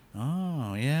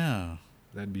yeah,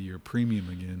 that'd be your premium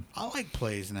again. I like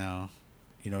plays now.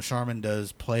 Charmin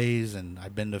does plays, and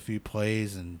I've been to a few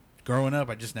plays. And growing up,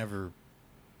 I just never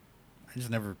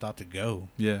thought to go.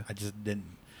 Yeah, I just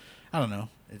didn't. I don't know.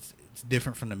 It's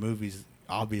different from the movies,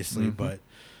 obviously, but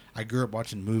I grew up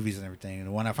watching movies and everything.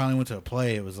 And when I finally went to a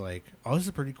play, it was like, oh, this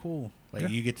is pretty cool.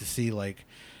 You get to see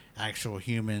actual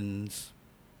humans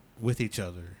with each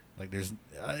other. There's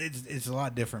it's a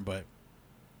lot different, but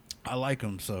I like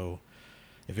them. So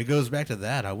if it goes back to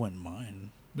that, I wouldn't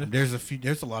mind. Yeah. There's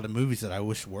a lot of movies that I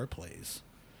wish were plays.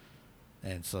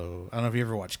 And so I don't know if you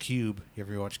ever watched Cube. You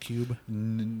ever watch Cube?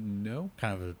 No.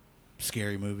 Kind of a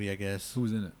scary movie, I guess.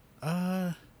 Who's in it?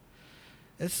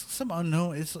 It's some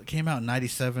unknown. It came out in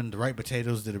 '97. The Right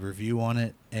Potatoes did a review on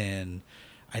it, and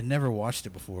I never watched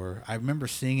it before. I remember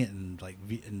seeing it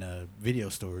in video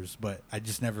stores, but I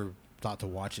just never thought to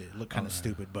watch it. It looked kind of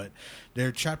stupid, but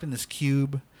they're trapped in this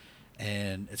cube,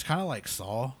 and it's kind of like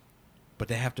Saw, but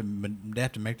they have to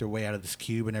make their way out of this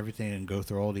cube and everything, and go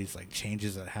through all these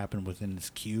changes that happen within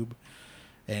this cube,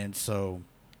 and so.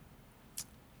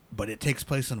 But it takes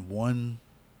place in one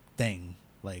thing,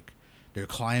 they're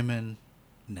climbing,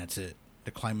 and that's it.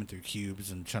 They're climbing through cubes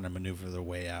and trying to maneuver their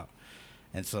way out.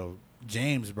 And so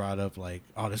James brought up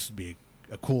oh, this would be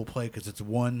a cool play because it's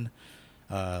one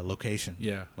location,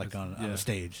 on a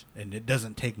stage, and it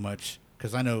doesn't take much.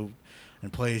 Because I know in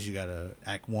plays you gotta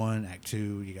act 1, act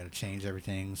 2, you gotta change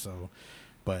everything. So,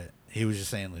 but he was just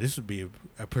saying this would be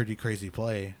a pretty crazy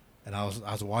play, and I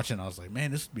was watching. I was like,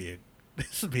 man, this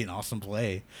would be an awesome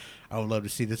play. I would love to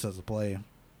see this as a play.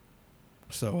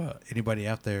 So anybody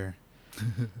out there,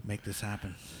 make this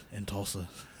happen in Tulsa.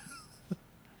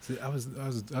 See, I was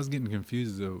getting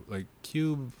confused though.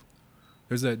 Cube,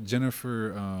 there's that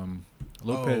Jennifer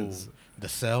Lopez. Oh, The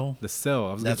Cell. The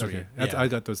Cell. I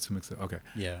got those two mixed up. Okay.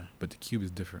 Yeah. But the Cube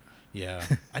is different. Yeah.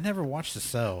 I never watched The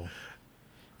Cell.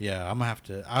 Yeah, I'm gonna have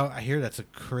to. I hear that's a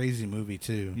crazy movie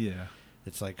too. Yeah.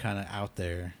 It's kind of out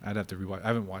there. I'd have to rewatch. I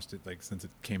haven't watched it since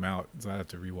it came out, so I'd have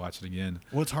to rewatch it again.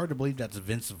 Well, it's hard to believe that's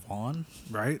Vince Vaughn,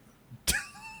 right?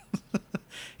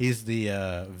 He's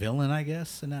the villain, I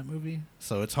guess, in that movie.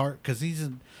 So it's hard because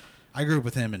I grew up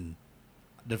with him, and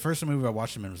the first movie I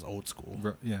watched him in was Old School.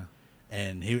 Yeah.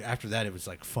 And after that, it was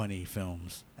funny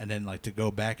films, and then to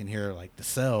go back and hear The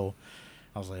Cell,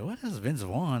 I was like, what is Vince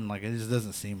Vaughn? It just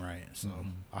doesn't seem right. So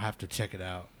I'll have to check it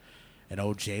out. And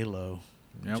old J-Lo.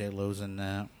 Yep. J-Lo's in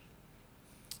that.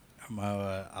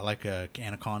 I like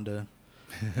Anaconda.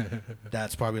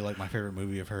 That's probably my favorite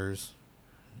movie of hers.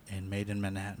 And Made in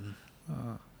Manhattan.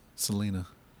 Selena.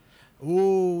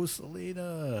 Ooh,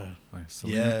 Selena.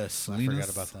 Selena. Yes, Selena's. I forgot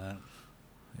about that.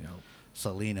 Yep.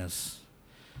 Selena's.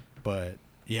 But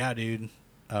yeah, dude.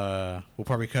 We'll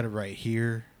probably cut it right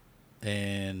here.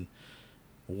 And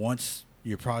once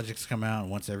your projects come out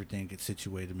and once everything gets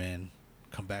situated, man,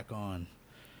 come back on.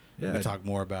 Yeah, we can talk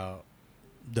more about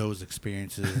those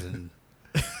experiences and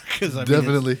because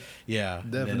definitely,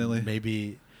 definitely.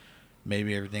 Maybe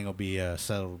everything will be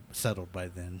settled by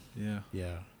then. Yeah,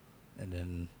 and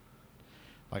then,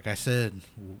 like I said,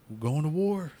 we're going to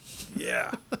war.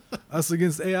 Yeah, us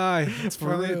against AI. It's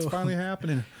finally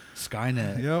happening.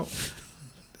 Skynet. Yep.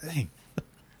 Dang,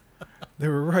 they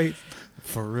were right.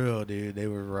 For real, dude. They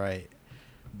were right.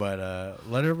 But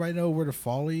let everybody know where to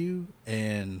follow you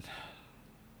and.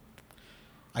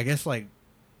 I guess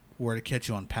where to catch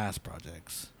you on past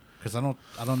projects because I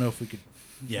don't know if we could.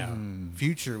 Yeah,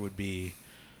 future would be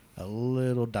a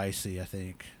little dicey. I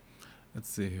think. Let's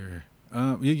see here.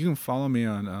 You can follow me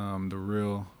on the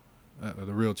real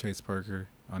Chase Parker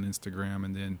on Instagram,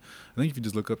 and then I think if you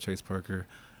just look up Chase Parker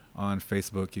on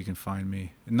Facebook, you can find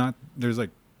me. And there's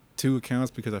 2 accounts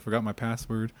because I forgot my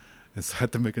password, and so I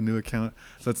had to make a new account.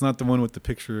 So it's not the one with the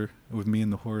picture with me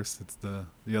and the horse. It's the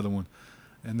other one.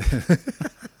 And then,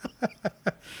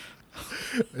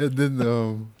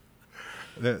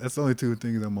 that's the only 2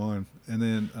 things I'm on. And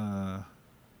then,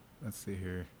 let's see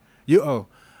here.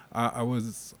 I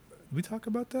was. Did we talk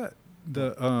about that?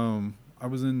 I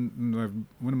was in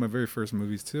one of my very first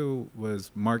movies too. Was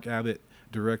Mark Abbott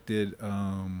directed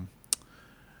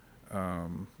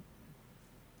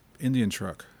Indian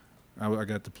Truck. I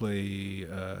got to play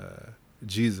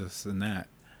Jesus in that,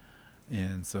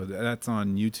 and so that's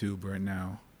on YouTube right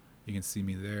now. You can see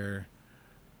me there.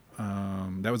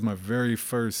 That was my very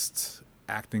first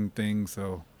acting thing,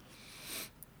 so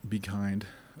be kind.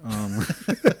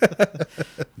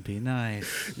 Be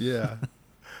nice. Yeah.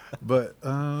 But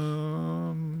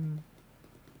then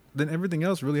everything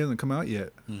else really hasn't come out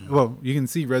yet. Mm-hmm. Well, you can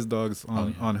see Res Dogs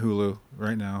on Oh, yeah. Hulu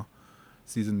right now,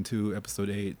 season 2, episode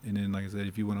 8. And then, like I said,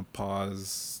 if you want to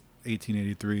pause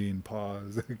 1883 and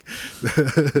pause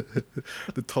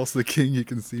the Tulsa King, you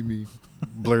can see me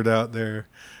blurred out there.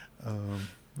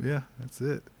 Yeah, that's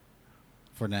it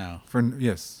For now. for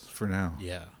now.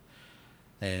 Yeah.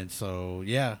 And so,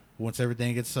 yeah, once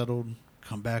everything gets settled,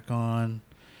 come back on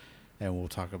and we'll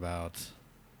talk about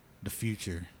the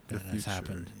future that has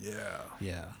happened. Yeah.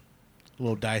 Yeah. A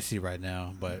little dicey right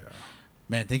now, but Yeah.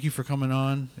 man, thank you for coming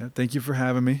on. Yeah, thank you for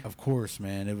having me. Of course,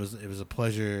 man. It was a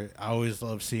pleasure. I always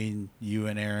love seeing you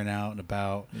and Aaron out and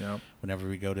about whenever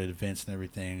we go to events and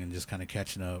everything and just kind of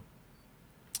catching up.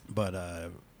 But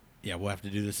yeah, we'll have to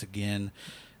do this again.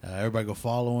 Everybody go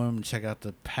follow him and check out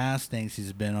the past things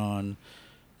he's been on.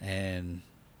 And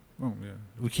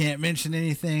we can't mention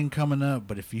anything coming up,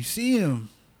 but if you see him,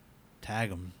 tag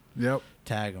him. Yep.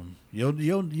 Tag him. You'll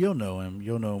know him.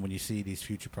 You'll know him when you see these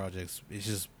future projects. It's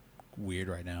just weird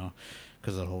right now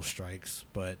because of the whole strikes.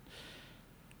 But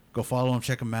go follow him,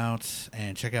 check him out,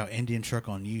 and check out Indian Truck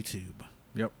on YouTube.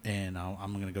 Yep. And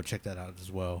I'm gonna go check that out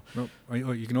as well. Nope.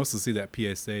 You can also see that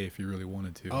PSA if you really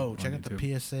wanted to. Oh, check out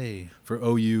the PSA for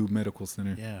OU Medical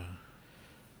Center. Yeah.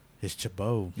 His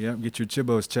Chabot. Yep. Get your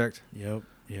Chibos checked. Yep.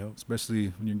 Especially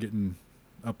when you're getting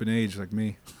up in age like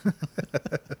me.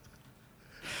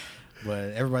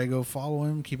 But everybody go follow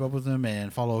him, keep up with him,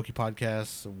 and follow Okie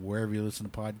Podcasts wherever you listen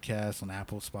to podcasts, on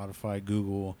Apple, Spotify,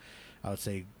 Google. I would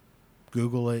say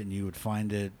Google it and you would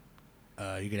find it.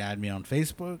 You could add me on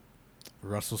Facebook,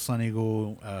 Russell Sun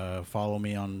Eagle. Follow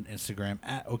me on Instagram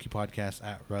at Okie Podcast,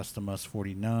 at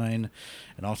Rustamus49.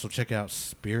 And also check out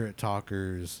Spirit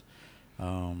Talkers.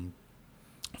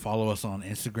 Follow us on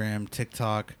Instagram,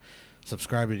 TikTok.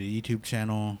 Subscribe to the YouTube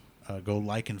channel. Go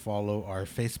like and follow our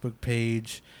Facebook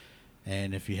page.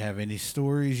 And if you have any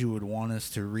stories you would want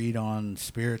us to read on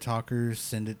Spirit Talkers,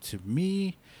 send it to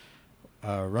me,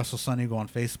 Russell Sun Eagle on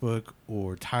Facebook,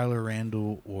 or Tyler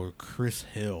Randall or Chris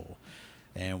Hill.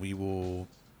 And we will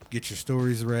get your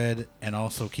stories read and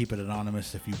also keep it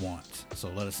anonymous if you want. So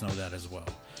let us know that as well.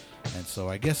 And so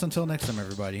I guess until next time,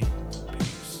 everybody.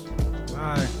 Peace.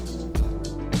 Bye.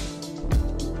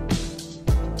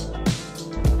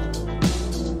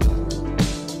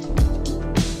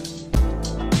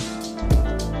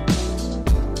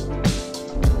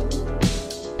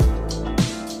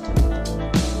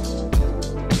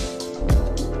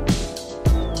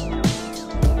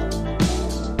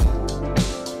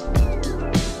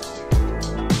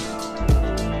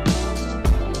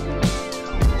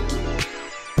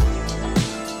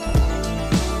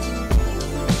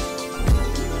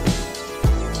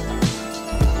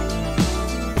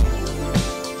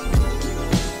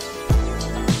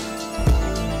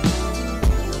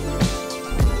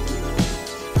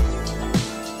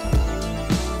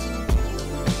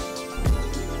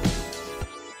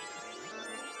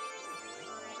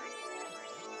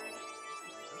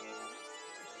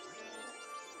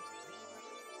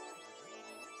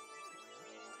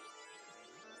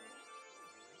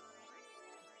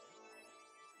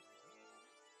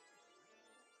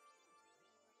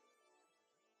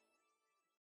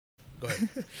 Go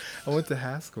ahead. I went to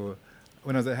Haskell.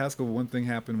 When I was at Haskell, one thing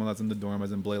happened while I was in the dorm. I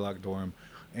was in Blaylock dorm,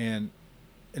 and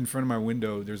in front of my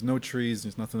window, there's no trees.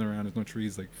 There's nothing around. There's no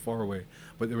trees like far away.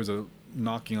 But there was a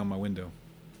knocking on my window.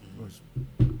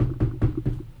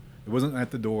 It wasn't at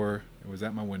the door. It was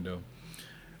at my window.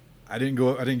 I didn't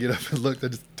get up and look. I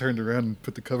just turned around and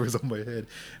put the covers on my head and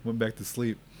went back to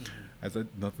sleep. I said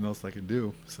nothing else I could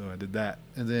do, so I did that.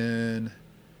 And then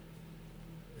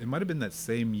it might have been that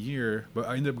same year, but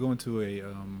I ended up going to a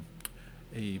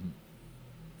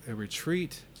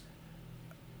retreat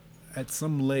at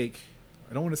some lake.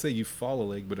 I don't want to say Eufaula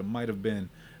Lake, but it might have been.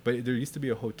 But there used to be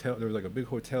a hotel. There was like a big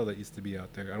hotel that used to be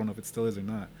out there. I don't know if it still is or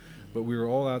not. But we were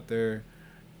all out there,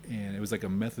 and it was like a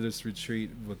Methodist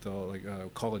retreat with all like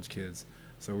college kids.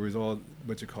 So we was all a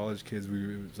bunch of college kids. It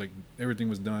was like everything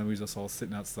was done. We was just all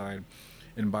sitting outside,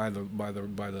 and by the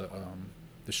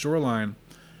shoreline,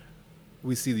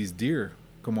 we see these deer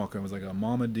come walking. It was like a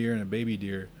mama deer and a baby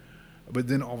deer, but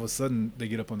then all of a sudden they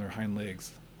get up on their hind legs.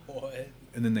 What?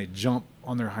 And then they jump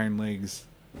on their hind legs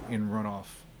and run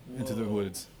off into the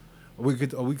woods. we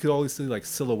could always see like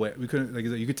silhouette. We couldn't like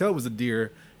you could tell it was a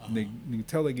deer, and you could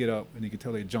tell they get up, and you could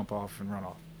tell they jump off and run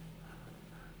off.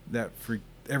 That freaked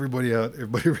everybody out.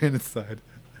 Everybody ran inside.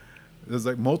 It was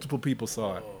like multiple people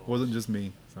saw it. It wasn't just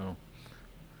me. So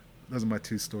those are my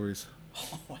 2 stories.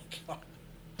 Oh my god.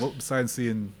 Well, besides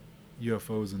seeing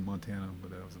UFOs in Montana,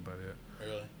 but that was about it.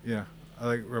 Really? Yeah, I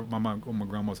like my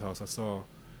grandma's house. I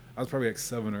was probably like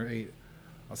 7 or 8.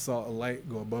 I saw a light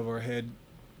go above our head,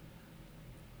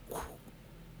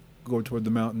 go toward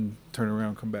the mountain, turn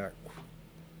around, come back.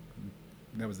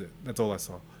 That was it. That's all I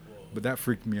saw. Whoa. But that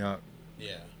freaked me out.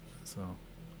 Yeah. So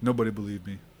nobody believed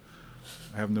me.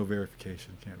 I have no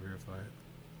verification. Can't verify it.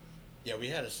 Yeah, we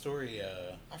had a story.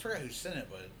 I forgot who sent it,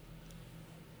 but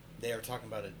they were talking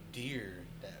about a deer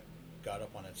that got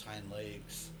up on its hind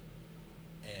legs,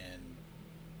 and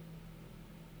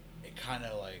it kind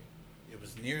of like it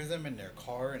was near them in their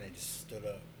car, and they just stood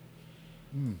up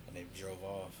and they drove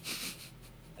off.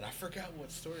 And I forgot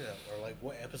what story that or like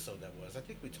what episode that was. I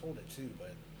think we told it too,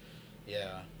 but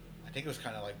yeah, I think it was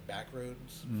kind of like back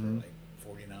roads for like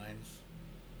 49s,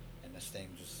 and this thing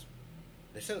just.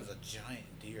 They said it was a giant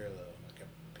deer, though, like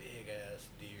a big-ass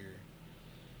deer,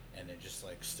 and it just,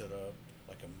 like, stood up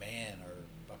like a man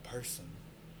or a person,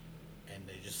 and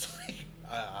they just, like,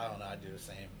 I don't know, I'd do the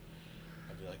same.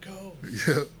 I'd be like, go.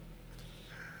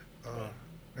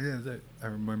 Yeah. I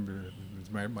remember, it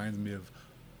reminds me of,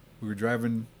 we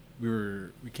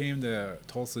came to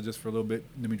Tulsa just for a little bit,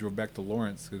 and then we drove back to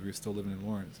Lawrence, because we were still living in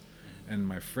Lawrence, and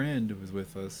my friend was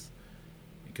with us,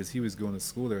 because he was going to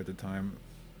school there at the time.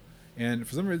 And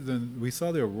for some reason, we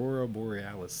saw the Aurora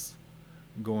Borealis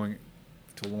going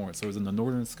to Lawrence. So it was in the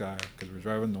northern sky because we were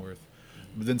driving north.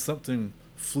 But then something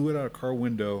flew out of a car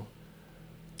window,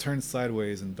 turned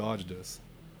sideways, and dodged us.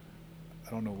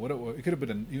 I don't know what it was. It could have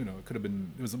been,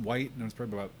 it was white, and it was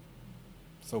probably about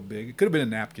so big. It could have been a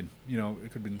napkin. It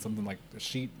could have been something like a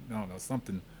sheet. I don't know,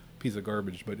 something, piece of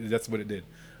garbage. But that's what it did.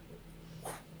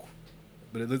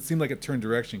 But it seemed like it turned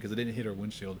direction because it didn't hit our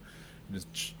windshield. It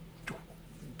just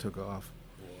took off.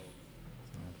 So.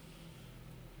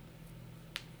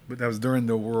 But that was during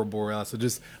the Aurora Borealis, so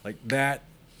just like that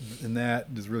and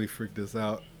that just really freaked us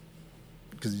out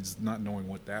because you just not knowing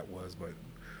what that was, but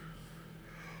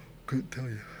couldn't tell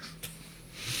you.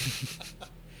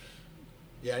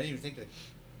 Yeah, I didn't even think to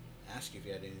ask you if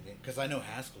you had anything because I know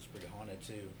Haskell's pretty haunted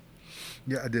too.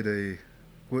 Yeah, I did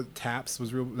Taps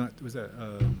was real. Was that?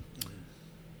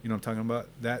 You know what I'm talking about?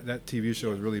 That TV show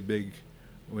was really big.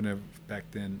 Whenever back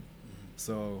then,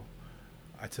 so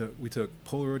we took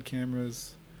Polaroid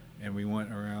cameras, and we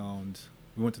went around.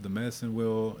 We went to the Medicine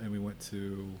Wheel, and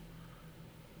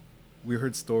we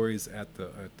heard stories at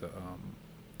the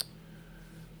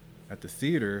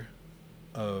theater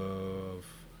of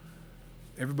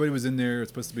everybody was in there.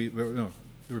 It's supposed to be there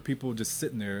were people just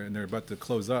sitting there, and they're about to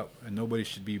close up, and nobody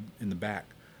should be in the back.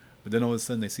 But then all of a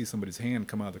sudden, they see somebody's hand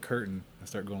come out of the curtain and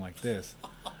start going like this.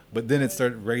 But then it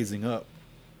started raising up.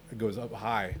 It goes up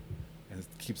high, and it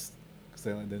keeps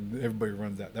sailing. Then everybody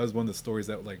runs out. That was one of the stories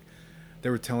that like they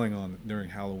were telling during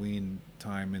Halloween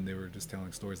time, and they were just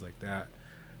telling stories like that.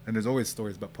 And there's always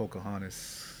stories about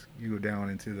Pocahontas. You go down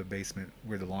into the basement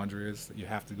where the laundry is. You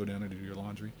have to go down there to do your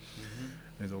laundry.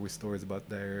 There's always stories about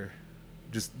there,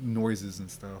 just noises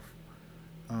and stuff.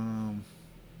 I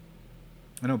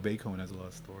know Bacone has a lot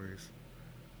of stories.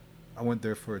 I went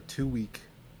there for a 2-week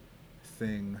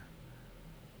thing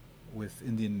with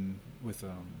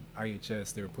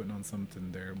IHS. They were putting on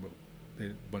something there, but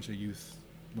a bunch of youth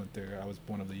went there. I was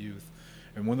one of the youth,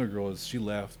 and one of the girls, she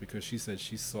left because she said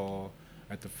she saw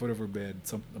at the foot of her bed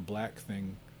a black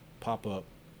thing pop up.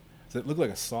 So it looked like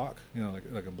a sock,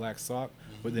 like a black sock,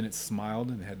 but then it smiled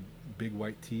and it had big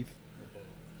white teeth.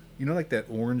 Like that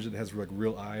orange that has like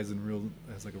real eyes and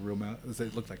has like a real mouth.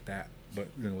 It looked like that, but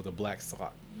with a black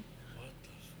sock. What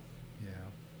the? Yeah.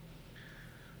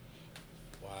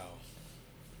 Wow.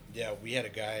 Yeah, we had a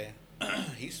guy.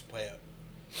 He used to play at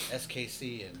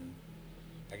SKC, and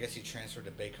I guess he transferred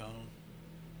to Bacone.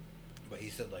 But he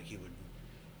said like he would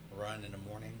run in the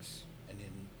mornings, and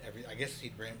then I guess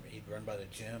he'd run by the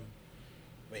gym,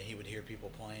 but he would hear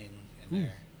people playing in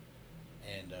there,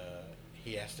 and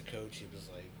he asked the coach. He was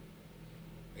like,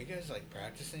 "Are you guys like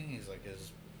practicing?" He's like,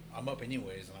 I'm up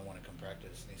anyways, and I want to come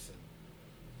practice." And he said,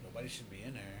 "Nobody should be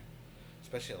in there,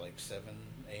 especially at like 7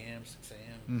 a.m., 6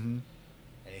 a.m."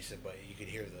 And he said, but you could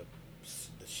hear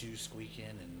the shoes squeaking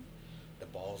and the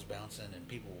balls bouncing and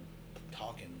people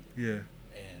talking. Yeah.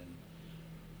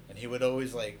 And he would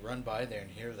always like run by there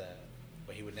and hear that,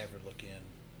 but he would never look in.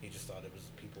 He just thought it was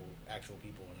actual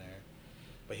people in there.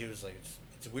 But he was like,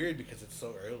 it's weird because it's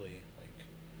so early. Like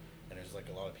and there's like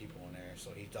a lot of people in there,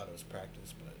 so he thought it was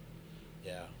practice. But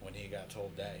yeah, when he got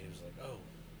told that, he was like, "Oh,"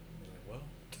 he was like, "Well,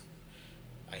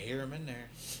 I hear him in there,"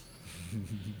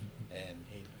 and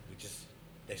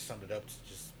they summed it up to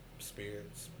just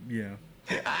spirits. Yeah.